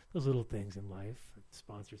those little things in life that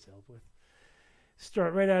sponsors help with.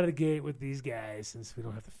 Start right out of the gate with these guys, since we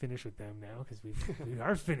don't have to finish with them now, because we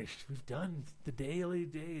are finished. We've done the daily.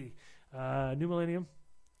 New Millennium.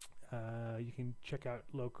 You can check out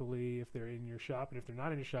locally if they're in your shop, and if they're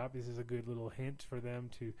not in your shop, this is a good little hint for them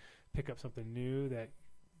to pick up something new that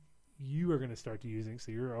you are going to start using.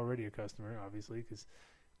 So you're already a customer, obviously, because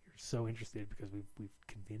you're so interested, because we've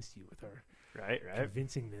convinced you with our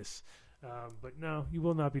convincingness. But no, you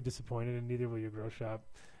will not be disappointed, and neither will your grow shop.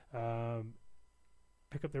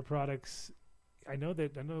 Pick up their products. I know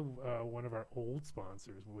one of our old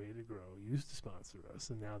sponsors, Way to Grow, used to sponsor us,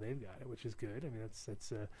 and now they've got it, which is good. I mean,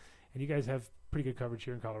 that's and you guys have pretty good coverage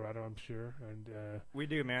here in Colorado, I'm sure. And we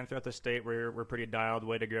do, man. Throughout the state, we're pretty dialed.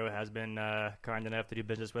 Way to Grow has been kind enough to do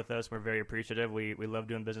business with us. We're very appreciative. We love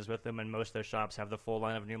doing business with them, and most of their shops have the full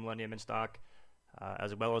line of New Millennium in stock,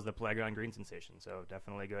 as well as the Playground Green Sensation. So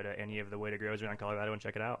definitely go to any of the Way to Grows around Colorado and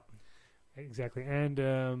check it out. Exactly,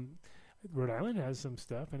 and Rhode Island has some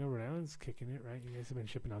stuff. I know Rhode Island's kicking it, right? You guys have been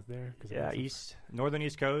shipping out there. Yeah, northern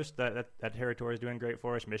East Coast. That territory is doing great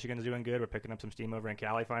for us. Michigan's doing good. We're picking up some steam over in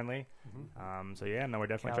Cali finally. Mm-hmm. So yeah, no, we're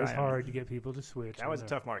definitely Cali's trying. It's hard to get people to switch. Cali's a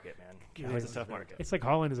tough market, man. Cali's a tough market. It's like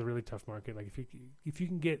Holland is a really tough market. Like if you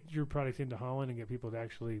can get your product into Holland and get people to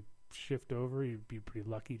actually shift over, you'd be pretty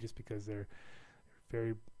lucky, just because they're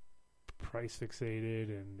very price fixated,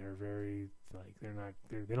 and they're very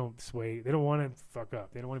they don't sway. They don't want to fuck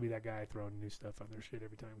up. They don't want to be that guy throwing new stuff on their shit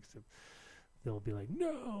every time, because they'll be like,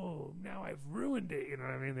 no, now I've ruined it. You know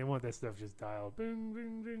what I mean? They want that stuff just dialed. Bing,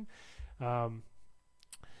 bing, bing.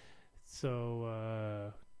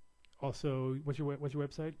 Also, what's your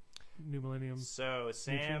website? New Millennium. So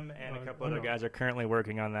Sam and a couple other guys are currently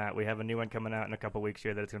working on that. We have a new one coming out in a couple weeks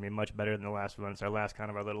here that's going to be much better than the last one. It's our last kind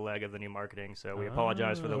of our little leg of the new marketing. So we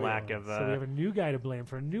apologize for the lack of. So we have a new guy to blame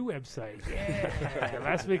for a new website. Yeah.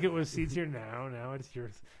 Last week it was Seeds Here Now. Now it's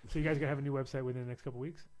yours. So you guys going to have a new website within the next couple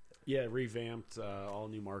weeks? Yeah, revamped, all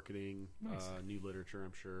new marketing, nice. New literature,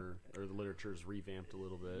 I'm sure. Or the literature's revamped a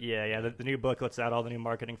little bit. Yeah. The new booklet's out. All the new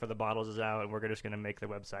marketing for the bottles is out, and we're just going to make the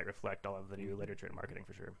website reflect all of the new literature and marketing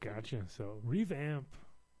for sure. Gotcha. So revamp.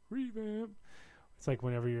 It's like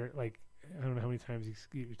whenever you're like, I don't know how many times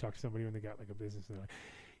you talk to somebody when they got like a business, and they're like,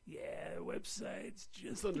 yeah, the website's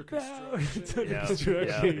just under about. construction. It's under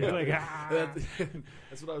construction. You're like,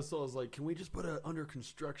 That's what I was told. I was like, can we just put a under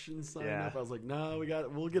construction sign up? I was like, no,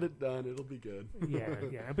 we'll get it done. It'll be good.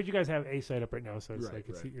 Yeah. But you guys have a site up right now, so it's right.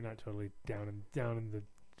 You're not totally down in the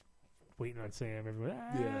waiting on Sam.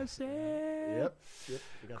 Everyone, Sam. Yep.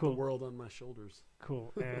 I got the world on my shoulders.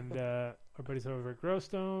 Cool. And our buddies over at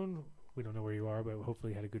Growstone. We don't know where you are, but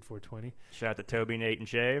hopefully you had a good 420. Shout out to Toby, Nate, and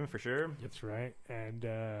Shay for sure. That's right. And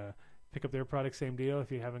pick up their products, same deal.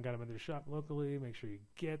 If you haven't got them in their shop locally, make sure you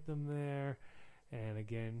get them there. And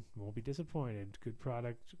again, won't be disappointed. Good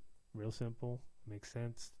product, real simple, makes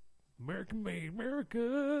sense. American made,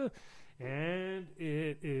 America. And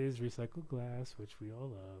it is recycled glass, which we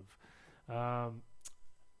all love.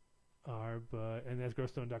 And that's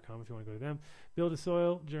growstone.com if you want to go to them. Build a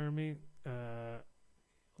Soil, Jeremy.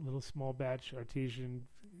 Little small batch artesian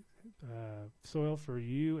soil for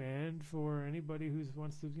you and for anybody who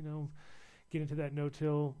wants to, get into that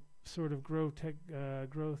no-till sort of growth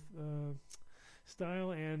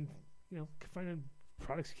style, and finding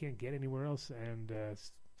products you can't get anywhere else, and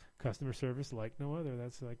customer service like no other.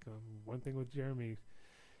 That's like one thing with Jeremy.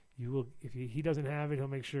 You will, if he doesn't have it, he'll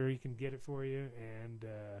make sure he can get it for you. And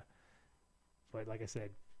but like I said,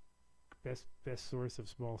 best source of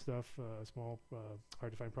small stuff,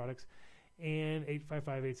 hard to find products. And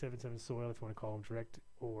 855-877-SOIL if you want to call them direct,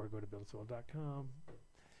 or go to buildsoil.com.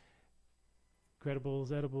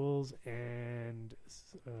 Credibles, edibles, and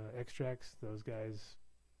extracts. Those guys,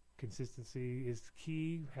 consistency is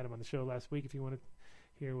key. Had them on the show last week. If you want to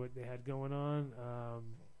hear what they had going on.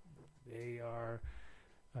 They are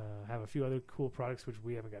have a few other cool products which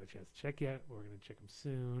we haven't got a chance to check yet. We're going to check them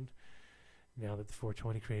soon. Now that the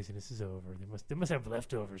 420 craziness is over, they must have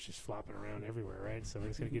leftovers just flopping around everywhere, right? So we're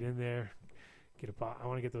just going to get in there, get a pot. I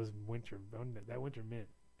want to get those winter mint.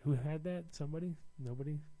 Who had that? Somebody?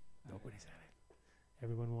 Nobody? Nobody's had it.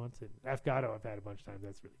 Everyone wants it. Afgado I've had a bunch of times.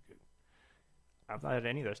 That's really good. I've not had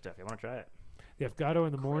any of those stuff. You want to try it? The Afgado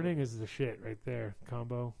in the morning is the shit right there.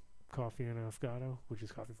 Combo coffee and Afgado, which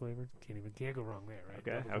is coffee flavored. Can't go wrong there, right?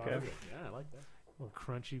 Okay. Yeah, I like that. Little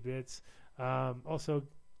crunchy bits. Also,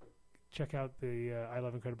 check out the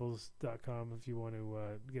iloveincredibles.com if you want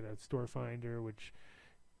to get a store finder, which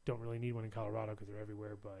don't really need one in Colorado because they're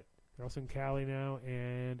everywhere, but they're also in Cali now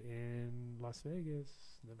and in Las Vegas,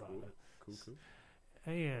 Nevada. Cool.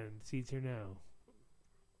 And Seeds Here Now,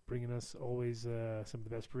 bringing us always some of the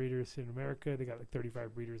best breeders in America. They got like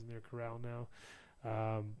 35 breeders in their corral now.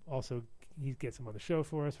 Also, he gets them on the show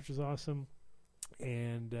for us, which is awesome.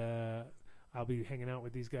 And I'll be hanging out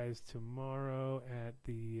with these guys tomorrow at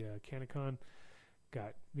the Canicon.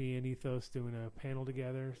 Got me and Ethos doing a panel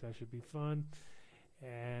together, so that should be fun.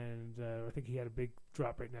 And I think he had a big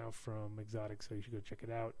drop right now from Exotic, so you should go check it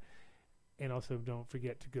out. And also, don't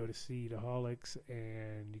forget to go to Seedaholics,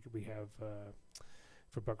 and we have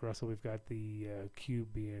for Buck Russell, we've got the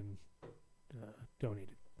cube being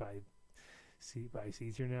donated by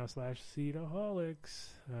Seeds Here Now / Seedaholics,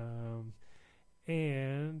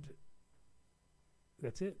 and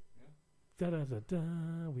that's it. Da da da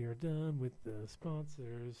da. We are done with the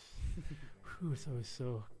sponsors. Whew, it's always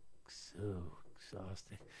so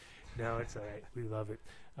exhausting. No, it's all right. We love it.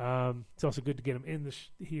 It's also good to get them in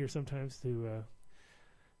here sometimes to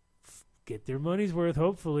get their money's worth.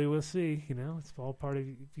 Hopefully, we'll see. It's all part of.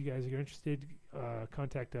 If you guys are interested,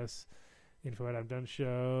 contact us. Info at I'm Dunn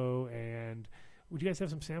Show. And would you guys have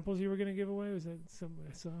some samples you were going to give away? Was that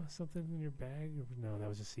I saw something in your bag? No, that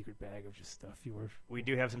was a secret bag of just stuff you were. We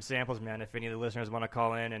do have some samples, man. If any of the listeners want to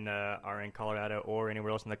call in and are in Colorado or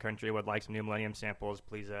anywhere else in the country would like some New Millennium samples,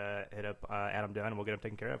 please hit up Adam Dunn and we'll get them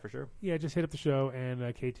taken care of for sure. Yeah, just hit up the show, and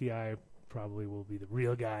KTI probably will be the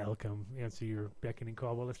real guy. He'll come answer your beckoning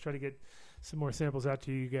call. Well, let's try to get some more samples out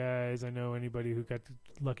to you guys. I know anybody who got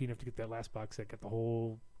lucky enough to get that last box set got the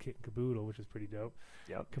whole kit and caboodle, which is pretty dope.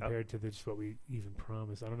 Compared to just what we even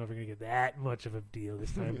promised. I don't know if we're going to get that much of a deal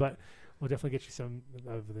this time, but we'll definitely get you some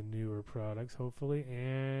of the newer products, hopefully.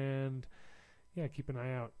 And, yeah, keep an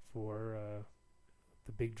eye out for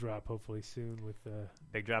the big drop, hopefully soon.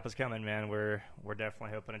 Big drop is coming, man. We're definitely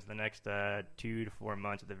hoping into the next 2 to 4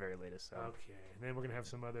 months at the very latest. So. Okay, and then we're gonna have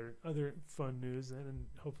some other fun news, and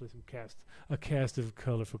hopefully a cast of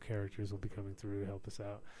colorful characters will be coming through to help us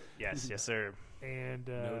out. Yes, sir. And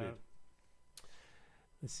noted.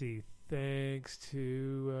 Let's see. Thanks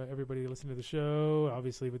to everybody listening to the show.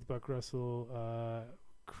 Obviously, with the Buck Russell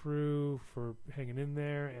crew for hanging in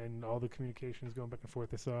there, and all the communications going back and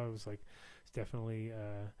forth. I saw it was like it's definitely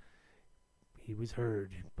he was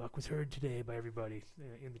heard. Buck was heard today by everybody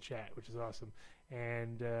in the chat, which is awesome.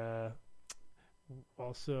 And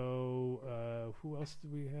also, who else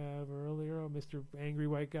did we have earlier? Oh, Mr. Angry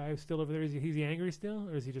White Guy who's still over there. Is he angry still,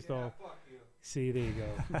 or is he just all? Fuck you. See, there you go.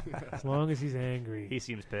 As long as he's angry, he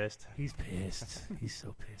seems pissed. He's pissed. He's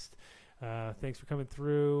so pissed. Thanks for coming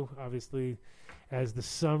through. Obviously, as the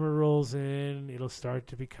summer rolls in, it'll start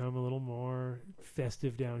to become a little more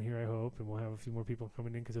festive down here, I hope. And we'll have a few more people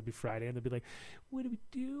coming in because it'll be Friday. And they'll be like, what are we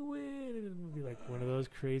doing? And it'll be like one of those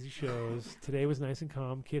crazy shows. Today was nice and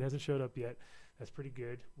calm. Kid hasn't showed up yet. That's pretty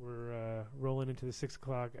good. We're rolling into the 6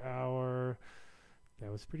 o'clock hour.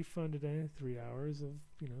 That was pretty fun today. 3 hours of,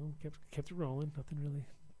 kept it rolling. Nothing really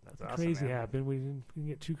awesome, crazy man. happened. We didn't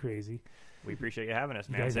get too crazy. We appreciate you having us,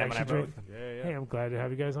 You man. guys Sam and I actually both. Yeah. Hey, I'm glad to have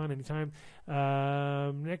you guys on anytime.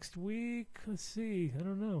 Next week, let's see. I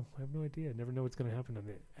don't know. I have no idea. Never know what's going to happen on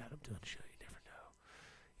the Adam Dunn Show. You never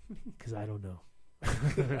know. Because I don't know.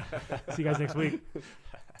 See you guys next week.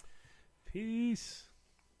 Peace.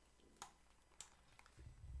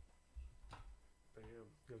 Bam.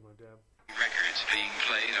 There's my dab. Records being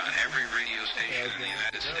played on every radio station in the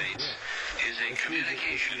United States is a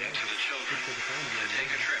communication to the children to take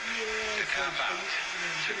a trip, to cop out,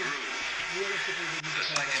 to groove. The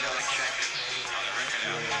psychedelic jackets on the record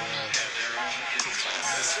albums have their own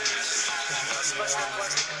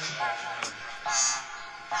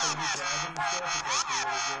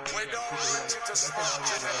We don't want you to smoke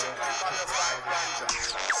genetically modified ganja.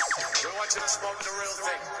 We want you to smoke the real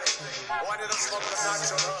thing. We want you to smoke the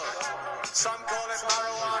natural herb. Some call it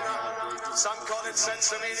marijuana, some call it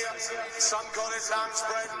sensimedia, some call it lamb's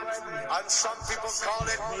bread, and some people call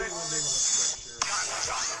it ganja.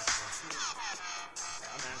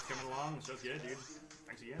 on. The show's good, dude.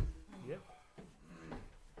 Thanks again. Yep.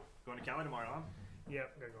 Going to Cali tomorrow, huh?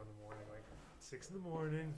 Yep. Gotta go in the morning, like 6 in the morning.